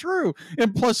 That is true.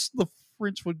 And plus, the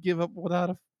French would give up without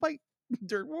a fight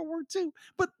during World War II.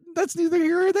 But that's neither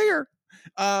here or there.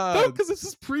 No, because this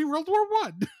is pre-World War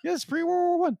One. Yes, pre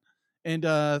World War One. And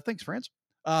thanks, France.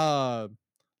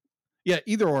 Yeah,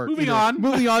 either or. Moving either. on.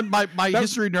 Moving on. My That-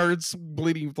 history nerds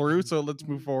bleeding through, so let's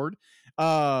move forward.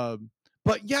 But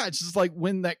yeah, it's just like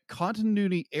when that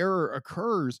continuity error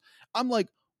occurs, I'm like,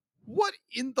 what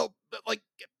in the like?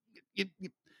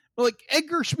 Like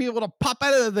Edgar should be able to pop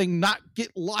out of the thing, not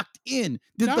get locked in.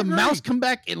 Did I the agree. mouse come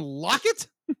back and lock it?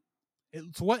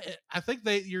 It's what I think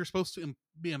you're supposed to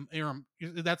be.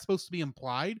 That's supposed to be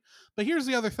implied. But here's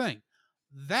the other thing: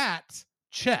 that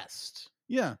chest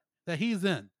Yeah. that he's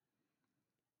in.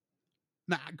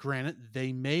 Now, granted,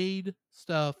 they made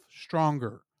stuff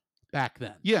stronger back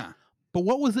then. Yeah. But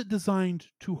what was it designed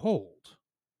to hold?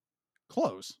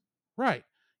 Close. Right.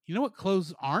 You know what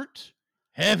clothes aren't?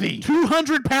 Heavy.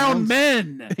 200-pound Pounds.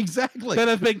 men Exactly. that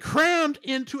have been crammed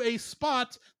into a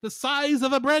spot the size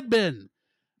of a bread bin.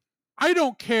 I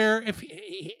don't care if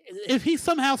he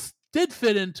somehow did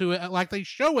fit into it like they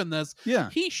show in this. Yeah.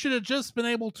 He should have just been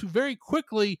able to very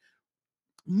quickly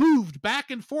moved back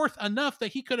and forth enough that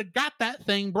he could have got that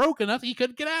thing broke enough he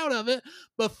could get out of it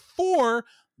before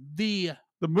the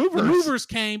movers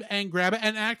came and grab it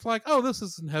and act like, oh, this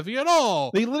isn't heavy at all.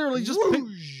 They literally just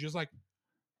Whoosh, it's like,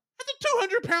 that's a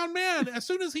 200-pound man. As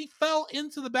soon as he fell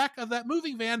into the back of that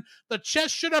moving van, the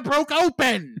chest should have broke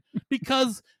open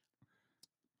because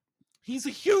he's a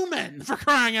human, for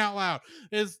crying out loud.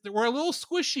 We're a little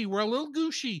squishy. We're a little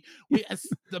gooshy.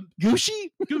 Gooshy?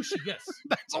 Gooshy, yes.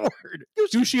 That's a word.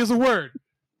 Gooshy is a word.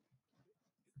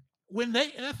 When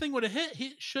that thing would have hit,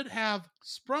 he should have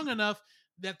sprung enough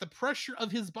that the pressure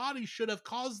of his body should have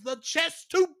caused the chest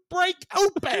to break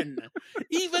open,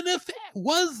 even if it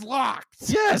was locked.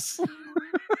 Yes.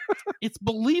 It's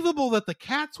believable that the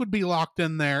cats would be locked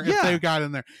in there if Yeah. they got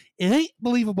in there. It ain't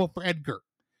believable for Edgar.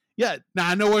 Yeah. Now,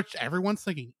 I know what everyone's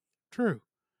thinking. True.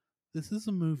 This is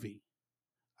a movie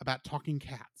about talking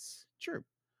cats. True.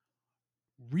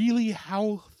 Really,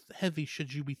 how heavy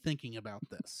should you be thinking about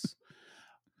this?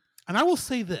 And I will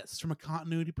say this from a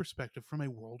continuity perspective, from a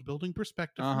world building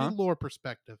perspective, from a lore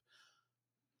perspective.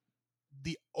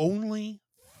 The only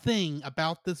thing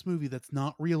about this movie that's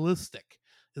not realistic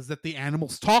is that the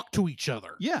animals talk to each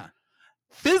other. Yeah.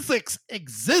 Physics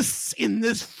exists in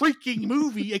this freaking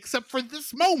movie except for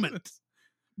this moment.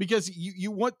 Because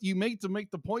you make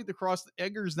the point across that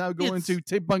Edgar's now going It's- to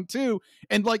Timbuktu,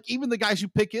 and like even the guys who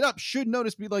pick it up should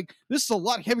notice, be like, this is a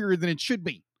lot heavier than it should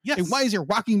be. Yes. And why is it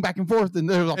rocking back and forth and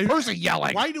there's a And person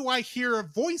yelling? Why do I hear a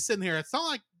voice in here? It's not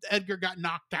like Edgar got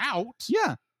knocked out.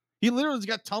 Yeah. He literally just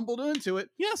got tumbled into it.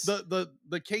 Yes.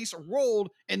 The case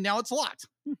rolled and now it's locked.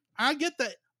 I get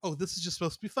that. Oh, this is just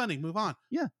supposed to be funny. Move on.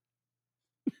 Yeah.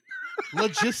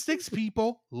 Logistics,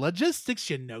 people. Logistics.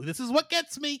 You know, this is what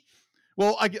gets me.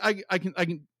 Well, I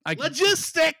can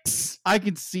Logistics. I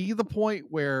can see the point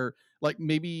where like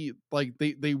maybe like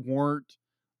they weren't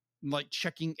like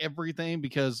checking everything,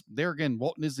 because there again,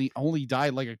 Walt Disney only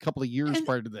died like a couple of years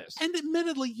prior to this. And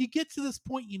admittedly, you get to this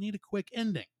point, you need a quick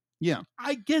ending. Yeah.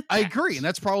 I get that. I agree, and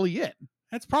that's probably it.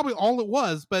 That's probably all it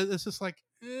was, but it's just like,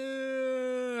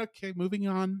 okay, moving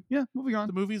on. Yeah, moving on.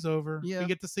 The movie's over. Yeah. We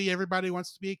get to see everybody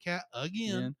wants to be a cat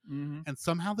again. Yeah. Mhm. And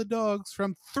somehow the dogs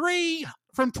from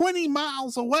 20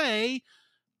 miles away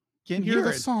Can hear hear the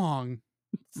it. song.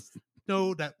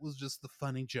 No, that was just the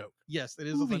funny joke. Yes, it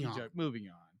is Moving a funny on. joke. Moving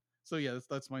on. So yeah,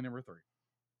 that's my number 3.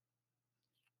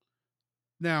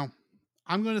 Now,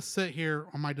 I'm going to sit here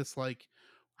on my dislike.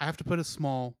 I have to put a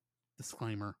small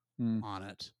disclaimer on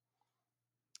it.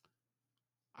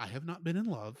 I have not been in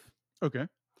love. Okay.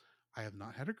 I have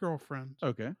not had a girlfriend.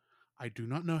 Okay. I do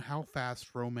not know how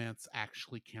fast romance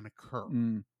actually can occur.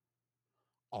 Mm.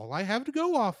 All I have to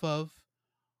go off of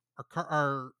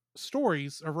are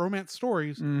stories, or romance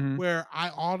stories, Mhm. where I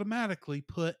automatically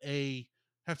I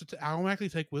automatically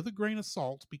take with a grain of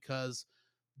salt, because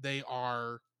they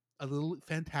are a little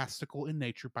fantastical in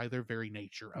nature by their very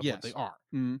nature of what Yes. they are.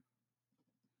 Mhm.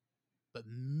 But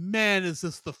man, is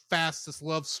this the fastest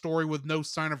love story with no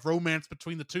sign of romance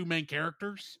between the two main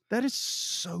characters? That is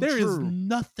so There is true.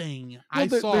 nothing Well, I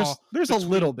saw. There's a between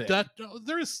little bit.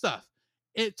 there is stuff.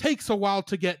 It takes a while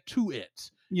to get to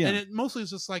it. Yeah. And it mostly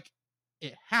is just like,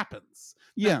 it happens.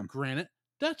 Yeah. Now, granted,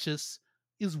 Duchess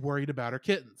is worried about her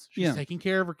kittens. She's Yeah. taking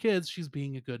care of her kids. She's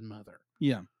being a good mother.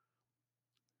 Yeah.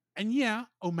 And yeah,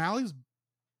 O'Malley's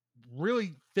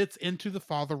really fits into the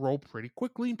father role pretty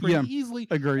quickly and pretty easily.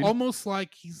 Agreed. Almost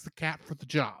like he's the cat for the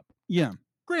job. Yeah.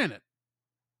 Granted.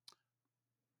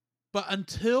 But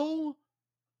until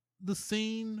the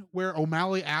scene where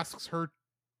O'Malley asks her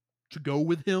to go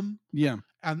with him, Yeah.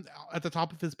 and at the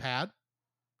top of his pad,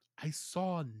 I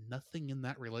saw nothing in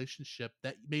that relationship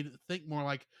that made it think more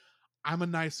like, I'm a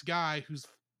nice guy who's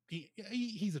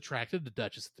he's attracted to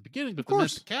Duchess at the beginning, but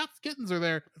the kittens are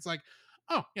there. It's like,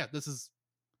 oh yeah, this is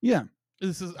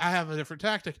I have a different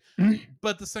tactic.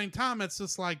 But at the same time, it's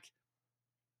just like,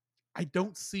 I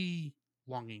don't see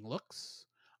longing looks.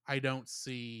 I don't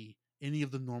see any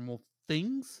of the normal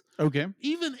things. Okay.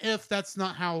 Even if that's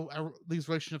not how these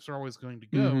relationships are always going to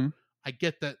go, I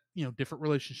get that, different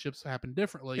relationships happen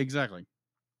differently. Exactly.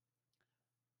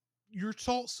 You're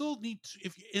still need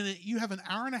to, you have an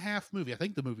hour and a half movie. I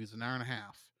think the movie is an hour and a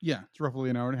half. Yeah, it's roughly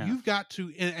an hour and a half. You've got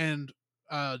to, and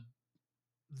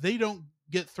they don't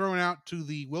get thrown out to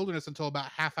the wilderness until about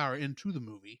half hour into the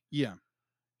movie. Yeah.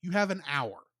 You have an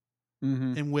hour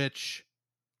in which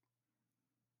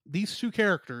these two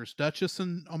characters, Duchess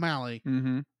and O'Malley,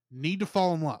 need to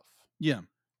fall in love. Yeah.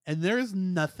 And there is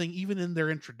nothing, even in their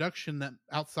introduction, that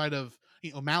outside of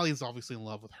O'Malley is obviously in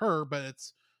love with her, but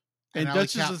it's and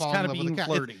Duchess is kind of being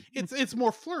flirty. It's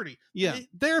more flirty. Yeah,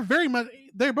 they're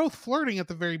both flirting at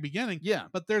the very beginning. Yeah,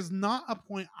 but there's not a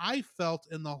point I felt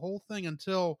in the whole thing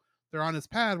until they're on his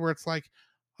pad where it's like,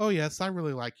 oh yes, I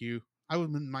really like you. I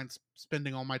wouldn't mind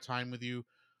spending all my time with you.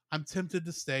 I'm tempted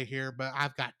to stay here, but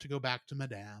I've got to go back to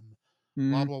Madame.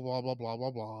 Blah blah blah blah blah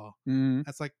blah blah.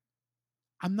 That's like,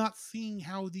 I'm not seeing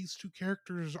how these two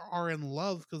characters are in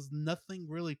love because nothing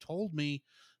really told me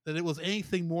that it was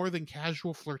anything more than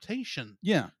casual flirtation.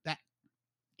 Yeah. That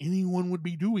anyone would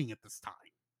be doing at this time.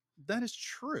 That is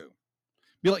true.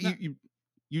 Be like,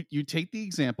 you take the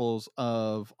examples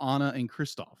of Anna and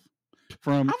Kristoff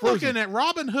from I'm Frozen. looking at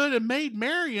Robin Hood and Maid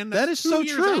Marian. That is so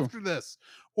true. After this,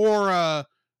 or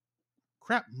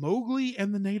Mowgli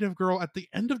and the native girl at the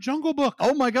end of Jungle Book.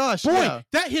 Oh my gosh, boy,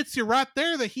 that hits you right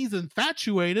there that he's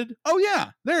infatuated. Oh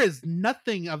yeah, there is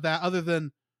nothing of that other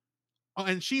than,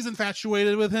 and she's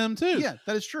infatuated with him too. Yeah,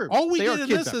 that is true. All we get in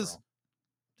this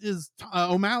is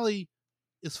O'Malley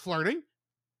is flirting,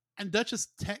 and Duchess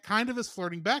kind of is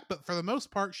flirting back, but for the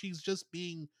most part, she's just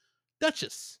being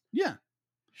Duchess. Yeah,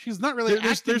 she's not really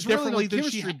acting differently than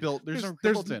she built. There's no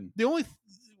built-in. The only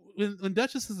when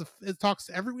Duchess talks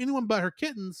to anyone but her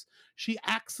kittens, she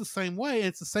acts the same way.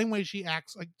 It's the same way she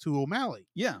acts like to O'Malley.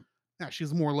 Yeah. Now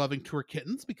she's more loving to her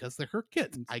kittens because they're her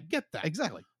kittens. I get that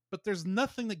exactly. But there's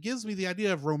nothing that gives me the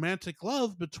idea of romantic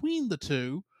love between the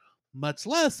two, much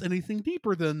less anything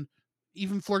deeper than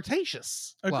even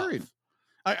flirtatious. Agreed.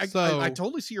 I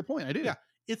totally see your point. I do. Yeah.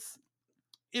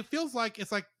 It feels like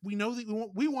we know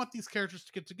that we want these characters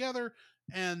to get together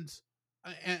and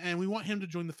we want him to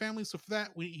join the family. So for that,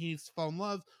 he needs to fall in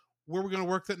love. Where we're going to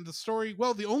work that into the story?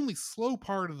 Well, the only slow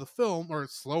part of the film, or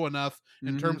slow enough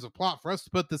in terms of plot for us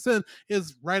to put this in,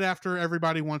 is right after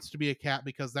everybody wants to be a cat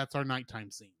because that's our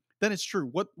nighttime scene. That is true.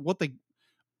 What they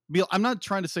be? I'm not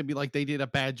trying to say like they did a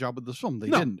bad job with this film. They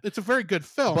didn't. It's a very good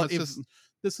film. But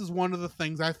this is one of the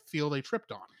things I feel they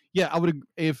tripped on. Yeah, I would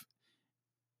if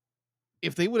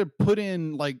they would have put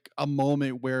in like a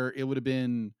moment where it would have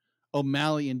been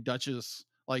O'Malley and Duchess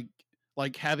like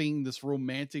having this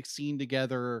romantic scene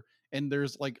together, and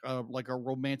there's like a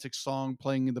romantic song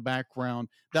playing in the background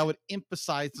that would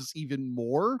emphasize this even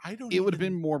more. It would have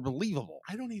been more believable.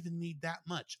 I don't even need that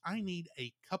much. I need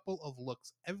a couple of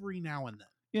looks every now and then.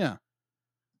 Yeah.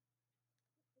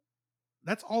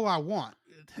 That's all I want.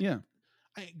 Yeah.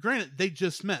 Granted, they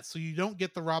just met, so you don't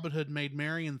get the Robin Hood Maid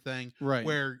Marian thing, right?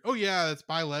 Where it's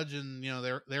by legend,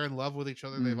 they're in love with each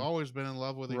other. They've always been in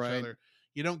love with each other.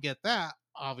 You don't get that,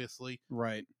 obviously,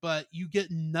 right? But you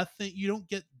get nothing. You don't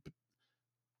get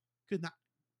good.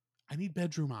 I need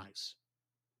bedroom eyes.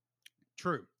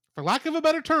 True. For lack of a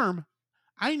better term,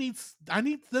 I need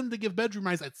them to give bedroom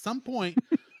eyes at some point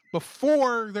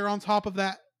before they're on top of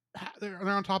that. They're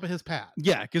on top of his pad.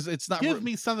 Yeah, because it's not. Give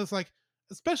me something that's like.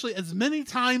 Especially as many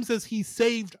times as he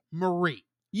saved Marie.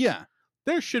 Yeah.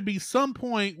 There should be some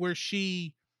point where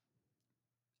she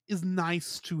is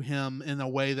nice to him in a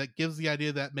way that gives the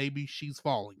idea that maybe she's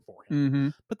falling for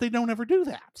him. But they don't ever do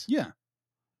that. Yeah.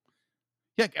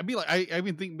 Yeah, I'd be like, I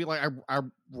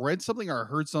read something or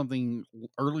heard something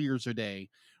earlier today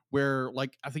where,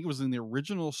 like, I think it was in the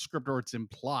original script or it's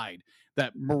implied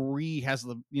that Marie has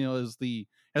the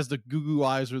goo goo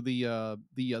eyes or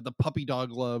the puppy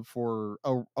dog love for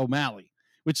O'Malley,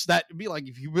 which that would be like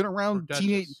if you've been around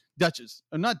teenage Duchess,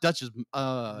 not Duchess.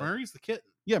 Marie's the kitten.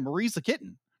 Yeah, Marie's the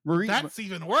kitten. Marie. That's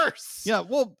even worse. Yeah,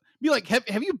 well, be like,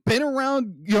 have you been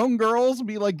around young girls? And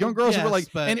be like, young girls who were like,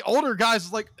 and older guys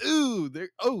is like, ooh,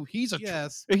 he's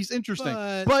he's interesting,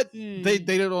 but they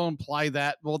don't imply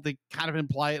that. Well, they kind of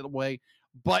imply it away,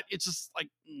 but it's just like,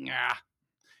 nah,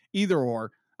 either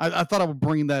or. I thought I would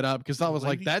bring that up because I was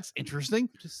like, that's interesting.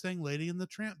 Just saying, Lady and the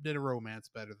Tramp did a romance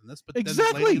better than this, but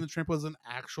exactly. then Lady and the Tramp was an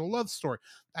actual love story.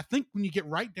 I think when you get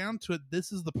right down to it,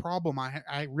 this is the problem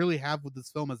I really have with this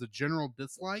film as a general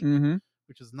dislike,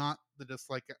 which is not the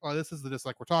dislike. Well, this is the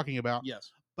dislike we're talking about.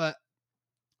 Yes, but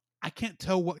I can't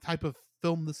tell what type of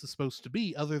film this is supposed to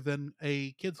be other than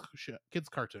a kids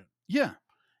cartoon. Yeah,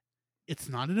 it's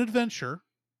not an adventure.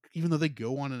 Even though they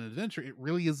go on an adventure, it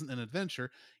really isn't an adventure.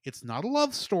 It's not a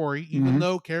love story, even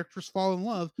though characters fall in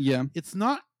love. Yeah. It's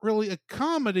not really a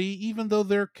comedy, even though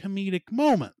they're comedic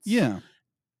moments. Yeah.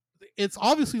 It's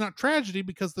obviously not tragedy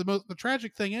because the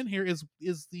tragic thing in here is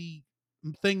the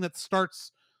thing that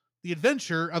starts the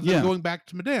adventure of them going back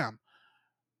to Madame.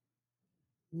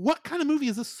 What kind of movie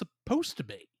is this supposed to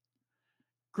be?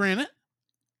 Granted,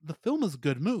 the film is a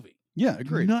good movie. Yeah,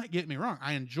 agreed. Do not get me wrong.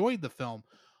 I enjoyed the film.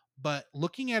 But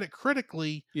looking at it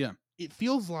critically, it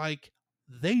feels like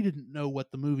they didn't know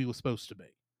what the movie was supposed to be.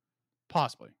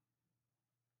 Possibly.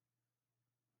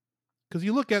 Because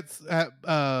you look at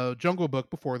Jungle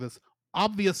Book before this,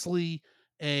 obviously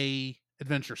a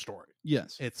adventure story.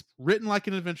 Yes. It's written like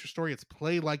an adventure story. It's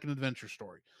played like an adventure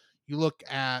story. You look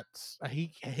at, I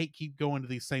hate keep going to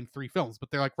these same three films, but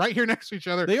they're like right here next to each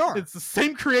other. They are. It's the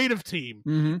same creative team.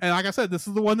 And like I said, this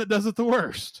is the one that does it the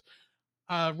worst.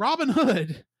 Robin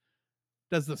Hood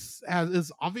does this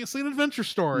is obviously an adventure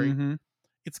story.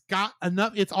 It's got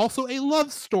enough. It's also a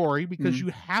love story because you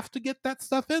have to get that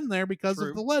stuff in there because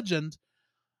of the legend.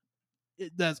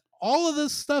 It does all of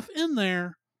this stuff in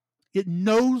there. It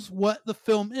knows what the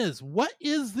film is. What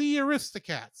is the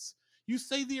Aristocats? You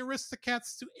say the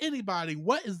Aristocats to anybody.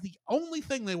 What is the only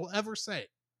thing they will ever say?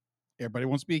 Everybody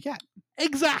wants to be a cat.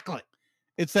 Exactly.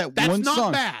 It's that's one not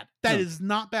song. Bad. That is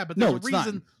not bad. But there's a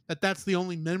reason that's the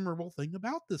only memorable thing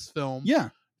about this film. Yeah.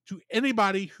 To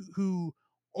anybody who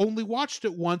only watched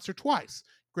it once or twice.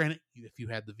 Granted, if you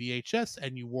had the VHS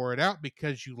and you wore it out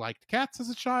because you liked cats as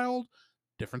a child,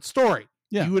 different story.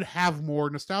 Yeah. You would have more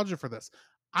nostalgia for this.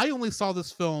 I only saw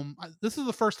this film. This is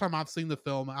the first time I've seen the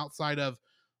film outside of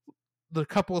the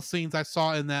couple of scenes I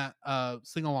saw in that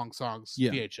sing-along songs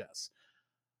VHS.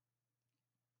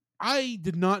 I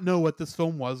did not know what this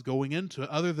film was going into it,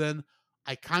 other than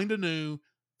I kind of knew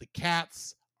the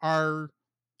cats are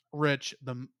rich,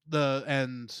 the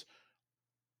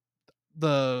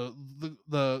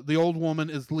old woman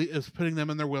is putting them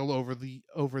in their will over the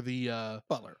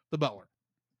butler. The butler.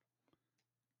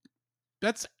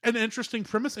 That's an interesting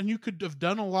premise, and you could have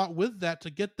done a lot with that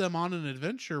to get them on an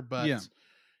adventure, but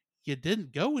you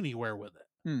didn't go anywhere with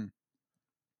it.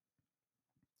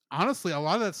 Honestly, a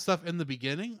lot of that stuff in the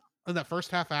beginning, in that first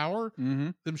half hour,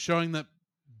 them showing that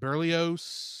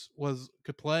Berlioz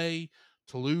could play,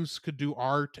 Toulouse could do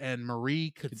art, and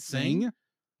Marie could sing.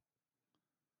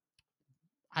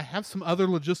 I have some other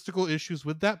logistical issues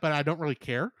with that, but I don't really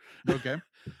care. Okay.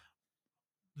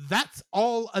 That's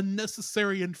all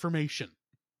unnecessary information.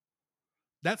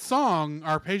 That song,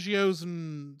 Arpeggios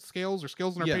and Scales, or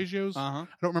Scales and Arpeggios, I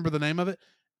don't remember the name of it,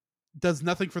 does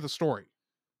nothing for the story.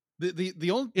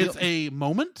 It's a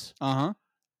moment.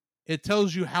 It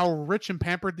tells you how rich and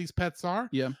pampered these pets are.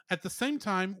 Yeah. At the same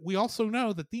time, we also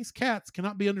know that these cats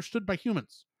cannot be understood by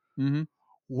humans.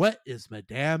 What is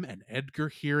Madame and Edgar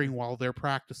hearing while they're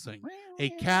practicing? A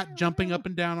cat jumping up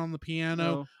and down on the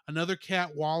piano, another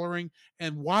cat wallowing,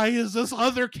 and why is this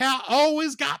other cat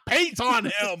always got paint on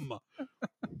him?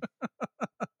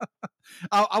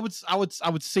 I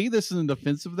would say this in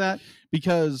defense of that,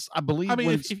 because I believe. I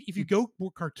mean, if you go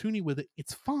more cartoony with it,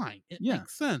 it's fine. It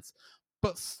makes sense.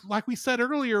 But like we said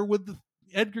earlier, with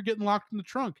Edgar getting locked in the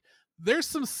trunk, there's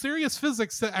some serious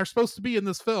physics that are supposed to be in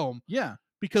this film. Yeah.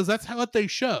 Because that's what they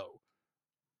show.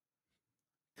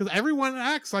 Because everyone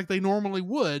acts like they normally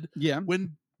would. Yeah.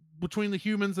 When between the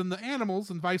humans and the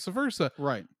animals and vice versa.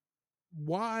 Right.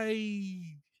 Why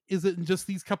is it in just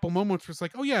these couple moments where it's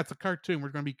like, oh yeah, it's a cartoon. We're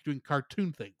going to be doing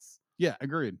cartoon things. Yeah,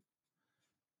 agreed.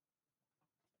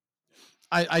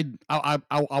 I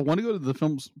want to go to the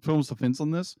film's defense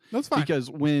on this. That's fine. Because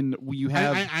when you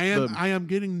have I am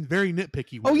getting very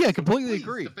nitpicky. Oh yeah, completely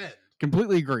agree.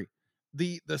 Completely agree.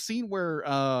 The scene where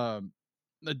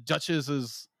the Duchess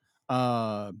is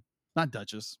not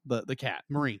Duchess, the cat.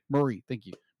 Marie, thank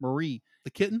you. Marie.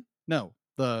 The kitten? No,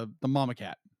 the mama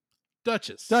cat.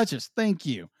 Duchess, thank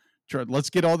you. let's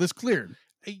get all this cleared.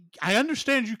 I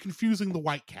understand you confusing the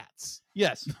white cats.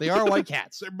 Yes, they are white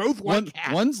cats. They're both white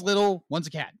cats. One's little, one's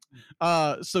a cat.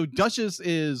 So Duchess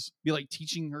is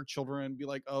teaching her children,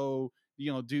 oh,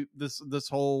 do this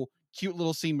whole cute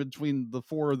little scene between the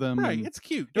four of them. Right, and it's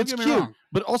cute. Don't it's get me cute, wrong.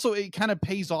 but also it kind of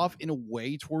pays off in a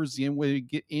way towards the end when you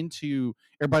get into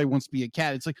everybody wants to be a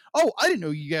cat. It's like, oh, I didn't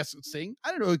know you guys could sing. I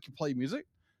didn't know you could play music.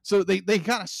 So they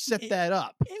kind of set that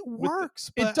up. It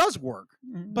works. It does work.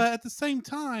 But at the same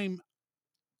time,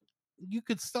 you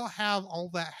could still have all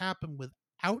that happen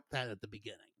without that at the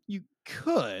beginning. You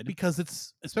could. Because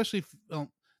it's, especially if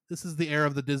this is the era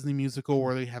of the Disney musical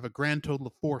where they have a grand total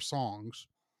of 4 songs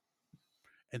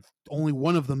and only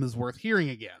one of them is worth hearing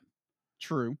again.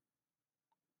 True.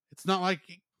 It's not like,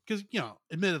 because,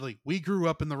 admittedly, we grew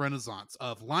up in the Renaissance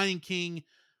of Lion King,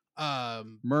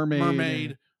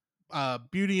 Mermaid,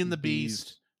 Beauty and the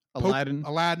Beast,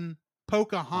 Aladdin,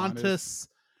 Pocahontas,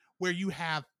 where you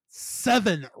have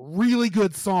 7 really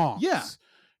good songs. Yeah.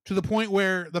 To the point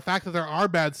where the fact that there are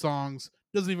bad songs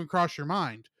doesn't even cross your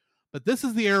mind. But this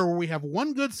is the era where we have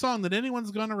one good song that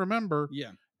anyone's going to remember.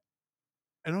 Yeah.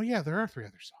 And there are 3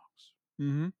 other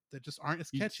songs that just aren't as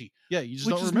catchy. You just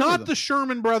which don't is remember not them. the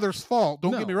Sherman Brothers' fault.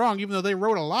 Don't No. get me wrong. Even though they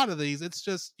wrote a lot of these, it's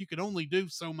just you can only do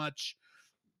so much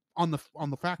on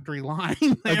the factory line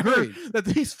Agreed. that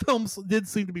these films did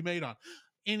seem to be made on.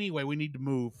 Anyway, we need to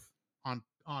move on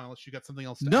unless you got something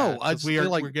else to add. I just we feel are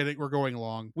like we're going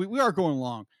along. We are going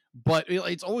along, but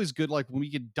it's always good when we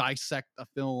can dissect a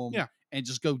film and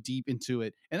just go deep into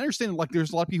it. And I understand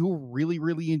there's a lot of people who really,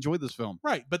 really enjoy this film.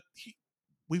 Right, but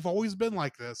we've always been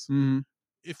like this. Mm-hmm.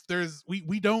 If there's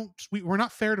we're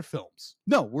not fair to films.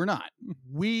 No, we're not.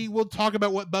 We will talk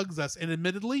about what bugs us. And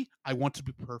admittedly, I want to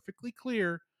be perfectly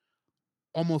clear.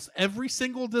 Almost every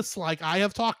single dislike I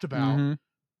have talked about,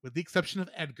 with the exception of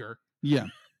Edgar. Yeah.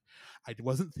 I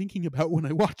wasn't thinking about when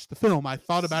I watched the film. I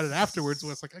thought about it afterwards.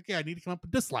 When it's like, okay, I need to come up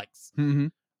with dislikes. Mm-hmm.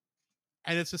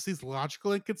 And it's just these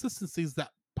logical inconsistencies that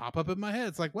pop up in my head.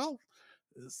 It's like, well,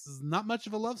 this is not much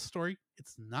of a love story.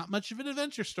 It's not much of an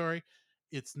adventure story.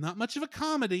 It's not much of a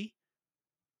comedy.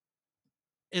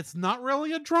 It's not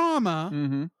really a drama.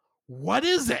 Mm-hmm. What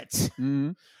is it?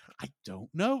 Mm-hmm. I don't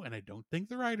know, and I don't think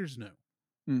the writers know.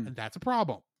 Mm. And that's a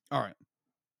problem. All right.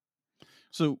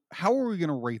 So how are we going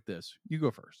to rate this? You go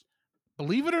first.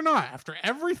 Believe it or not, after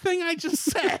everything I just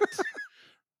said,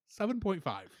 7.5.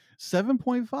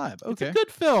 7.5. Okay. It's a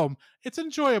good film. It's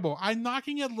enjoyable. I'm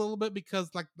knocking it a little bit because,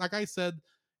 like I said,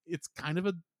 it's kind of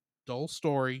a dull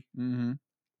story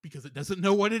because it doesn't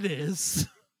know what it is.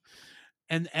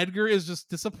 And Edgar is just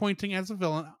disappointing as a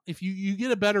villain. If you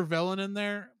get a better villain in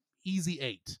there, easy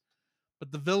 8.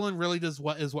 But the villain really does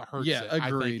what hurts it, agreed.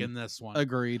 I think, in this one.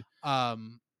 Agreed.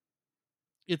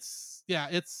 It's a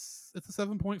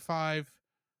 7.5.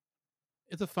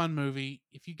 It's a fun movie.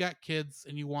 If you got kids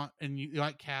and you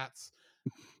like cats,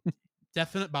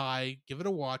 definite buy. Give it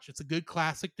a watch. It's a good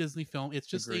classic Disney film. It's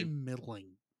just a middling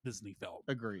Disney film.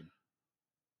 Agreed.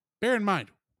 Bear in mind,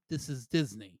 this is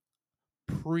Disney.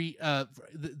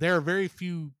 There are very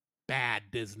few bad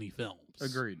Disney films.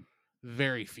 Agreed.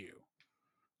 Very few.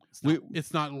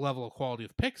 It's not a level of quality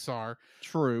of Pixar.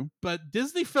 True. But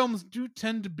Disney films do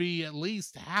tend to be at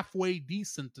least halfway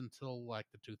decent until like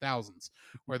the 2000s,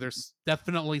 where there's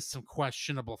definitely some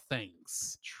questionable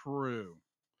things. True.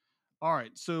 All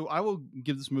right. So I will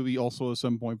give this movie also a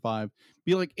 7.5.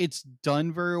 Be like, it's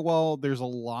done very well. There's a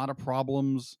lot of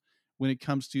problems when it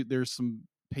comes to, there's some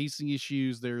pacing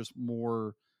issues. There's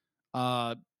more,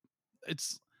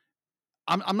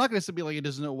 I'm not going to say be like it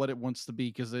doesn't know what it wants to be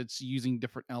because it's using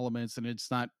different elements and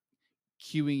it's not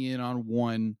queuing in on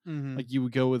one. Like you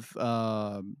would go with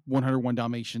 101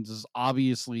 Dalmatians is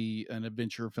obviously an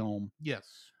adventure film. Yes.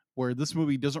 Where this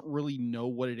movie doesn't really know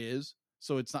what it is.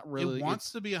 So it's not really... It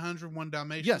wants to be 101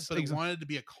 Dalmatians, yes, but it wanted to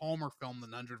be a calmer film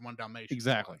than 101 Dalmatians.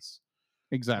 Exactly. Was.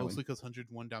 Exactly. Mostly because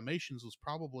 101 Dalmatians was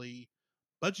probably,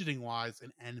 budgeting-wise,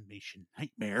 an animation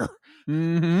nightmare.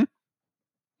 Mm-hmm.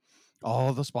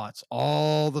 All the spots.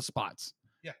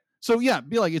 Yeah. So yeah,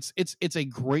 be like it's a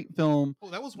great film. Oh,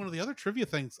 that was one of the other trivia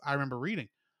things I remember reading.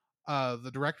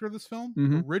 The director of this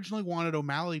film originally wanted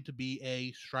O'Malley to be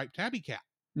a striped tabby cat.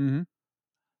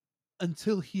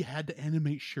 Until he had to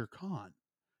animate Shere Khan.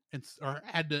 Or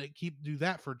had to do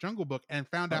that for Jungle Book and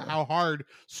found out how hard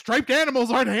striped animals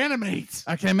are to animate.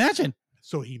 I can imagine.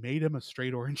 So he made him a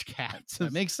straight orange cat.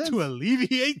 That makes sense. To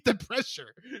alleviate the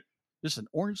pressure. Just an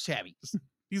orange tabby.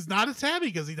 He's not a tabby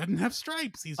because he doesn't have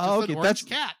stripes. He's just an orange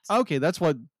cat. Okay, that's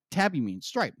what tabby means.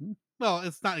 Stripe. Well,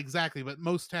 it's not exactly, but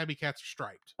most tabby cats are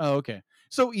striped. Oh, okay.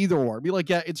 So either or. Be like,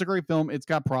 yeah, it's a great film. It's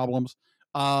got problems.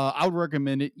 I would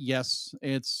recommend it. Yes,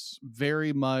 it's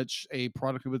very much a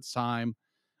product of its time.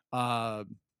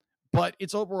 But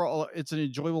it's overall, it's an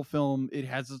enjoyable film. It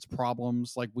has its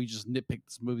problems. Like, we just nitpick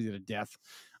this movie to death,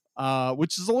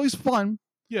 which is always fun.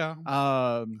 Yeah.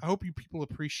 I hope you people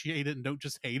appreciate it and don't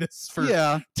just hate us for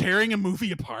tearing a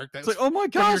movie apart. That's like, oh my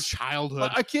from your gosh,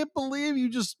 childhood. I can't believe you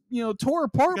just, tore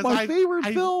apart Because my favorite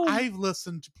film. I've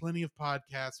listened to plenty of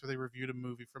podcasts where they reviewed a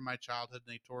movie from my childhood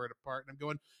and they tore it apart. And I'm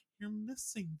going, you're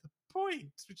missing the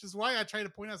point, which is why I try to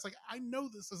point out. It's like, I know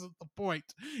this isn't the point.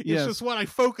 It's just what I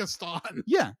focused on.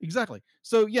 Yeah, exactly.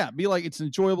 So yeah, be like, it's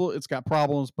enjoyable. It's got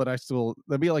problems, but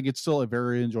that'd be like, it's still a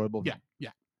very enjoyable film.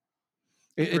 Yeah.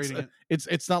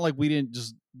 It's not like we didn't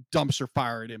just dumpster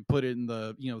fire it and put it in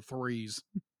the 3s.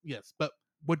 Yes, but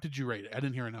what did you rate it? I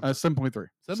didn't hear a number. 7.3.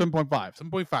 7.5.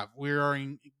 7.5. We are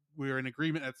in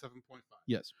agreement at 7.5.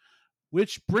 Yes.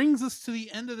 Which brings us to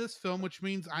the end of this film, which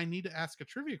means I need to ask a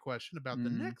trivia question about the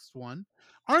next one.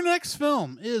 Our next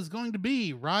film is going to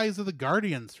be Rise of the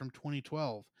Guardians from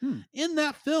 2012. In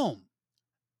that film,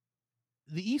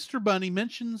 the Easter Bunny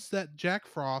mentions that Jack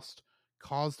Frost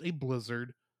caused a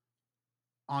blizzard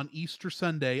on Easter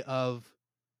Sunday of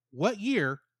what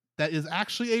year that is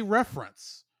actually a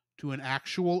reference to an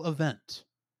actual event?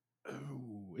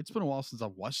 Oh, it's been a while since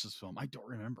I've watched this film. I don't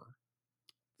remember.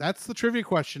 That's the trivia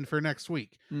question for next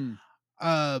week. And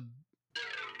the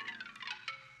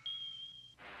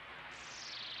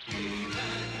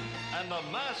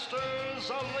masters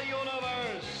of the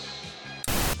universe.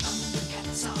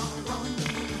 Thundercats are on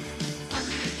the move.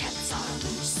 Thundercats are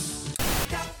loose.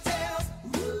 Cocktails,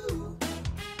 woo.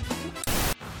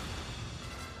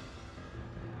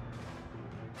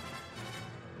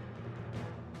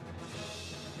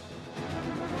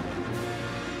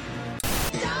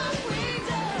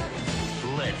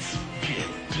 Let's get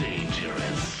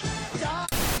dangerous.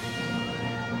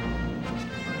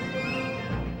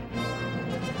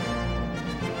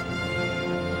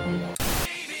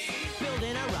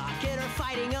 Building a rocket or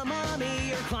fighting a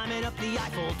mummy or climbing up the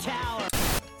Eiffel Tower.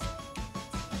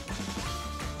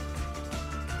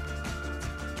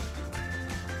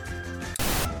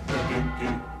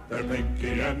 The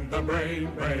pinky and the brain.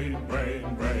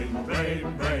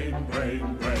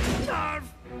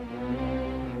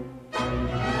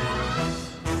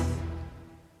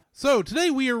 So today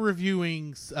we are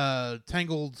reviewing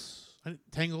Tangled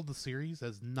the series.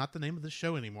 As not the name of the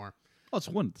show anymore. Oh, it's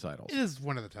one of the titles. It is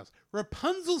one of the titles.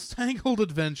 Rapunzel's Tangled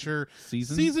Adventure,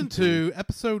 Season 2,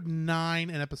 Episode 9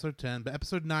 and Episode 10. But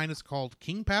Episode 9 is called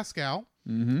King Pascal.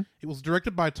 Mm-hmm. It was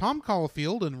directed by Tom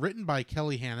Caulfield and written by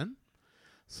Kelly Hannon.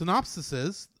 Synopsis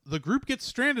is, the group gets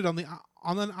stranded on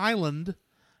an island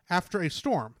after a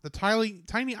storm. The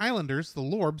tiny islanders, the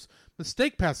Lorbs,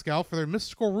 mistake Pascal for their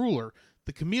mystical ruler.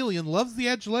 The chameleon loves the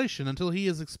adulation until he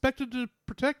is expected to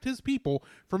protect his people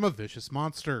from a vicious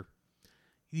monster.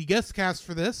 The guest cast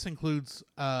for this includes,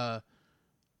 I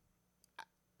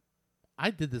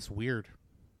did this weird.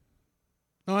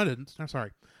 No, I didn't. I'm sorry.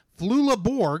 Flula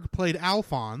Borg played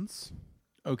Alphonse.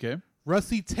 Okay.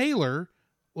 Russie Taylor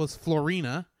was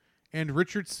Florina, and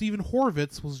Richard Stephen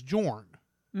Horvitz was Jorn.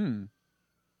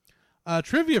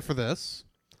 Trivia for this.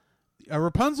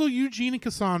 Rapunzel, Eugene, and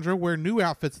Cassandra wear new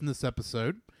outfits in this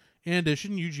episode. In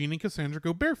addition, Eugene and Cassandra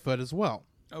go barefoot as well.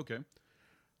 Okay.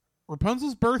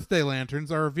 Rapunzel's birthday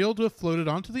lanterns are revealed to have floated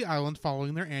onto the island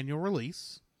following their annual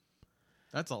release.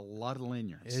 That's a lot of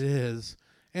lanyards. It is.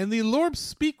 And the Lorbs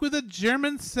speak with a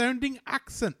German-sounding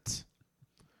accent.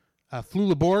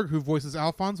 Flula Borg, who voices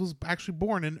Alphonse, was actually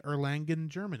born in Erlangen,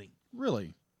 Germany.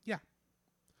 Really? Yeah.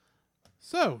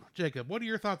 So, Jacob, what are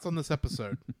your thoughts on this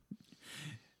episode?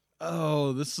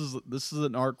 Oh, this is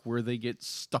an arc where they get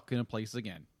stuck in a place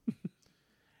again.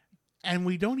 And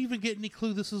we don't even get any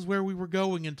clue this is where we were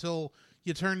going until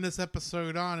you turn this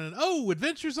episode on and, oh,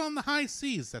 Adventures on the High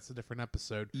Seas. That's a different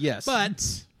episode. Yes.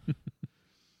 But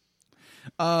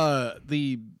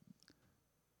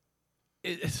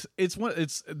it's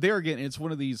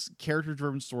one of these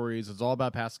character-driven stories. It's all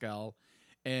about Pascal.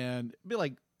 And be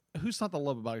like, who's not to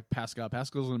love about Pascal?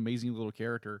 Pascal's an amazing little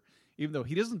character. Even though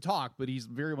he doesn't talk, but he's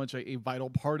very much a vital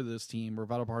part of this team or a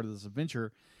vital part of this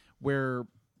adventure, where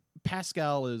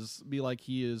Pascal is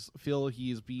he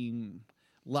is being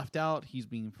left out. He's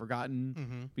being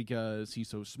forgotten because he's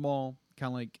so small. Kind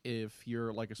of like if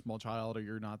you're like a small child or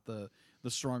you're not the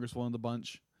strongest one in the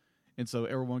bunch. And so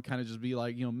everyone kind of just be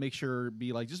like, make sure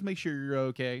you're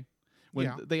okay.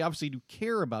 When they obviously do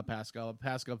care about Pascal,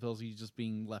 Pascal feels he's just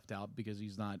being left out because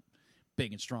he's not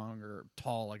big and strong or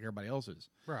tall like everybody else is.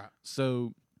 right.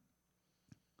 So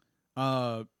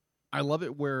I love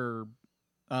it where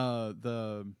what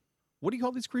do you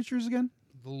call these creatures again?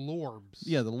 The Lorbs.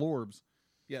 Yeah, the Lorbs.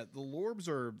 Yeah, the Lorbs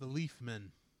are the Leaf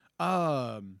Men.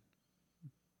 Yeah,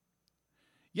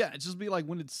 it just be like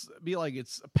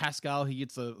it's Pascal. He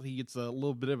gets a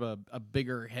little bit of a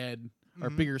bigger head or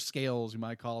bigger scales, you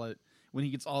might call it. When he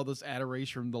gets all this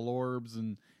adoration from the Lorbs,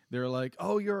 and they're like,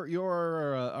 "Oh, you're you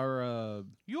are a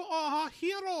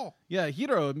hero." Yeah,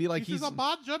 hero. It'd be like he's a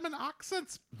bad German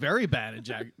accent. Very bad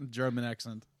at German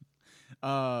accent.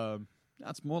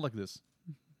 That's more like this.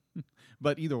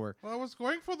 But either way. Well, I was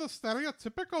going for the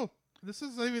stereotypical. This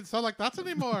doesn't even sound like that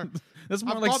anymore. That's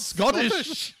more like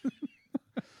Scottish.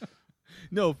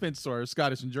 No offense to our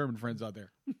Scottish and German friends out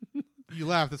there. You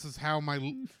laugh. This is how my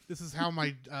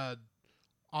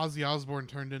Ozzy Osbourne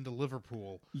turned into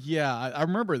Liverpool. Yeah, I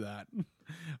remember that.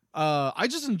 I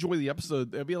just enjoy the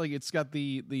episode. I feel like it's got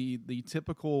the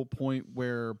typical point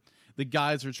where the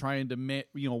guys are trying to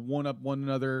one up one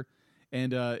another,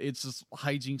 and it's just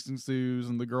hijinks ensues,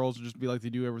 and the girls will just be like they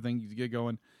do everything to get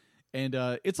going, and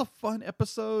it's a fun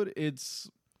episode. It's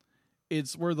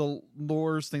where the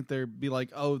lores think they'd be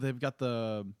like, oh, they've got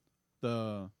the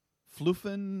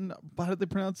fluffen. How did they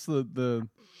pronounce the?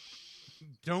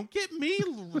 Don't get me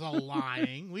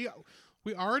lying. We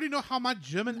already know how my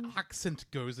German accent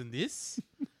goes in this.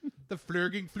 The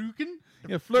Flurgen-Fluken?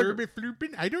 Yeah,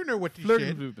 Flurgen-Flupen? I don't know what you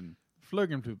said.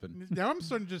 Flurgen-Flupen. Now I'm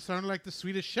starting to sound like the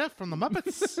Swedish chef from the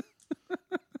Muppets.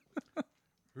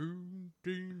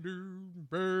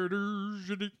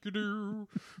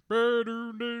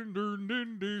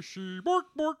 Bork,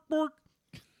 bork.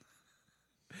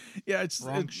 Yeah, it's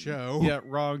wrong show. Yeah,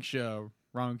 wrong show.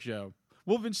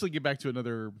 We'll eventually get back to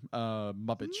another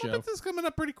Muppet show. Muppets is coming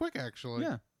up pretty quick, actually.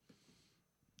 Yeah.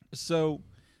 So,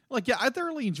 I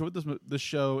thoroughly enjoyed this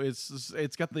show.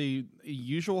 It's got the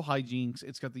usual hijinks.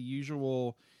 It's got the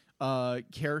usual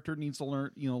character needs to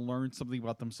learn something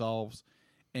about themselves,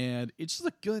 and it's just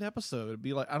a good episode. It'd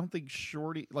be like, I don't think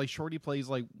Shorty plays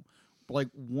like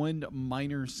one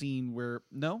minor scene where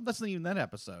that's not even that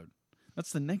episode.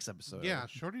 That's the next episode. Yeah,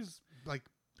 Shorty's like.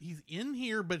 He's in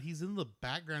here, but he's in the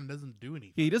background. Doesn't do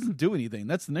anything. He doesn't do anything.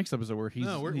 That's the next episode where he's.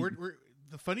 No, we're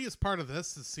the funniest part of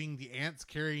this is seeing the ants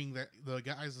carrying the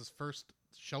guys' first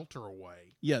shelter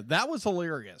away. Yeah, that was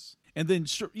hilarious. And then,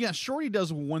 Shorty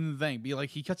does one thing. Be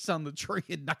like, he cuts down the tree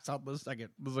and knocks out the second.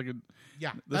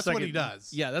 Yeah, that's what he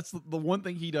does. Yeah, that's the one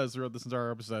thing he does throughout this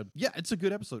entire episode. Yeah, it's a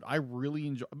good episode. I really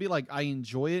enjoy. I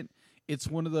enjoy it. It's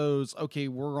one of those, okay,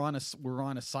 we're on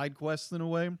a side quest in a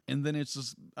way, and then it's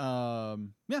just I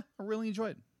really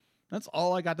enjoy it. That's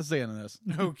all I got to say on this.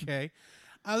 Okay.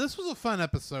 This was a fun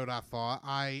episode, I thought.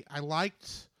 I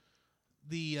liked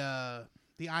the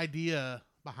idea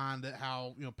behind it,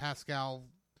 how, Pascal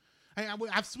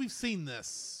we've seen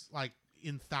this like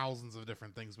in thousands of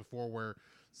different things before, where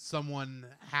someone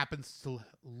happens to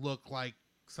look like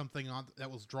something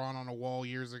that was drawn on a wall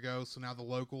years ago, so now the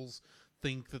locals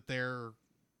think that they're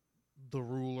the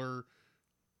ruler,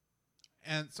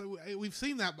 and so we've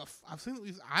sseen that.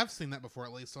 I've seen that before,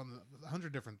 at least on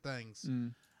 100 different things.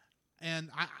 And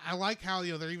I like how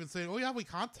they're even saying, "Oh yeah, we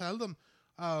can't tell them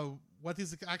what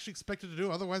he's actually expected to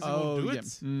do, otherwise he won't do it."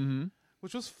 Mm-hmm.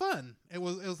 Which was fun. It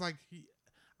was like,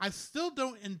 I still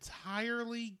don't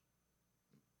entirely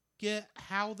get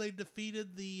how they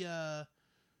defeated the.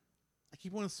 I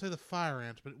keep wanting to say the fire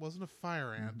ant, but it wasn't a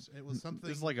fire ant. It was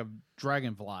something. It's like a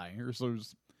dragonfly, or so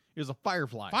it was a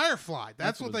firefly. Firefly.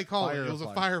 That's what they call it. It was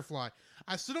a firefly.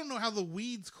 I still don't know how the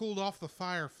weeds cooled off the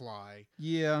firefly.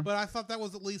 Yeah. But I thought that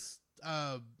was at least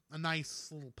a nice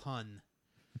little pun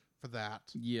for that.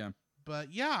 Yeah.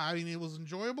 But yeah, I mean, it was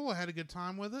enjoyable. I had a good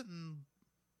time with it, and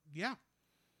yeah,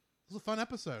 it was a fun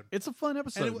episode. It's a fun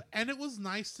episode. And it was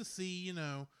nice to see,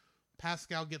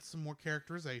 Pascal gets some more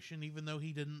characterization, even though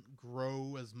he didn't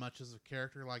grow as much as a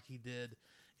character like he did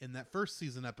in that first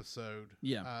season episode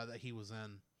that he was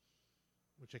in,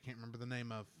 which I can't remember the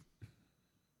name of.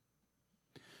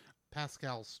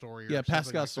 Pascal's story. Yeah,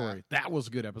 Pascal's story. That was a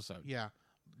good episode. Yeah.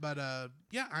 But, I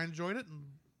enjoyed it. And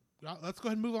let's go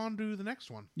ahead and move on to the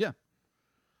next one. Yeah.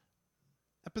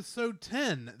 Episode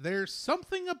 10, There's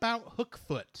Something About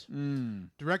Hookfoot.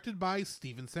 Directed by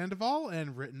Steven Sandoval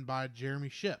and written by Jeremy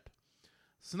Shipp.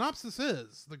 Synopsis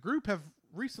is, the group have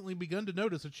recently begun to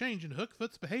notice a change in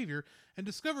Hookfoot's behavior and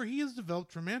discover he has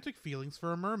developed romantic feelings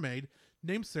for a mermaid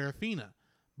named Serafina,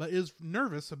 but is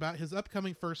nervous about his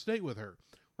upcoming first date with her.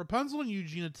 Rapunzel and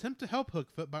Eugene attempt to help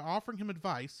Hookfoot by offering him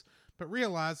advice, but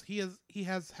realize they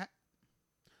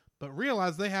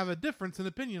have a difference in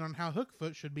opinion on how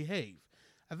Hookfoot should behave.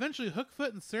 Eventually,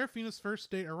 Hookfoot and Serafina's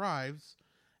first date arrives,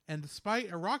 and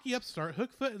despite a rocky upstart,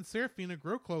 Hookfoot and Serafina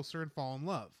grow closer and fall in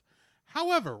love.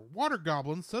 However, water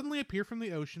goblins suddenly appear from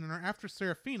the ocean and are after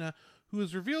Seraphina, who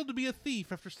is revealed to be a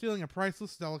thief after stealing a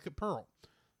priceless delicate pearl.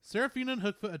 Seraphina and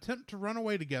Hookfoot attempt to run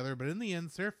away together, but in the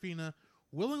end, Seraphina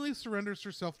willingly surrenders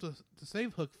herself to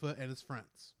save Hookfoot and his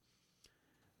friends.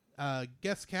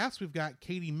 Guest cast, we've got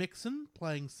Katie Mixon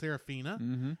playing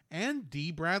Seraphina, and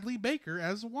D. Bradley Baker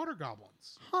as the water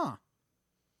goblins. Huh.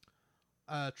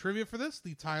 Trivia for this,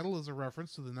 the title is a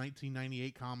reference to the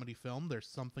 1998 comedy film There's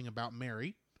Something About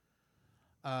Mary.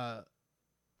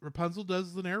 Rapunzel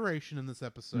does the narration in this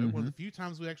episode, one of the few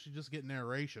times we actually just get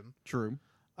narration. True.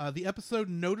 The episode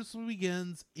noticeably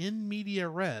begins in media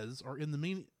res, or in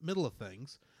the middle of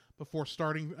things, before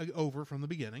starting over from the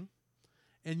beginning.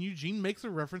 And Eugene makes a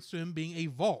reference to him being a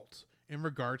vault in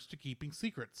regards to keeping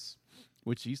secrets.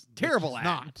 Which he's terrible at.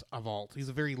 Not a vault. He's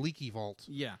a very leaky vault.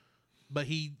 Yeah. But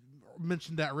he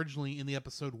mentioned that originally in the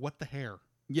episode What the Hair.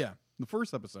 Yeah, the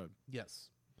first episode. Yes.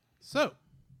 So,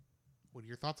 what are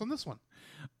your thoughts on this one?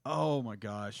 Oh my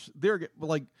gosh.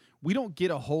 We don't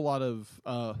get a whole lot of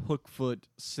Hookfoot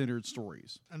centered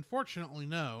stories. Unfortunately,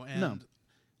 no.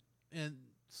 And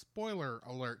spoiler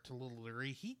alert to Little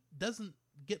Leary, he doesn't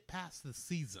get past the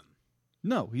season.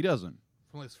 No, he doesn't.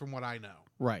 At least from what I know.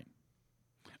 Right.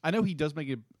 I know he does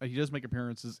make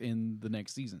appearances in the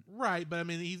next season. Right, but I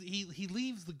mean he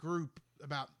leaves the group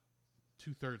about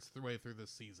 2/3 the way through this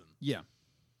season. Yeah.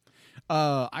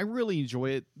 I really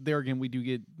enjoy it. There again, we do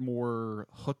get more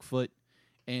Hookfoot,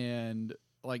 and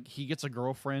like he gets a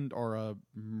girlfriend or a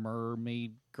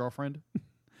mermaid girlfriend,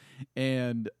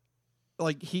 and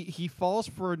like he falls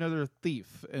for another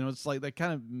thief, and it's like that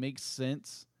kind of makes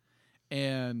sense,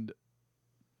 and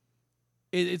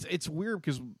it's weird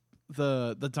because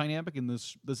the dynamic in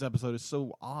this episode is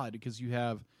so odd because you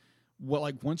have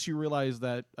once you realize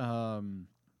that our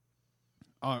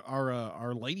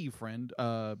lady friend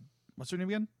what's her name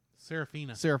again?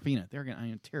 Seraphina. There again, I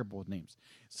am terrible with names.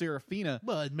 Seraphina.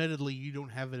 Well, admittedly, you don't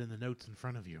have it in the notes in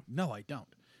front of you. No, I don't.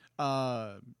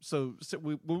 When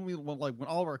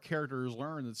all of our characters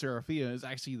learn that Seraphina is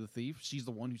actually the thief, she's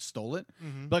the one who stole it.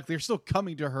 But they're still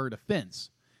coming to her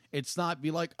defense. It's not be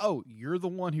like, oh, you're the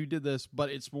one who did this, but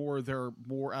it's more they're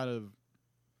more out of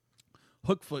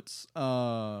Hookfoot's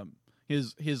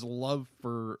his love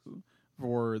for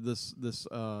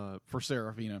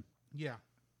Seraphina. Yeah.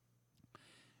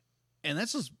 And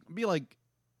that's just be like,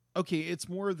 okay, it's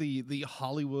more the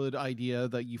Hollywood idea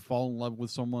that you fall in love with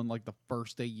someone like the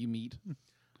first day you meet.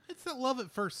 It's that love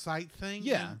at first sight thing.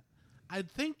 Yeah. I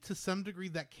think to some degree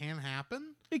that can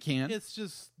happen. It can. It's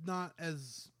just not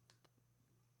as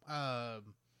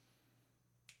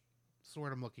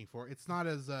sort I'm looking for. It's not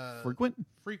as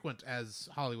frequent as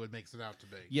Hollywood makes it out to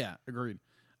be. Yeah, agreed.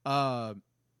 The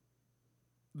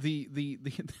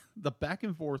back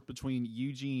and forth between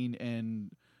Eugene and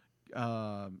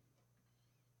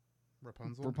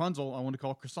Rapunzel. I want to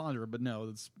call Cassandra, but no,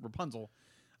 it's Rapunzel.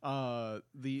 For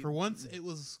once, it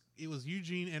was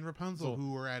Eugene and Rapunzel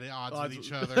who were at odds with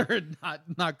each other.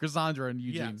 not Cassandra and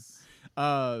Eugene. Yes.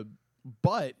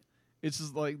 But it's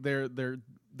just like they're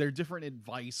different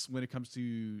advice when it comes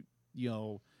to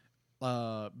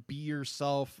be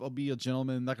yourself, or be a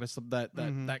gentleman, that kind of stuff.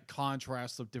 That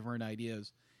contrast of different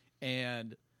ideas,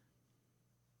 and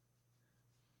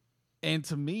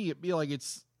to me, it'd be like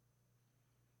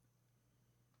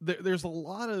there's a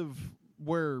lot of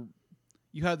where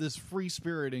you have this free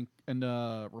spirit in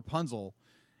Rapunzel,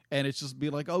 and it's just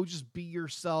be like, oh, just be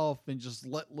yourself and just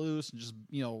let loose and just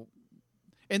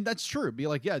and that's true. Be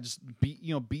like, yeah, just be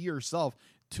yourself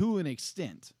to an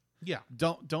extent. Yeah.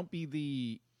 Don't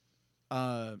be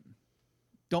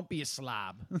don't be a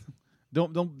slob.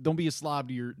 don't be a slob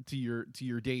to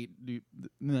your date.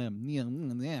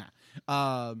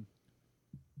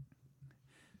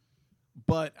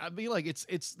 But I mean, like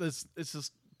it's this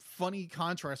funny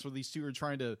contrast where these two are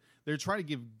trying to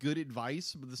give good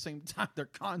advice, but at the same time they're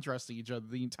contrasting each other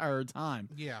the entire time.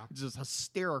 Yeah, it's just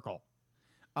hysterical.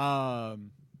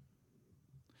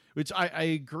 Which I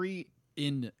agree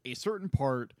in a certain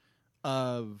part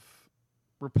of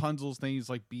Rapunzel's things,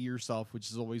 like be yourself, which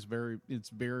is always very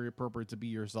appropriate to be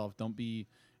yourself. Don't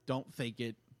fake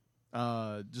it.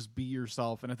 Just be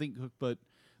yourself. And I think Hookfoot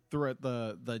throughout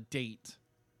the date,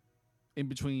 in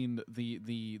between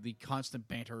the constant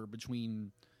banter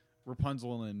between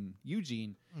Rapunzel and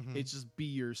Eugene, it's just be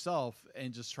yourself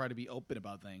and just try to be open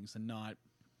about things and not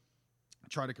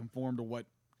try to conform to what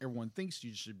everyone thinks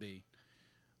you should be.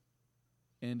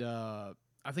 And I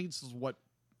think this is what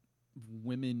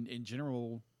women in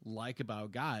general like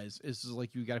about guys. Is just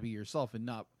like, you got to be yourself and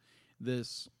not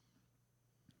this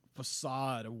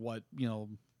facade of what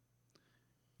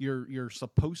you're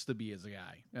supposed to be as a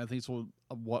guy. And I think it's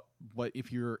what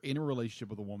if you're in a relationship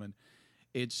with a woman,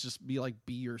 it's just be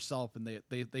yourself, and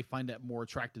they find that more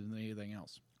attractive than anything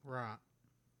else. Right.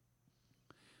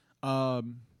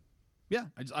 Yeah,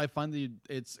 I find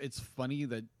it's funny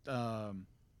that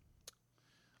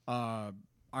our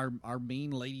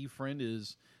main lady friend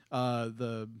is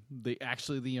the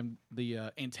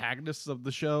antagonist of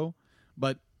the show,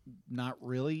 but not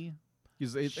really.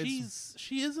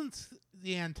 She isn't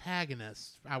the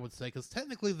antagonist, I would say, because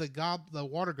technically the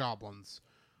water goblins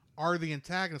are the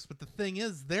antagonists. But the thing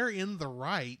is, they're in the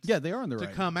right. Yeah, they are in the to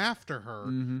right come after her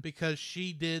Mm-hmm. because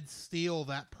she did steal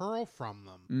that pearl from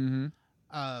them.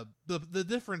 Mm-hmm. The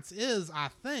difference is, I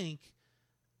think,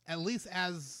 at least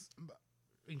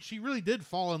she really did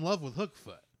fall in love with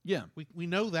Hookfoot. Yeah, we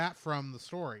know that from the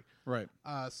story. right.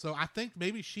 So I think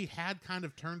maybe she had kind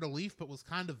of turned a leaf, but was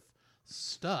kind of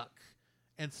stuck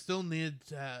and still needed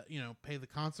to, pay the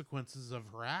consequences of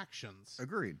her actions.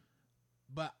 Agreed.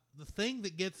 But the thing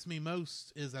that gets me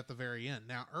most is at the very end.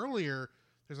 Now, earlier,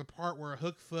 there's a part where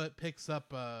Hookfoot picks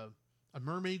up a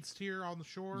mermaid's tear on the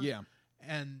shore. Yeah.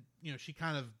 And, she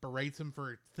kind of berates him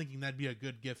for thinking that'd be a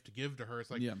good gift to give to her.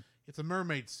 It's like, Yeah. it's a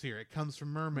mermaid's tear. It comes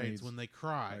from mermaids when they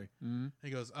cry. Right. Mm-hmm. And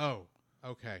he goes, oh,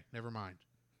 okay, never mind.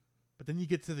 But then you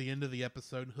get to the end of the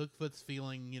episode, and Hookfoot's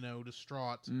feeling,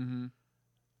 distraught. Mm-hmm.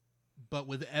 But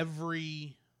with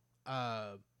every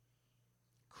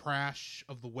crash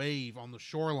of the wave on the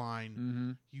shoreline,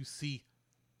 Mm-hmm. you see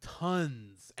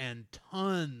tons and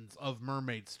tons of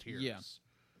mermaid's tears. Yeah.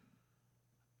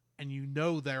 And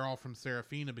they're all from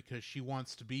Serafina because she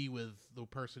wants to be with the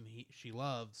person she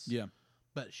loves. Yeah.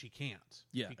 But she can't.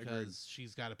 Yeah, Because agreed.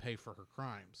 she's got to pay for her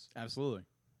crimes. Absolutely.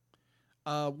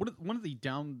 One of the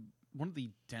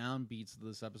downbeats of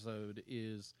this episode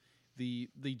is the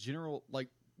general,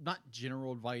 not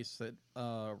general advice that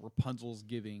Rapunzel's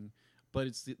giving, but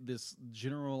it's this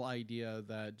general idea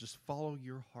that just follow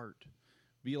your heart.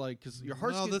 Be because your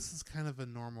heart's. Well, this is kind of a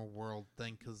normal world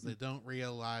thing because they don't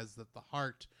realize that the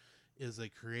heart is a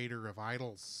creator of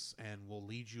idols and will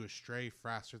lead you astray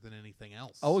faster than anything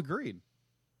else. Oh, agreed.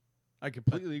 I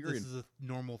completely agree. This is a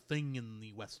normal thing in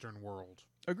the Western world.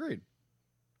 Agreed.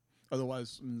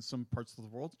 Otherwise, in some parts of the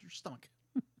world, your stomach.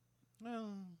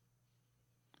 Well,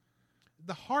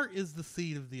 the heart is the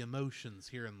seat of the emotions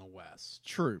here in the West.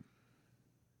 True.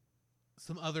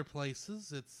 Some other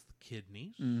places, it's the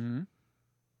kidneys. Mm-hmm.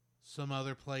 Some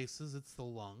other places, it's the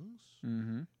lungs.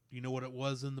 Mm-hmm. Do you know what it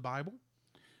was in the Bible?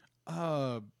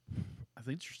 I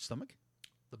think it's your stomach.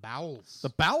 The bowels. The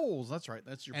bowels. That's right.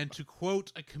 That's your. And to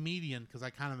quote a comedian, because I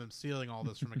kind of am stealing all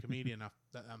this from a comedian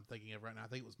that I'm thinking of right now. I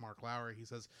think it was Mark Lowry. He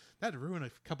says, that'd ruin a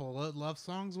couple of love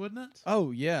songs, wouldn't it?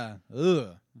 Oh, yeah.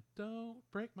 Ugh. Don't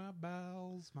break my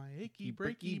bowels, my achy,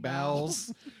 Breaky breaky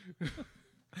bowels.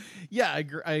 Yeah,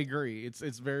 I agree.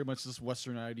 It's very much this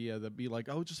Western idea that be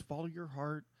oh, just follow your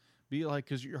heart. Be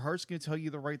because your heart's going to tell you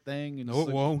the right thing. And No, it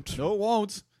won't. No, it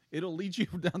won't. It'll lead you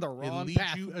down the wrong It'll lead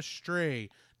path. you astray.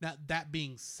 Now, that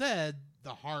being said,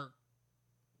 the heart,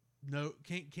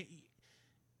 can't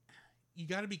you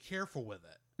got to be careful with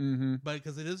it. Mm-hmm. But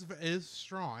because it is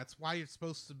strong. That's why you're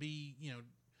supposed to be, you're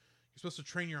supposed to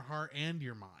train your heart and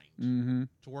your mind Mm-hmm.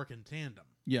 to work in tandem.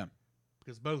 Yeah.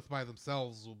 Because both by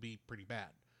themselves will be pretty bad.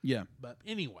 Yeah. But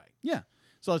anyway. Yeah.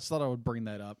 So I just thought I would bring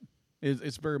that up.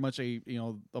 It's very much a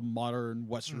modern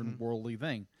Western worldly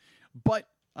thing. But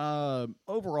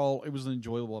overall, it was an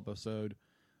enjoyable episode.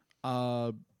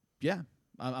 Yeah.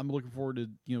 I'm looking forward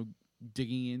to,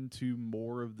 digging into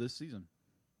more of this season.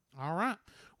 All right.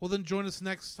 Well, then join us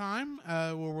next time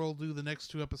where we'll do the next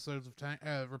 2 episodes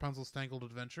of Rapunzel's Tangled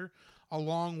Adventure,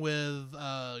 along with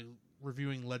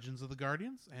reviewing Legends of the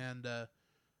Guardians. And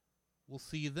we'll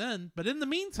see you then. But in the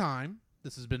meantime,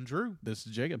 this has been Drew. This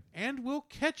is Jacob. And we'll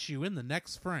catch you in the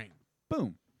next frame.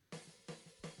 Boom.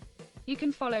 You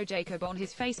can follow Jacob on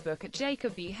his Facebook at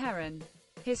Jacob B. Heron.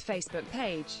 His Facebook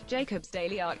page, Jacob's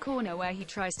Daily Art Corner, where he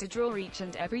tries to draw each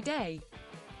and every day.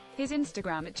 His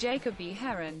Instagram at Jacob B.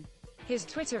 Heron. His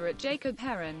Twitter at Jacob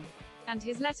Heron. And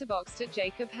his Letterboxd at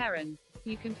Jacob Heron.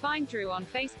 You can find Drew on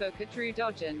Facebook at Drew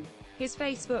Dodgen. His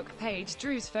Facebook page,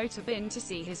 Drew's Photo Bin, to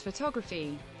see his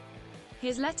photography.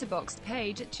 His Letterboxd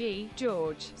page at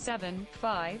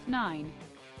GGeorge759.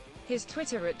 His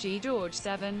Twitter at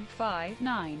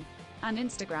GGeorge759. And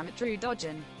Instagram at Drew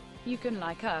Dodgen. You can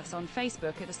like us on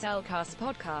Facebook at the Cellcast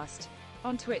Podcast.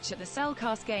 On Twitch at the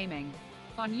Cellcast Gaming.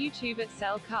 On YouTube at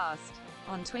Cellcast.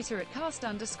 On Twitter at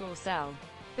cast_cell.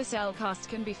 The Cellcast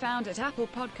can be found at Apple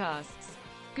Podcasts,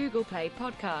 Google Play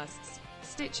Podcasts,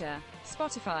 Stitcher,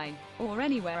 Spotify, or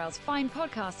anywhere else fine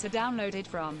podcasts are downloaded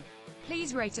from.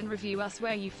 Please rate and review us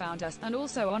where you found us, and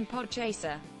also on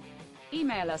Podchaser.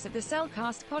 Email us at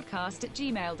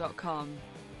thecellcastpodcast@gmail.com.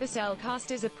 The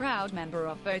Cellcast is a proud member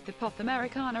of both the Pop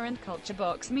Americana and Culture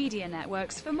Box media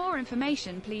networks. For more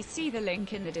information, please see the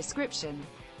link in the description.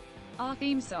 Our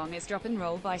theme song is Drop and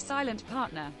Roll by Silent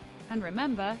Partner. And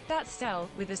remember, that's Cell,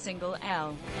 with a single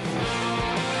L.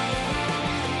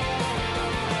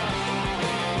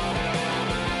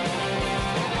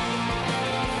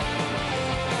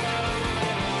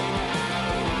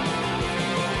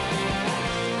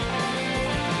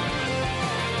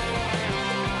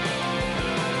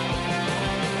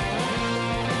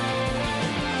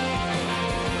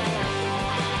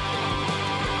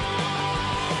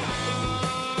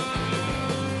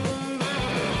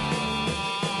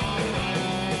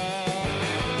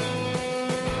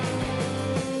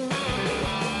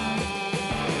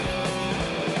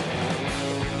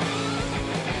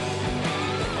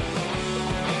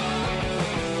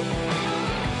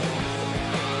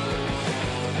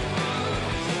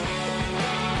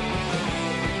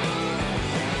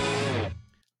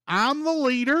 I'm the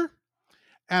leader,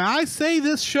 and I say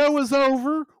this show is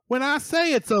over when I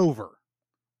say it's over.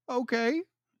 Okay.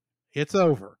 It's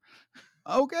over.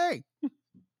 Okay.